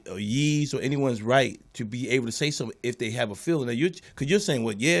or Yeezy or anyone's right to be able to say something if they have a feeling. Because you're saying,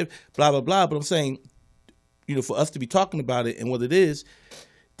 well, yeah, blah blah blah. But I'm saying, for us to be talking about it and what it is,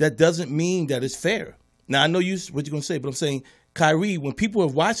 that doesn't mean that it's fair. Now I know what you're gonna say, but I'm saying Kyrie. When people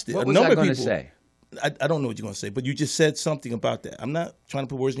have watched it, What a was number I of going to people. say? I don't know what you're going to say, but you just said something about that. I'm not trying to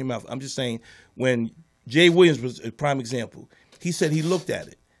put words in your mouth. I'm just saying when Jay Williams was a prime example, he said he looked at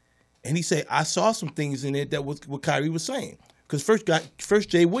it. And he said, I saw some things in it that was what Kyrie was saying. Because first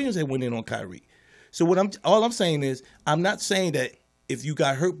Jay Williams had went in on Kyrie. So all I'm saying is, I'm not saying that if you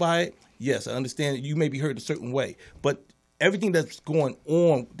got hurt by it, yes, I understand that you may be hurt a certain way. But everything that's going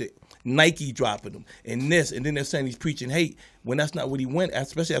on, Nike dropping him, and this, and then they're saying he's preaching hate, when that's not what he went,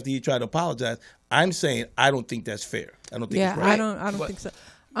 especially after he tried to apologize. I'm saying I don't think that's fair. I don't think it's right. I don't think so.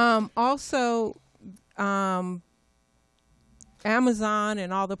 Also, Amazon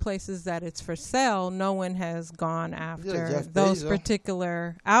and all the places that it's for sale, no one has gone after those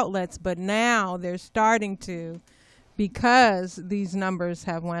particular outlets, but now they're starting to, because these numbers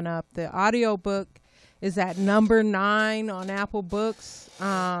have went up. The audiobook is at number 9 on Apple Books.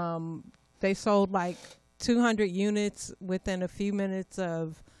 They sold like 200 units within a few minutes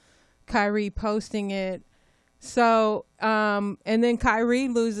of Kyrie posting it. So, and then Kyrie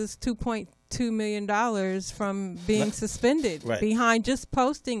loses $2.2 million from being suspended behind just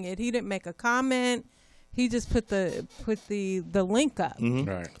posting it. He didn't make a comment. He just put the link up. Mm-hmm.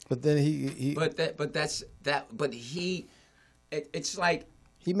 Right. But then he it's like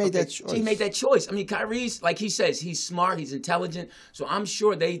he made that choice. He made that choice. I mean, Kyrie's, like he says, he's smart, he's intelligent. So I'm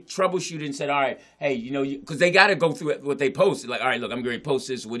sure they troubleshooted and said, all right, hey, because they got to go through what they posted. Like, all right, look, I'm going to post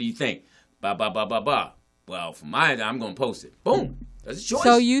this. What do you think? Bah, bah, bah, bah, bah. Well, from my end, I'm going to post it. Boom. That's a choice.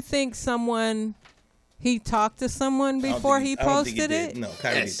 So you think he talked to someone before he posted it? No,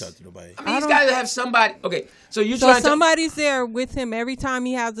 Kyrie didn't talk to nobody. I mean, he's got to have somebody. Okay, so somebody's there with him every time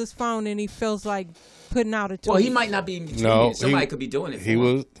he has his phone and he feels like putting out a tweet. Well, he might not be tweeting. Somebody could be doing it for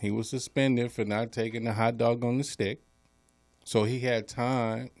him. He was suspended for not taking the hot dog on the stick. So he had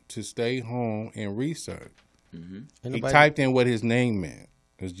time to stay home and research. Mm-hmm. He typed in what his name meant.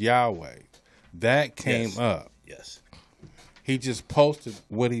 It was Yahweh. That came up. Yes. He just posted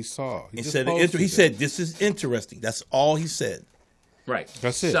what he saw. He said, this is interesting. That's all he said. Right.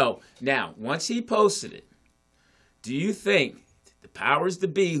 That's it. So, now, once he posted it, do you think the powers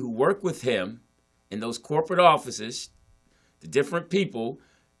that be who work with him in those corporate offices, the different people,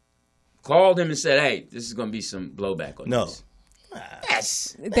 called him and said, hey, this is going to be some blowback on this?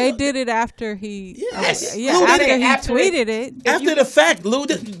 Yes. They did it after he Yes. after he tweeted it. After the fact, Lou.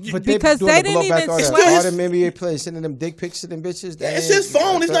 Because they didn't even all them NBA players sending them dick pics to them bitches. It's his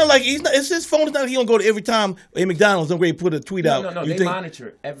phone. It's not like it's his phone. It's not like he don't go to every time at McDonald's and ready to put a tweet out. No. They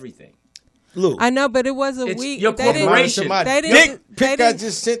monitor everything. Lou. I know, but it was a week. Your corporation. I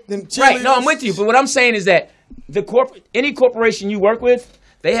just sent them chilies. Right. No, I'm with you. But what I'm saying is that any corporation you work with,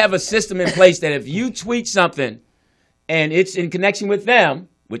 they have a system in place that if you tweet something and it's in connection with them,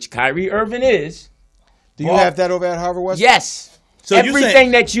 which Kyrie Irving is. Do you have that over at Harvard West? Yes. So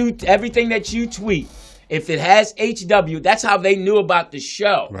everything that you tweet, if it has HW, that's how they knew about the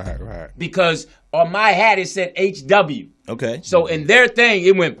show. Right. Because on my hat it said HW. Okay. So in their thing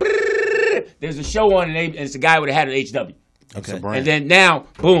it went. There's a show on and it's a guy with a hat of HW. Okay. And then now,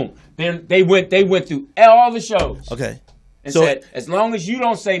 boom, they went through all the shows. Okay. And said, as long as you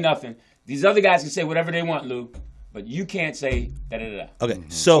don't say nothing, these other guys can say whatever they want, Lou. But you can't say da-da-da. Okay,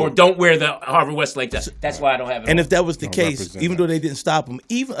 so... Or don't wear the Harvard Westlake. That's why I don't have it And on. if that was the case, even though they didn't stop him,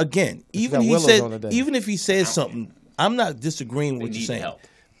 even if he said something, I'm not disagreeing with what you're saying. Help.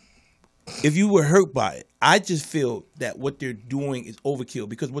 If you were hurt by it, I just feel that what they're doing is overkill.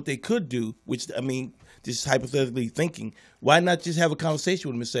 Because what they could do, which, I mean, just hypothetically thinking, why not just have a conversation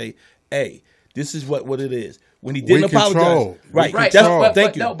with him and say, hey, this is what it is. When he didn't apologize. Right.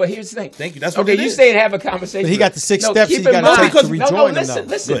 Thank you. No, but here's the thing. Thank you. That's what you saying have a conversation. But he got the 6 steps he got to take to rejoin them now.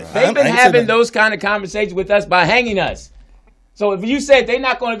 Listen. They've been having those kind of conversations with us by hanging us. So if you said they're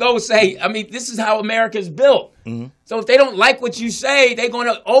not going to go say, I mean, this is how America's built. Mm-hmm. So if they don't like what you say, they're going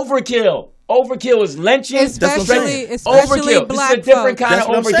to overkill. Overkill is lynching. Especially overkill. Black this is a different kind of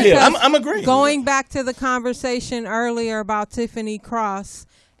overkill. I'm agreeing. Going back to the conversation earlier about Tiffany Cross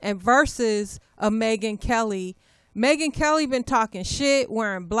and versus Megyn Kelly. Megyn Kelly been talking shit,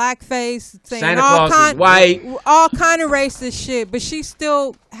 wearing blackface, saying Santa Claus is white, all kind of racist shit, but she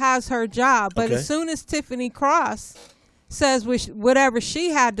still has her job. But as soon as Tiffany Cross says whatever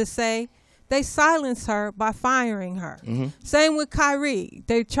she had to say, they silence her by firing her. Mm-hmm. Same with Kyrie.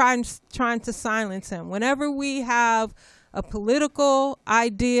 They're trying to silence him. Whenever we have a political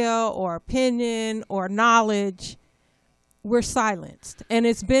idea or opinion or knowledge, we're silenced. And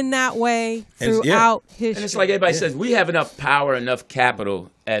it's been that way throughout history. And it's like everybody says, we have enough power, enough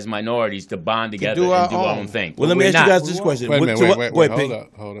capital as minorities to bond together and do our own thing. Well, let me ask you guys this question. Wait a minute.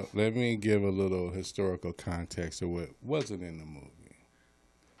 Hold up. Let me give a little historical context of what wasn't in the movie.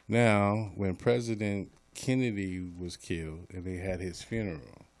 Now, when President Kennedy was killed and they had his funeral,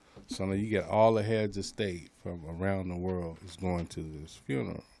 so now you get all the heads of state from around the world is going to this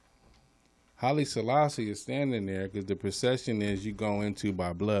funeral. Haile Selassie is standing there because the procession is you go into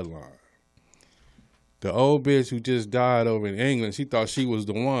by bloodline. The old bitch who just died over in England, she thought she was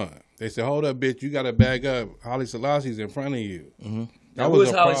the one. They said, hold up, bitch, you got to back up. Haile Selassie's in front of you. Mm-hmm. That Now, was who is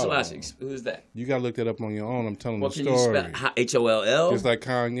a Haile problem. Selassie? Who is that? You got to look that up on your own. I'm telling What the can story. you spell? H-O-L-L? It's like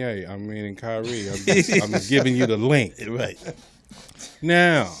Kanye. I mean, and Kyrie. I'm just giving you the link. Right.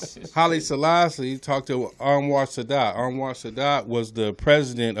 Now, Haile Selassie talked to Anwar Sadat. Anwar Sadat was the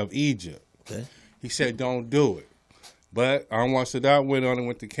president of Egypt. Okay. He said, don't do it. But Anwar Sadat went on and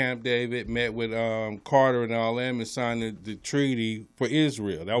went to Camp David, met with Carter and all them, and signed the treaty for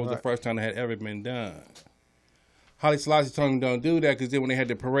Israel. That was the first time that had ever been done. Haile Selassie told him don't do that because then when they had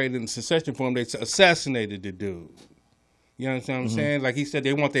the parade in the secession for him, they assassinated the dude. You understand what I'm saying? Like he said,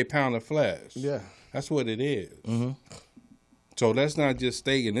 they want their pound of flesh. Yeah. That's what it is. So let's not just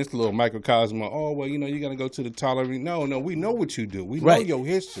stay in this little microcosm of, oh, well, you know, you're going to go to the tolerant. No, we know what you do. We know Right. your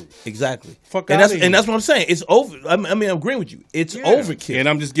history. Exactly. Fuck and outta that's here. and that's what I'm saying. It's over. I mean, I'm agreeing with you. It's overkill. And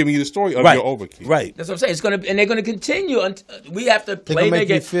I'm just giving you the story of right. your overkill. Right. That's what I'm saying. It's gonna, and they're gonna continue. We have to play gonna their make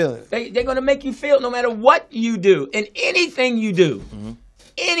you game. feel it. They're gonna make you feel no matter what you do and anything you do,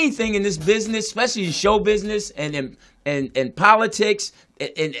 anything in this business, especially show business and politics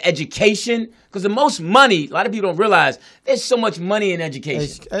and education. Because the most money, a lot of people don't realize, there's so much money in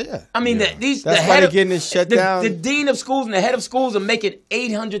education. Yeah. I mean, That's the why head they're of, getting this shut the, down. The dean of schools and the head of schools are making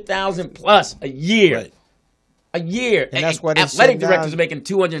 $800,000 plus a year. Right. A year. And that's why they athletic shut directors down- are making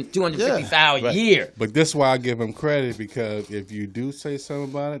 $250,000 a year. But this is why I give them credit, because if you do say something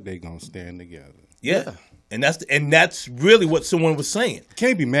about it, they're going to stand together. Yeah. And that's really what someone was saying.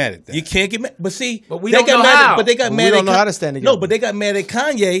 Can't be mad at that. You can't get mad. But see, But we they don't got know mad how. But they got But mad we at don't know how to stand together. No, but they got mad at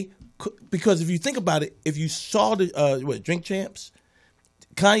Kanye because if you think about it, if you saw the Drink Champs,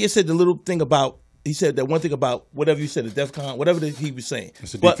 Kanye said the little thing about, he said that one thing about whatever you said, the DEF CON, whatever he was saying.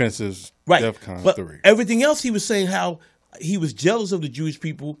 It's a But- defensive right. DEF CON But 3. everything else he was saying how he was jealous of the Jewish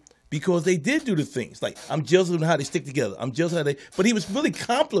people because they did do the things. Like, I'm jealous of how they stick together. I'm jealous how they, but he was really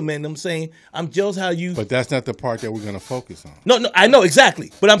complimenting them, saying, I'm jealous how you. But that's not the part that we're going to focus on. No, I know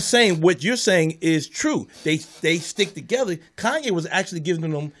exactly. But I'm saying what you're saying is true. They stick together. Kanye was actually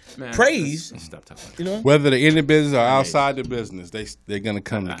giving them praise. Let's stop talking about You know? Whether they're in the business or outside the business, they're going to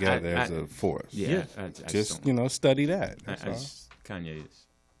come together I- as a force. Yeah. Just, study that. That's all. Kanye is.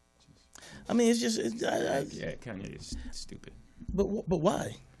 I mean, it's just. Yeah, Kanye is stupid. But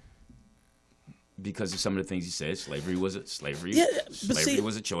why? Because of some of the things he said, slavery was a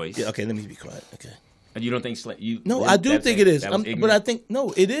choice. Yeah, okay, let me be quiet. Okay. And you don't think No, I do think it is. That was But I ignorant? think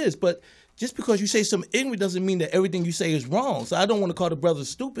no, it is. But just because you say something ignorant doesn't mean that everything you say is wrong. So I don't want to call the brother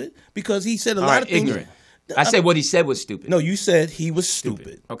stupid because he said a All lot right, of things. ignorant. I said what he said was stupid. No, you said he was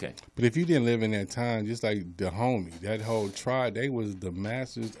stupid. Okay. But if you didn't live in that time, just like the homie, that whole tribe, they was the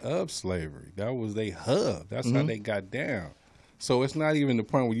masters of slavery. That was their hub. That's how they got down. So it's not even the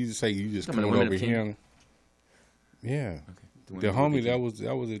point where you just say you just Some of come the women over of here. King. Yeah. The The women of homie, King.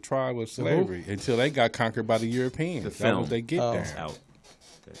 that was a tribe of slavery until they got conquered by the Europeans. The That film. was they get Oh. down. It's out.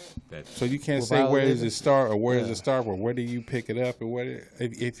 That So you can't Well, say where does violated? it start or where does it start or where do you pick it up or where.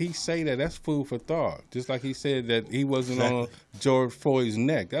 If he say that, that's food for thought. Just like he said that he wasn't on George Floyd's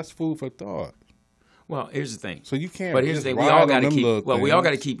neck. That's food for thought. Well, here's the thing. So you can't. But here's the just thing: we ride all on got to them keep. little Well, we all got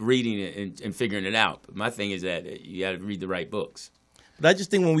to things. keep reading it and figuring it out. But my thing is that you got to read the right books. But I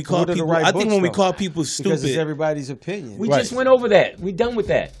just think when we call What are the people, right I think books, when we though? call people Because stupid, it's everybody's opinion. We just went over that. We done with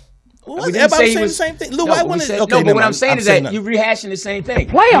that. Well, We didn't everybody say he saying was the same thing. Lou, no, I we want said, to. Okay, no, but never what I'm mind. saying is saying that nothing. you're rehashing the same thing.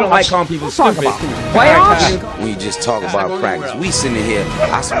 You don't like calling people stupid. When you just talk about practice, we sitting here,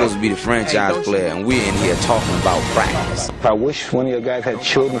 I'm supposed to be the franchise player, and we're in here talking about practice. I wish one of your guys had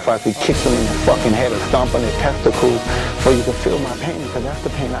children, if I could kick them in the fucking head or stomp on their testicles so you could feel my pain, because that's the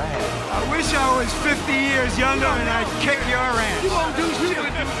pain I have. I wish I was 50 years younger and I'd kick your ass. You won't do shit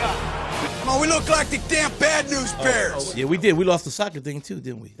with them guys. Oh, we look like the damn bad news bears. Yeah, we did. We lost the soccer thing too,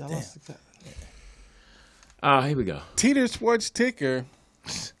 didn't we? Damn. Here we go. Teeter Sports Ticker.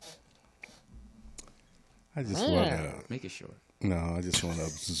 I just want to make it short. No, I just want to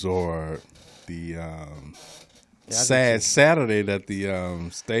absorb the sad Saturday that the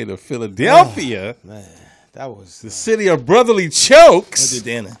state of Philadelphia, man, that was the city of brotherly chokes. What did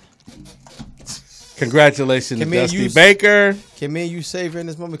Dana? Congratulations to Can me and Dusty you- Baker. Can me and you savor in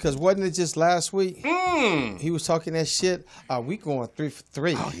this moment? Because wasn't it just last week? He was talking that shit. We going 3 for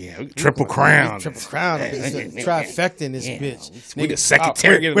 3. Oh yeah, triple crown. Triple crown. Trifecta in this bitch. We the Nigga,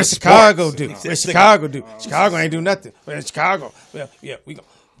 secretary of What the Chicago sports. do? What Chicago do? Chicago ain't do nothing. But in Chicago, well, yeah, we go.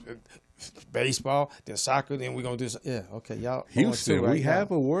 baseball, then soccer, then we're gonna do. Yeah, okay, y'all. Houston, on 2 right we now.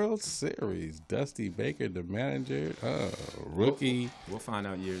 have a World Series. Dusty Baker, the manager, rookie. We'll find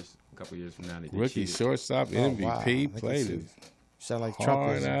out a couple years from now. That they Rookie cheated. shortstop, MVP, played it Sound like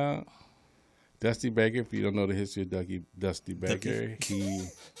hard Trump. out. Dusty Baker, if you don't know the history of Dusty Baker,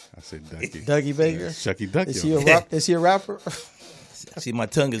 I said Ducky. Dougie Baker. Chucky Ducky. Is he a rapper? See, my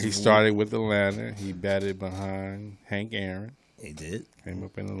tongue is. He started with Atlanta. He batted behind Hank Aaron. He did. Came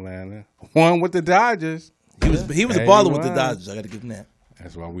up in Atlanta. Won with the Dodgers. He was a baller with the Dodgers. I got to give him that.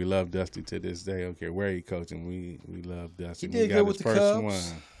 That's why we love Dusty to this day. Okay, where he coaching, we love Dusty. He did got good with his the first Cubs.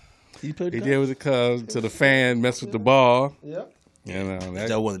 one. He did with the Cubs. To the fan, mess with the ball. Yep. You know,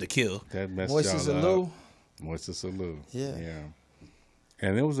 that wanted to kill. That messed Moises y'all Alou. up. Moises Alou. Yeah.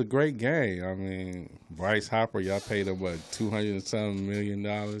 And it was a great game. I mean, Bryce Harper, y'all paid him, what, $200 and something million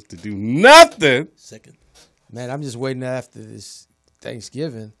to do nothing. Second. Man, I'm just waiting after this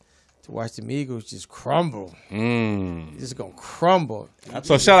Thanksgiving to watch the Eagles just crumble. Just going to crumble.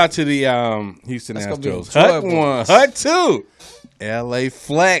 So shout out to the Houston That's gonna be Astros. Hut enjoyable. 1, Hut 2. LA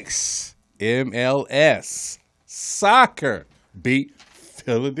Flex, MLS, soccer beat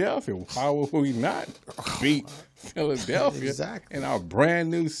Philadelphia. How would we not beat Philadelphia Exactly. in our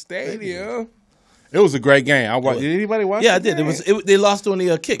brand new stadium? It was a great game. I watched. Did anybody watch? Yeah, I the did. game? They lost on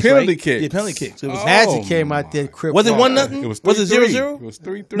the kicks. Penalty right? kicks. Yeah, penalty kicks. It was Magic came out there. Was it 1-0? It was Was it 3-3. 0-0? It was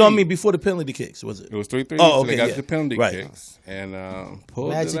 3-3. No, I mean before the penalty kicks. Was it? It was 3-3. Oh, So they okay, got the penalty kicks and pulled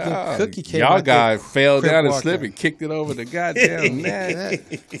Magic it and out. Cookie came Y'all out there. guy fell Crip down and Walker. slipped and kicked it over the goddamn net.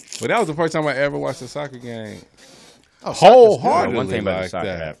 But that was the first time I ever watched a soccer game. Wholeheartedly One thing about the like soccer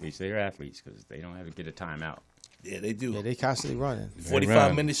that. athletes, they're athletes because they don't have to get a timeout. Yeah, they do. Yeah, they constantly running.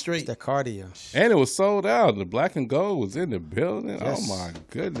 45 minutes straight. It's that cardio. And it was sold out. The black and gold was in the building. Yes. Oh my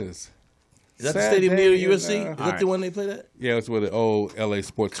goodness. Is that the Sad stadium day near in, USC? Is that right. the one they play at? Yeah, it's where the old LA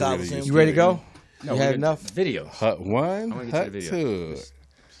Sports Arena Coliseum. used You to ready to be. go? No, You we had got enough? Video. Hut 1, I wanna get to Hut the 2. video.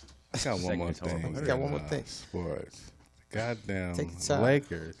 I got one more Segment's over. thing. I got one more thing. Sports. Goddamn Take your time.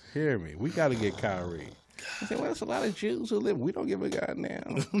 Lakers. Hear me. We got to get Kyrie. I said, well, there's a lot of Jews who live. We don't give a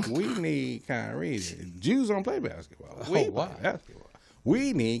goddamn. We need Kyrie. Jews don't play basketball. We play basketball.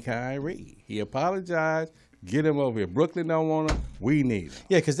 We need Kyrie. He apologized. Get him over here. Brooklyn don't want him. We need him.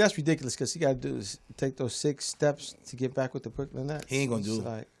 Yeah, because that's ridiculous. Because he got to do is take those 6 steps to get back with the Brooklyn Nets. He ain't gonna do It's it.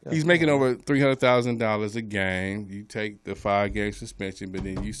 like, He's making over $300,000 a game. You take the 5-game suspension, but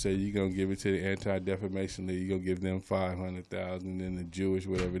then you say you're gonna give it to the Anti-Defamation League. You're gonna give them $500,000, and then the Jewish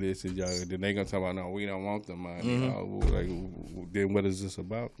whatever this is. Then they gonna talk about no, we don't want the money. Then what is this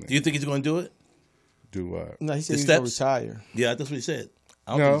about? Then? Do you think he's going to do it? Do what? No, he said The he's going to steps? retire. Yeah, that's what he said.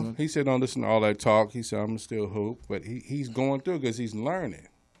 I don't think No, he said don't listen to all that talk. He said I'm still hoop, but he's going through because he's learning.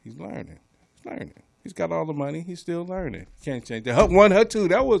 He's learning. He's got all the money. He's still learning. Can't change that. Hut 1, Hut 2.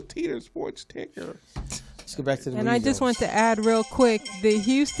 That was Teeter Sports Ticker. Let's go back to the And I just want to add real quick, the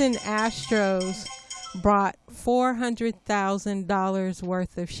Houston Astros brought $400,000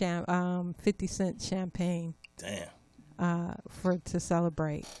 worth of 50-cent champagne. Damn. To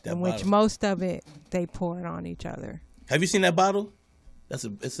celebrate, That in which bottle. most of it they poured on each other. Have you seen that bottle?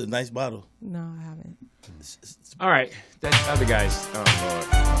 It's a nice bottle. No, I haven't. All right, that other guys. Oh Lord.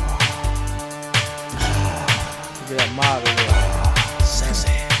 Look at that model there. Sexy.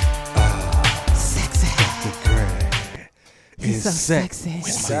 He's so sexy.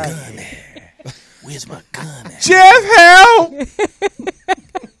 Where's my gun at? Where's my gun at? Jeff, help!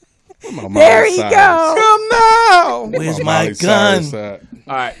 There he goes. Come now. Where's Where my Miley gun? Cyrus at?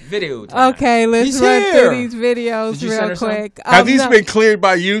 All right, video time. Okay, let's He's run here. through these videos Did you send real her some? quick. Have these no. been cleared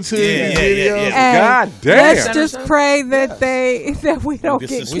by YouTube Yeah, videos? yeah. God damn. Let's just pray that that we don't Get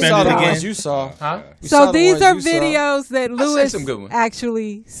get We suspended saw the kicked again. ones you saw. Huh? We saw So the these ones are you saw. videos that Lewis some good ones.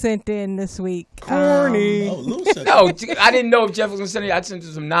 actually sent in this week. Corny. Oh, Lewis. No, I didn't know if Jeff was gonna send it. I sent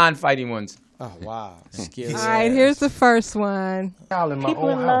him some non-fighting ones. Oh, wow. Scary. All right, here's the first one. People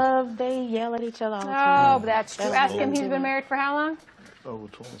in love, they yell at each other all the time. Oh, that's true. Ask him, he's been married for how long? Over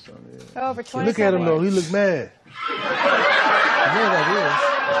 20-something years. Over 20. Look at him though, he look mad.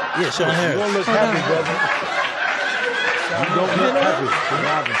 Yeah, Sean You Harris. don't look happy, brother. You don't look happy.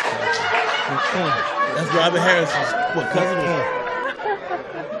 That's Robin Harris's cousin.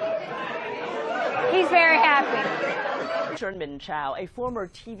 He's very happy. Min Chow, a former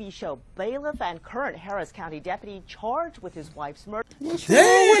TV show bailiff and current Harris County deputy charged with his wife's murder. Damn.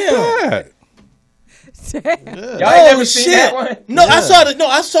 Y'all ain't never seen that one? No, I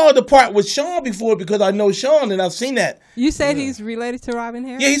saw the part with Sean before because I know Sean and I've seen that. You said he's related to Robin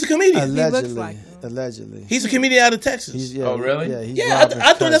Harris? Yeah, he's a comedian. Allegedly. He looks like Allegedly. He's a comedian out of Texas. Oh, really? Yeah, he's Yeah,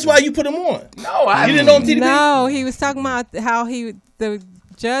 I thought that's why you put him on. No, I You didn't know him TDP? No, he was talking about how the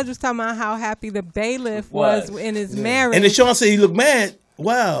judge was talking about how happy the bailiff was in his marriage. And then Sean said he looked mad.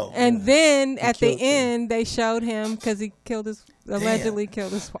 Wow. And then at the end, they showed him because he allegedly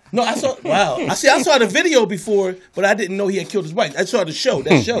killed his wife. No, I saw. Wow. I saw the video before, but I didn't know he had killed his wife. I saw the show.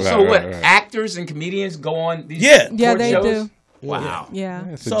 That show. So what? Actors and comedians go on these Yeah, they shows? do. Wow. Yeah.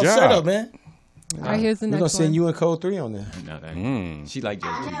 It's It's a all job. set up, man. All right, here's the We're next gonna send one. you and Code 3 on there. No, that, she like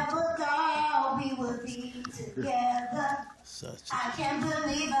Judge Judy. We would be together. I can't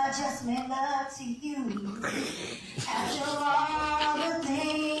believe I just made love to you. After all the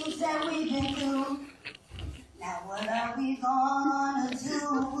things that we've been through, now what are we gonna do?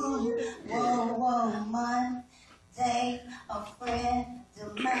 Whoa, Monday, a friend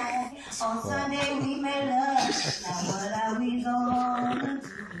of mine. On Sunday we made love. Now what are we gonna do?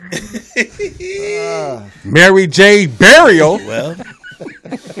 Mary J. Burial. Well,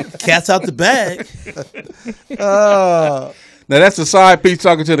 cat's out the bag. Now that's a side piece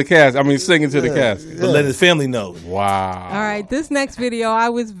talking to the cast. I mean, singing to the cast. But let his family know. Wow. All right, this next video I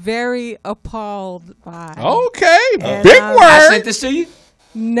was very appalled by. Okay, And, big I word. sent this to you?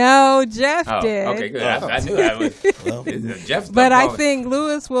 No, Jeff Oh, did. okay, good. I knew I was. Jeff's But I calling. think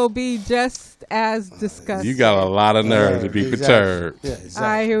Lewis will be just as disgusted. You got a lot of nerve to be perturbed. Yeah, All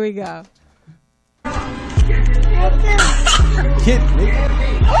right, here we go. Get me.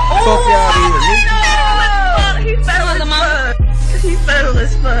 Fuck out of here. He's federal as fuck. He's federal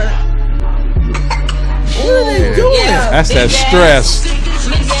as fuck. What are they doing? That's that stress.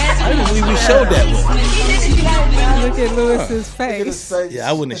 I didn't believe we showed that one. Look at Lewis's face. Yeah,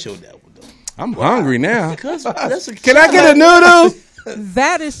 I wouldn't have showed that one though. I'm hungry now. Because that's a Can I get a noodle?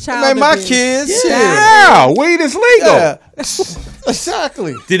 That is child Man, my abuse. kids. Yeah, weed is legal. Yeah.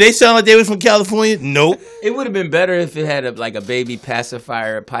 Exactly. Did they sound like they was from California? Nope. It would have been better if it had like a baby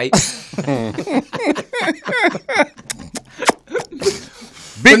pacifier pipe.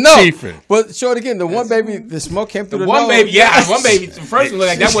 Big chiefin'. But show it again. The one baby, the smoke came through the One nose. baby, one baby. The first one looked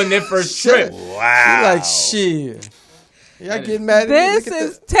like that wasn't their first trip. Wow. Like shit. Y'all getting mad at me? This Look at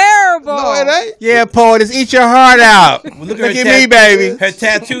is terrible. No, it ain't. Yeah, Paul, just eat your heart out. Well, Look her at me, baby. Her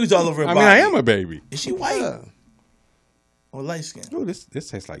tattoos all over her I body. mean, I am a baby. Is she white or light skin? Ooh, this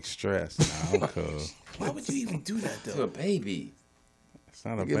tastes like stress. Nah, cuz. Why would you even do that To a though? baby. It's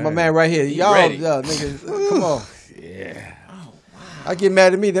not a Get bad. my man right here. Y'all, ready. niggas, come on. Yeah. I get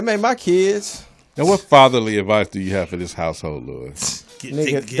mad at me. They made my kids. Now, what fatherly advice do you have for this household, Lewis?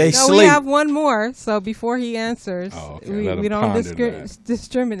 Nigga, they No, we sleep. have one more. So before he answers, Oh, okay. we Let him don't ponder that.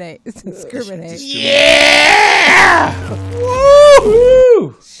 discriminate. Discriminate. Yeah!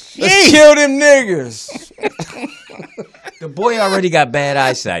 Woo! Let's kill them niggas. The boy already got bad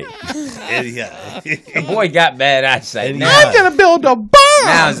eyesight. Yeah. The boy got bad eyesight. Now, I'm gonna build a bomb.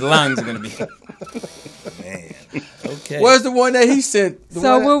 now his lungs are gonna be. Man. Okay. Where's the one that he said?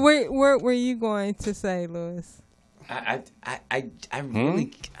 So what were you going to say, Lewis? I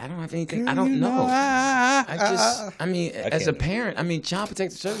really, I don't have anything. I don't know. I mean, as a parent, I mean, Child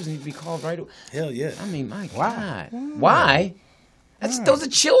Protective Service needs to be called right away. Hell yeah. I mean, my God. Why? Those are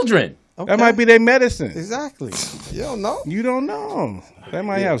children. That might be their medicine. Exactly. You don't know. You don't know. They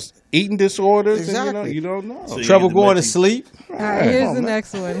might have eating disorders. Exactly. And you don't know. So Trouble you going to let sleep. All right, here's the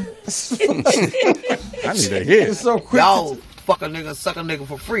next one. I need a hit. It's so quick. Y'all fuck a nigga, suck a nigga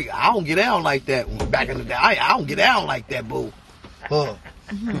for free. I don't get down like that. Back in the day, I don't get down like that, boo. Huh.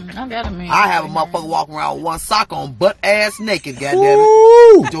 I got a man. I have a motherfucker walking around with one sock on, butt ass naked. Goddamn it!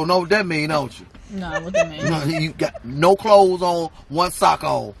 Ooh. You don't know what that mean, don't you? No, what that mean? No, you got no clothes on, one sock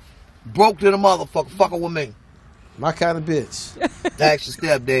on, broke to the motherfucker, fucking with me. My kind of bitch. That's your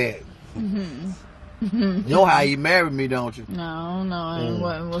stepdad. You know how he married me, don't you?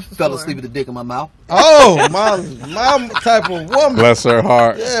 No. What's the Fell story? asleep with a dick in my mouth. Oh, my type of woman. Bless her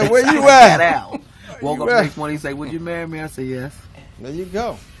heart. Yeah, where you Got at? out. Woke up the next morning, he said, "Would you marry me?" I said, "Yes." There you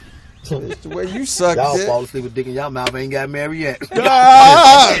go. It's the way you suck Y'all dick. fall asleep with dick in y'all mouth, ain't got married yet.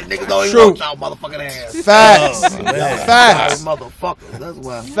 Ah, Niggas don't even true. want y'all motherfucking ass. Facts. Oh, man. Facts. Motherfuckers, that's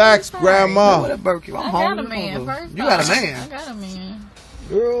why. Facts, grandma. That Berkey, I'm I home. got a man. First You got a off. man. I got a man.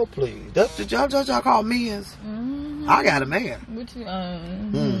 Girl, please. That's what y'all call men's. I got a man. What you?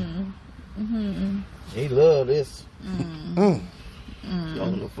 He love this. Mm. Y'all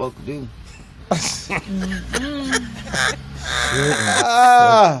know what the fuck to do.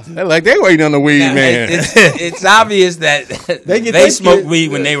 Ah, They like they waiting on the weed, man. It's obvious that They get they their smoked kid-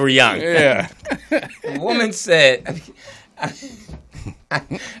 weed when they were young. Yeah. The woman said,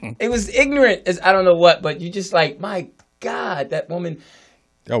 it was ignorant as I don't know what, but you just like, my God, that woman.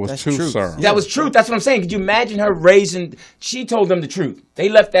 That was That's truth, truth. sir. That was truth. That's what I'm saying. Could you imagine her raising? She told them the truth. They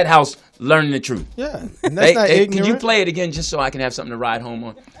left that house learning the truth. Yeah, and that's not Could ignorant. you play it again just so I can have something to ride home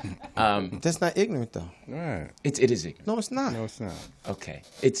on? That's not ignorant though. Right. It is ignorant. No, it's not. No, it's not. Okay.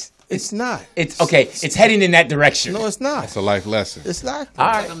 It's not. It's okay. It's heading in that direction. No, it's not. It's a life lesson. It's not. All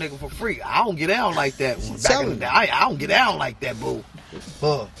right. Suck a nigga for free. I don't get down like that. Back in the day, I don't get down like that, boo.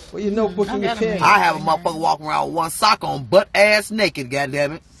 Well, your notebook and your pen. I have a motherfucker walking around with one sock on, butt ass naked.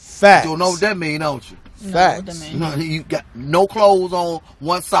 Goddammit. Facts. You don't know what that mean, don't you? Facts. No, you got no clothes on,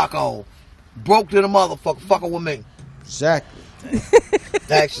 one sock on. Broke to the motherfucker, fucking with me. Exactly.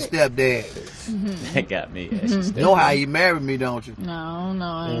 That's your stepdad. That got me. You know how he married me, don't you?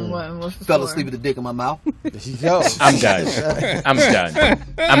 No. What's the Fell story? asleep with a dick in my mouth. There you go. I'm done.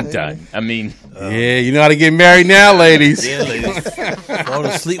 I'm done. I mean, Yeah, you know how to get married now, ladies. Yeah, ladies. Fall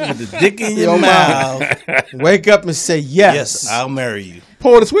asleep with the dick in your mouth. Wake up and say yes. Yes, I'll marry you.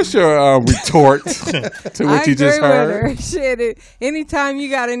 Portis, what's your retort to what you just heard? With her. Shit, anytime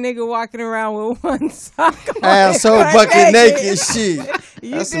you got a nigga walking around with one sock on, Asshole butt bucket naked shit.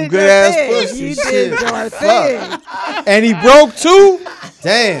 You That's some did good your ass thing. pussy You shit. did your thing. Fuck. And he broke too?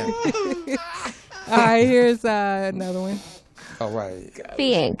 Damn. All right, here's another one. All right.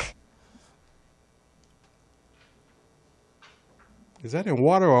 Think. Is that in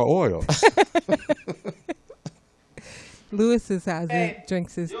water or oil? Lewis's house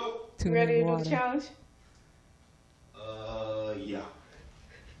drinks his too much water. challenge? Yeah.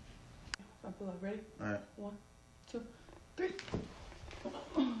 Ready? All right. 1, 2, 3.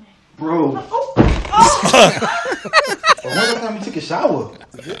 Bro. When was the time you took a shower?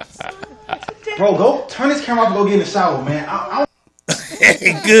 Bro, go turn this camera off and go get in the shower, man.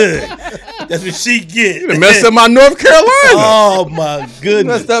 Good. That's what she get. You done messed up my North Carolina. Oh my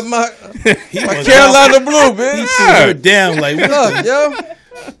goodness. Messed up my was Carolina blue, bitch. He threw her down like what Look, the- yo.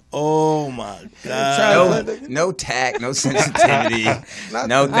 Oh my God. no tact, no sensitivity, no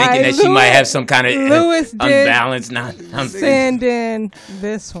thinking right, that she might have some kind of Lewis did unbalanced. send in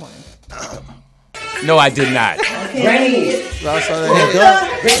this one. No, I did not.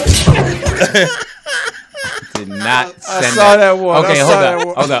 Did not send I saw that one. Okay, I saw that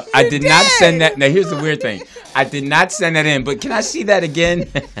one. hold up. I did not send that. Now here's the weird thing. I did not send that in, but can I see that again?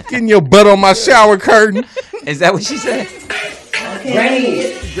 Getting your butt on my shower curtain. Is that what she said?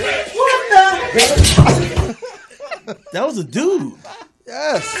 That was a dude.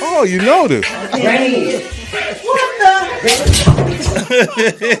 Yes. Oh, you know this.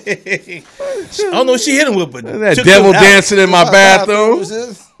 I don't know what she hit him with, but That took devil him out. dancing in my bathroom.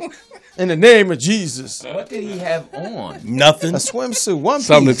 In the name of Jesus. What did he have on? Nothing. A swimsuit, one piece.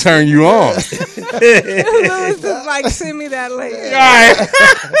 Something to turn you on. Lewis is like, send me that later. All right.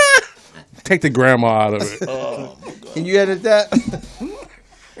 Take the grandma out of it. Can you edit that?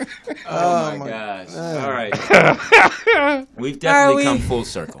 Oh my gosh. All right. We've Are definitely we- come full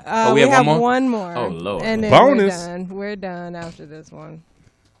circle. we have one more? Oh, Lord. And then Bonus. We're done after this one.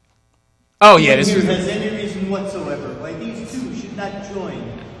 Oh, yeah. This Here is. has any reason whatsoever why these two should not join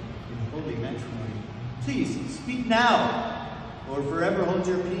in holy matrimony. Please speak now, or forever hold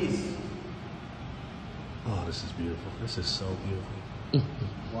your peace. Oh, this is beautiful. This is so beautiful.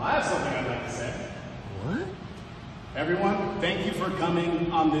 Well, I have something I'd like to say. What? Everyone, thank you for coming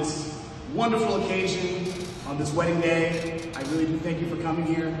on this wonderful occasion, on this wedding day. I really do thank you for coming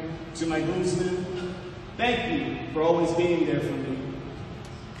here. To my groomsmen, thank you for always being there for me.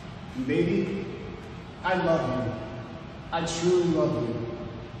 And baby, I love you. I truly love you.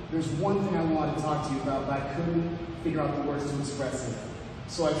 There's one thing I wanted to talk to you about, but I couldn't figure out the words to express it.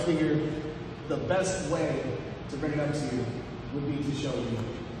 So I figured the best way to bring it up to you would be to show you.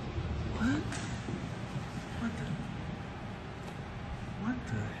 What? What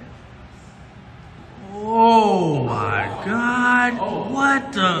the hell? Oh my God!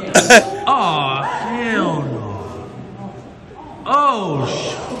 What the? Oh hell no! Oh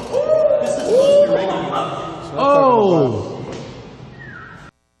Oh!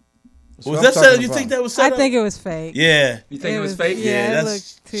 Was that set? You think that was set I think it was fake. Yeah. You think it was fake? Yeah, it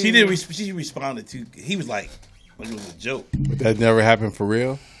that's. looked too- She didn't. She responded to. He was like it was a joke. But that never happened for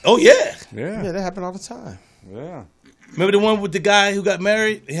real? Oh yeah. Yeah. Yeah, that happened all the time. Yeah. Remember the one with the guy who got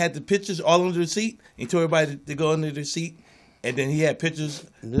married? He had the pictures all under the seat. He told everybody to go under the seat, and then he had pictures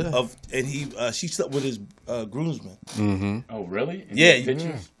of, and she slept with his groomsman. Mm-hmm. Oh, really? And Yeah, the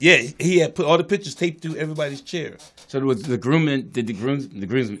pictures? yeah. He had put all the pictures taped through everybody's chair. So it was the groomman? Did the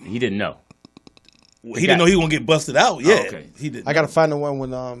groomsman? He didn't know. He didn't know he was gonna get busted out. Yeah, okay. he did. I gotta find the one when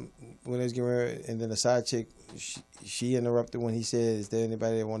they was getting married, and then the side chick she interrupted when he said, "Is there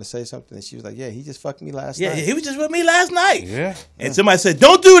anybody that want to say something?" And she was like, "Yeah, he just fucked me last Yeah, night." he was just with me last night. Yeah. And somebody said,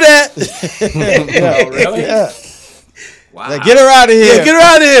 "Don't do that." Yeah, really? Yeah. Wow. Like, get her out of here. Yeah, get her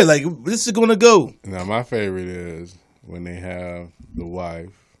out of here. Like, this is gonna go. Now, my favorite is when they have the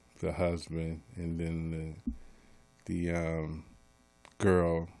wife, the husband, and then the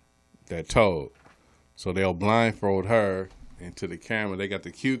girl that told. So they'll blindfold her into the camera. They got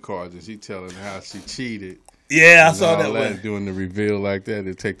the cue cards, and she telling how she cheated. Yeah, I and saw all that one. Doing the reveal like that.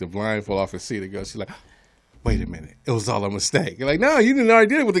 They take the blindfold off and see the girl. She's like, wait a minute. It was all a mistake. You're like, no, you didn't already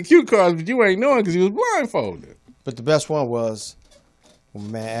did it with the cue cards, but you ain't knowing because you was blindfolded. But the best one was when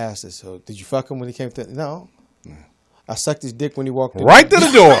my man asked us, "So did you fuck him when he came to?" No. I sucked his dick when he walked in. Right to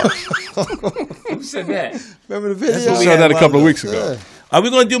the door. Who said that? Remember the video? That's what we saw that a couple of weeks ago. Yeah. Are we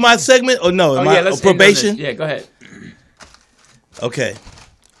gonna do my segment or no? Oh, my yeah, let's probation. end on this. Yeah, go ahead. Okay.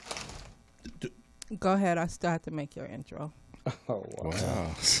 Go ahead. I still have to make your intro. Oh, wow.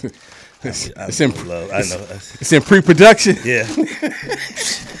 It's in love. I know. It's in pre-production. Yeah.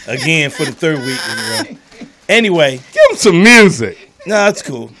 Again for the third week in a row. Anyway, give him some music. No, that's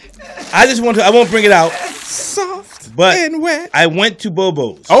cool. I just want to. I won't bring it out. Soft but and wet. I went to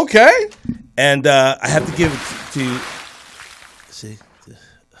Bobo's. Okay. And I have to give it to. See,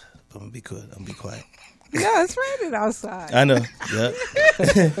 I'm gonna be good. I'm gonna be quiet. Yeah, it's raining outside. I know. Yep.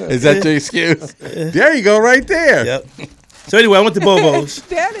 Is that your excuse? There you go, right there. Yep. So anyway, I went to Bobo's.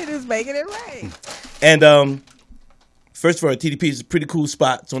 Daddy is making it rain. And first of all, TDP is a pretty cool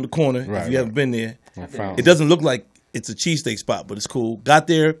spot. It's on the corner. Right, if you haven't been there, found it doesn't look like it's a cheesesteak spot, but it's cool. Got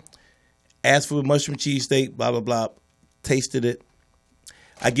there, asked for a mushroom cheesesteak, blah, blah, blah. Tasted it.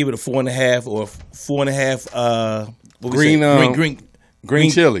 I give it a 4.5 or 4.5.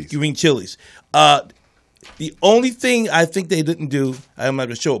 Green chilies. Green chilies. The only thing I think they didn't do, I'm not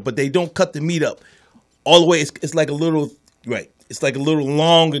gonna show it, but they don't cut the meat up all the way. It's like a little It's like a little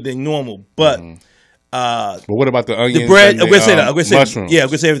longer than normal, but. But what about the onions? The bread. And I'm gonna say that. I'm gonna say mushrooms. Yeah, I'm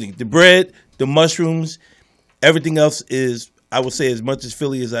gonna say everything. The bread, the mushrooms, everything else is, I would say, as much as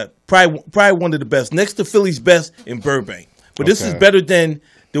Philly is at probably one of the best. Next to Philly's best in Burbank, but this is better than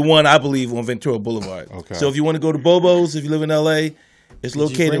the one I believe on Ventura Boulevard. Okay. So if you want to go to Bobo's, if you live in LA, it's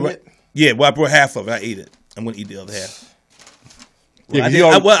located right. Yeah, well, I brought half of it. I ate it. I'm gonna eat the other half. Yeah,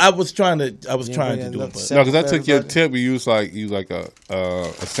 I was trying to do it, but no, because I took your tip. You was like a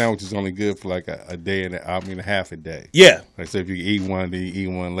sandwich is only good for like a day and a half a day. Yeah. Like so, if you eat one, then you eat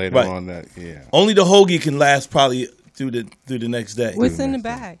one later Right. on. That only the hoagie can last probably through the next day. What's in the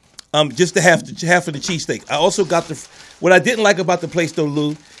bag? Just the half of the cheesesteak. I also got what I didn't like about the place though,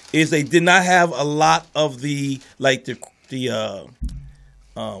 Lou, is they did not have a lot of the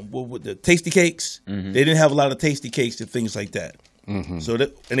tasty cakes. Mm-hmm. They didn't have a lot of tasty cakes and things like that. Mm-hmm. So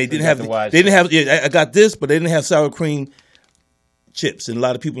that, and they didn't got have the Wise they didn't have. Yeah, I got this, but they didn't have sour cream chips, and a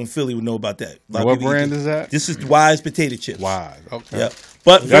lot of people in Philly would know about that. What brand is that? This is Wise potato chips. Wise, okay. Yeah,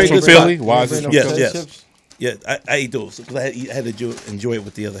 but very That's good from Philly. spot. Wise is from Philly? Yes. Yeah, I ate those because I had to enjoy it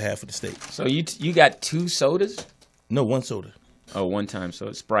with the other half of the steak. So you got 2 sodas? No, 1 soda. Oh, one time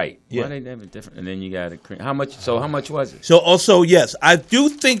soda. Sprite. Yeah. Why they have it different? And then you got a cream. How much? So how much was it? So also, yes, I do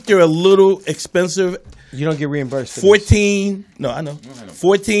think they're a little expensive. You don't get reimbursed. For $14. No, I know.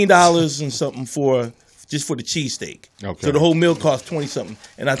 $14 and something for the cheesesteak. Okay. So the whole meal costs 20 something.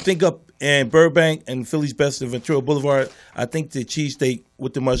 And I think up in Burbank and Philly's Best in Ventura Boulevard, I think the cheesesteak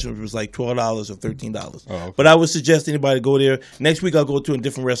with the mushrooms was like $12 or $13. Oh, okay. But I would suggest anybody go there. Next week I'll go to a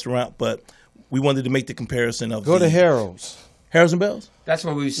different restaurant, but we wanted to make the comparison of Go to Harold's. Harold's and Bells? That's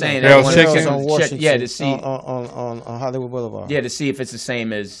what we were saying. Harold's Chicken? on Washington. Yeah, to see. On Hollywood Boulevard. Yeah, to see if it's the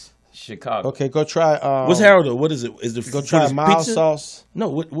same as Chicago. Okay, go try. What's Harold though? What is it? Is the Go try mild pizza? sauce. No,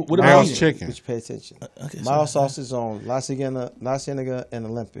 what about Harold's eating? Chicken. Would you pay attention? Okay, Mild sauce is on La Cienega and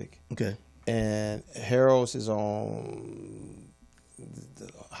Olympic. Okay. And Harold's is on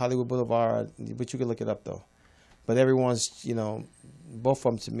Hollywood Boulevard, but you can look it up though. But everyone's, both of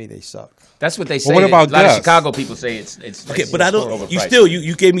them to me they suck. That's what they say. Well, what about a lot Gus? of Chicago people say it's Okay, but I don't.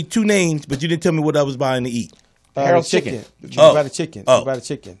 You gave me 2 names, but you didn't tell me what I was buying to eat. Harold's chicken. Chicken. You buy the chicken. You buy the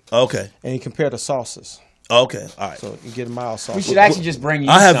chicken. Okay. And you compare the sauces. Okay. All right. So you get a mild sauce. We should actually just bring you.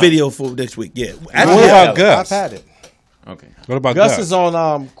 I'll have some. video for next week. Yeah. What about Gus? I've had it. Okay. What about Gus? Gus? Is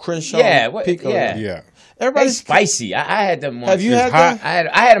on Crenshaw. Yeah. Pico. Yeah. Yeah. Everybody's spicy. I had them. Have you had them? them?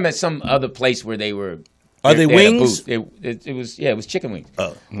 I had them at some other place where they were. Are they had a wings? booth. It was chicken wings.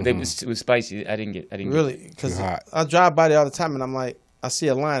 Oh. But it was spicy. I didn't Really? Because Too hot. I drive by there all the time, and I'm like, I see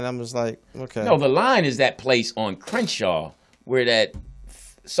a line, and I'm just like, okay. No, the line is that place on Crenshaw where that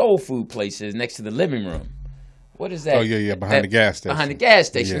soul food place is next to the living room. what is that? Oh, yeah, behind the gas station. Behind the gas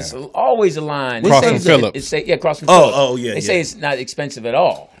station. Yeah. It's always a line. Across from Phillips. Across from Phillips. Oh, yeah. They say it's not expensive at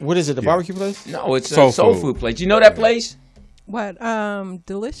all. What is it? The barbecue place? No, it's a soul food place. You know that place? What?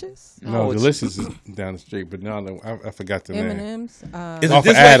 Delicious? No, Delicious is down the street, but no, I forgot the name. M&M's. Is it Off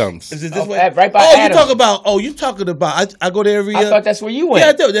this of Adams. Way? Is it this way? Right by Adams. Adams. You talking about? I go there every. I thought that's where you went. Yeah,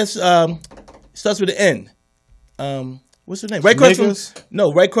 I do. That's starts with an N. What's her name? Right across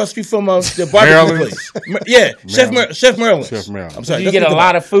right across street from the barbecue place. Yeah, Chef Maryland's. Chef Maryland. I'm sorry. You get a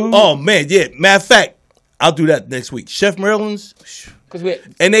lot of food. Oh man, yeah. Matter of fact, I'll do that next week. Chef Maryland's.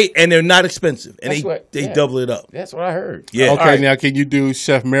 And they're not expensive, and they double it up. That's what I heard. Yeah. Okay, now can you do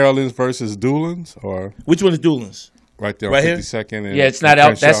Chef Maryland's versus Doolin's, or which one is Doolin's? Right there on Right here? 52nd. And Yeah, it's not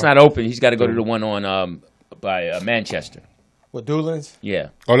out. That's not open. He's got to go to the one on by Manchester. What, Doolin's? Yeah.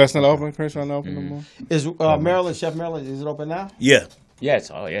 Oh, that's not open. Crenshaw not open no more. Is Maryland, Chef Maryland, is it open now? Yeah.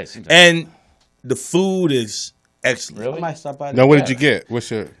 Yes. Oh, yeah. It seems like And the food is excellent. Really? I might stop by. Now, what did you get? What's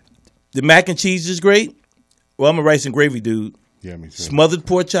your? The mac and cheese is great. Well, I'm a rice and gravy dude. Yeah, me too. Smothered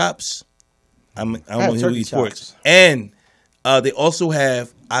pork chops. I don't know who turkey eats pork. chops. And they also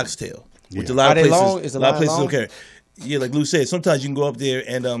have oxtail, which a lot Are of they places, long? Is the line long? don't carry. Yeah, like Lou said, sometimes you can go up there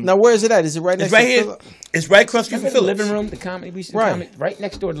and Now, where is it at? Is it right next it's right to here. Phillip? It's right across street Remember from the Phillips. living room, the comedy. We used to Right. comedy, right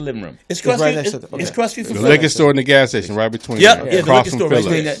next door to the living room. It's across right street. next to the- It's okay. across street from The Phillips. liquor store and the gas station, right between. Yep, them, yeah, the across liquor from store right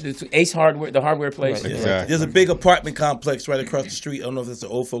Phillips. there. The Ace Hardware, the hardware place. Right. Exactly. There's a big apartment complex right across the street. I don't know if it's an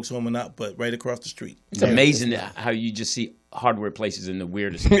old folks home or not, but right across the street. It's amazing how you just see hardware places in the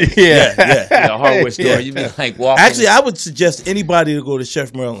weirdest. Yeah. The hardware store. Yeah. You'd be like walking. Actually, I would suggest anybody to go to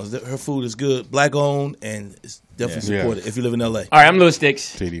Chef Maryland's. Her food is good, black owned, and it's definitely Yeah. supported if you live in LA. All right, I'm Louis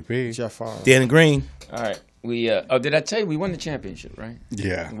Dix. TDP. Jeff Farmer. Dan and Green. All right, we. Did I tell you we won the championship? Right.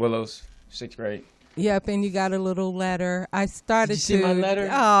 Yeah. Willows, 6th grade. Yep, and you got a little letter. I started Did you see my letter?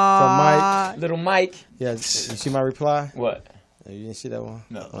 Aww. Little Mike. Yeah, you see my reply? What? You didn't see that one?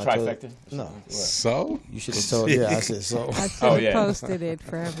 No. I told Trifecta? you- No. So You should have told. Yeah, I said so. I should Oh, have yeah. posted it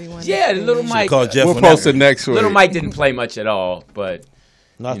for everyone. Yeah, to see. little Mike. Call Jeff we'll on that post it one. next week. Little Mike didn't play much at all, but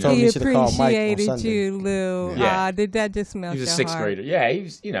No, I You told him He you should have called Mike on appreciated Sunday. you, Lou. Yeah. Did that just melt he was a your 6th heart? grader. Yeah, he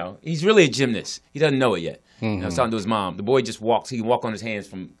was. He's really a gymnast. He doesn't know it yet. I was talking to his mom. The boy just walks. He can walk on his hands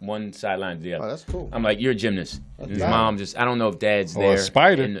from one sideline to the other. Oh, that's cool. I'm like, you're a gymnast. And his nice. mom just. I don't know if dad's Or a there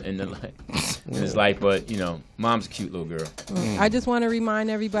spider. in his life, but mom's a cute little girl. I just want to remind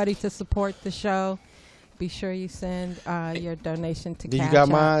everybody to support the show. Be sure you send your donation to Do you Cash got App,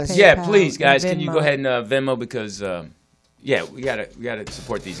 mine? Yeah, PayPal, please, and guys. Can you Venmo. go ahead and Venmo because we gotta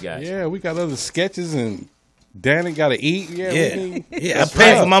support these guys. Yeah, we got other sketches and Danny got to eat. Yeah, I'm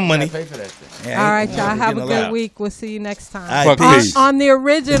paying for my money. I pay for that thing. All right, y'all. Have a getting good allowed. week. We'll see you next time. All right, Fuck peace. On the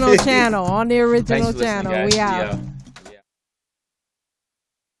original channel. On the original Thanks for listening, channel. guys. We out. Yeah.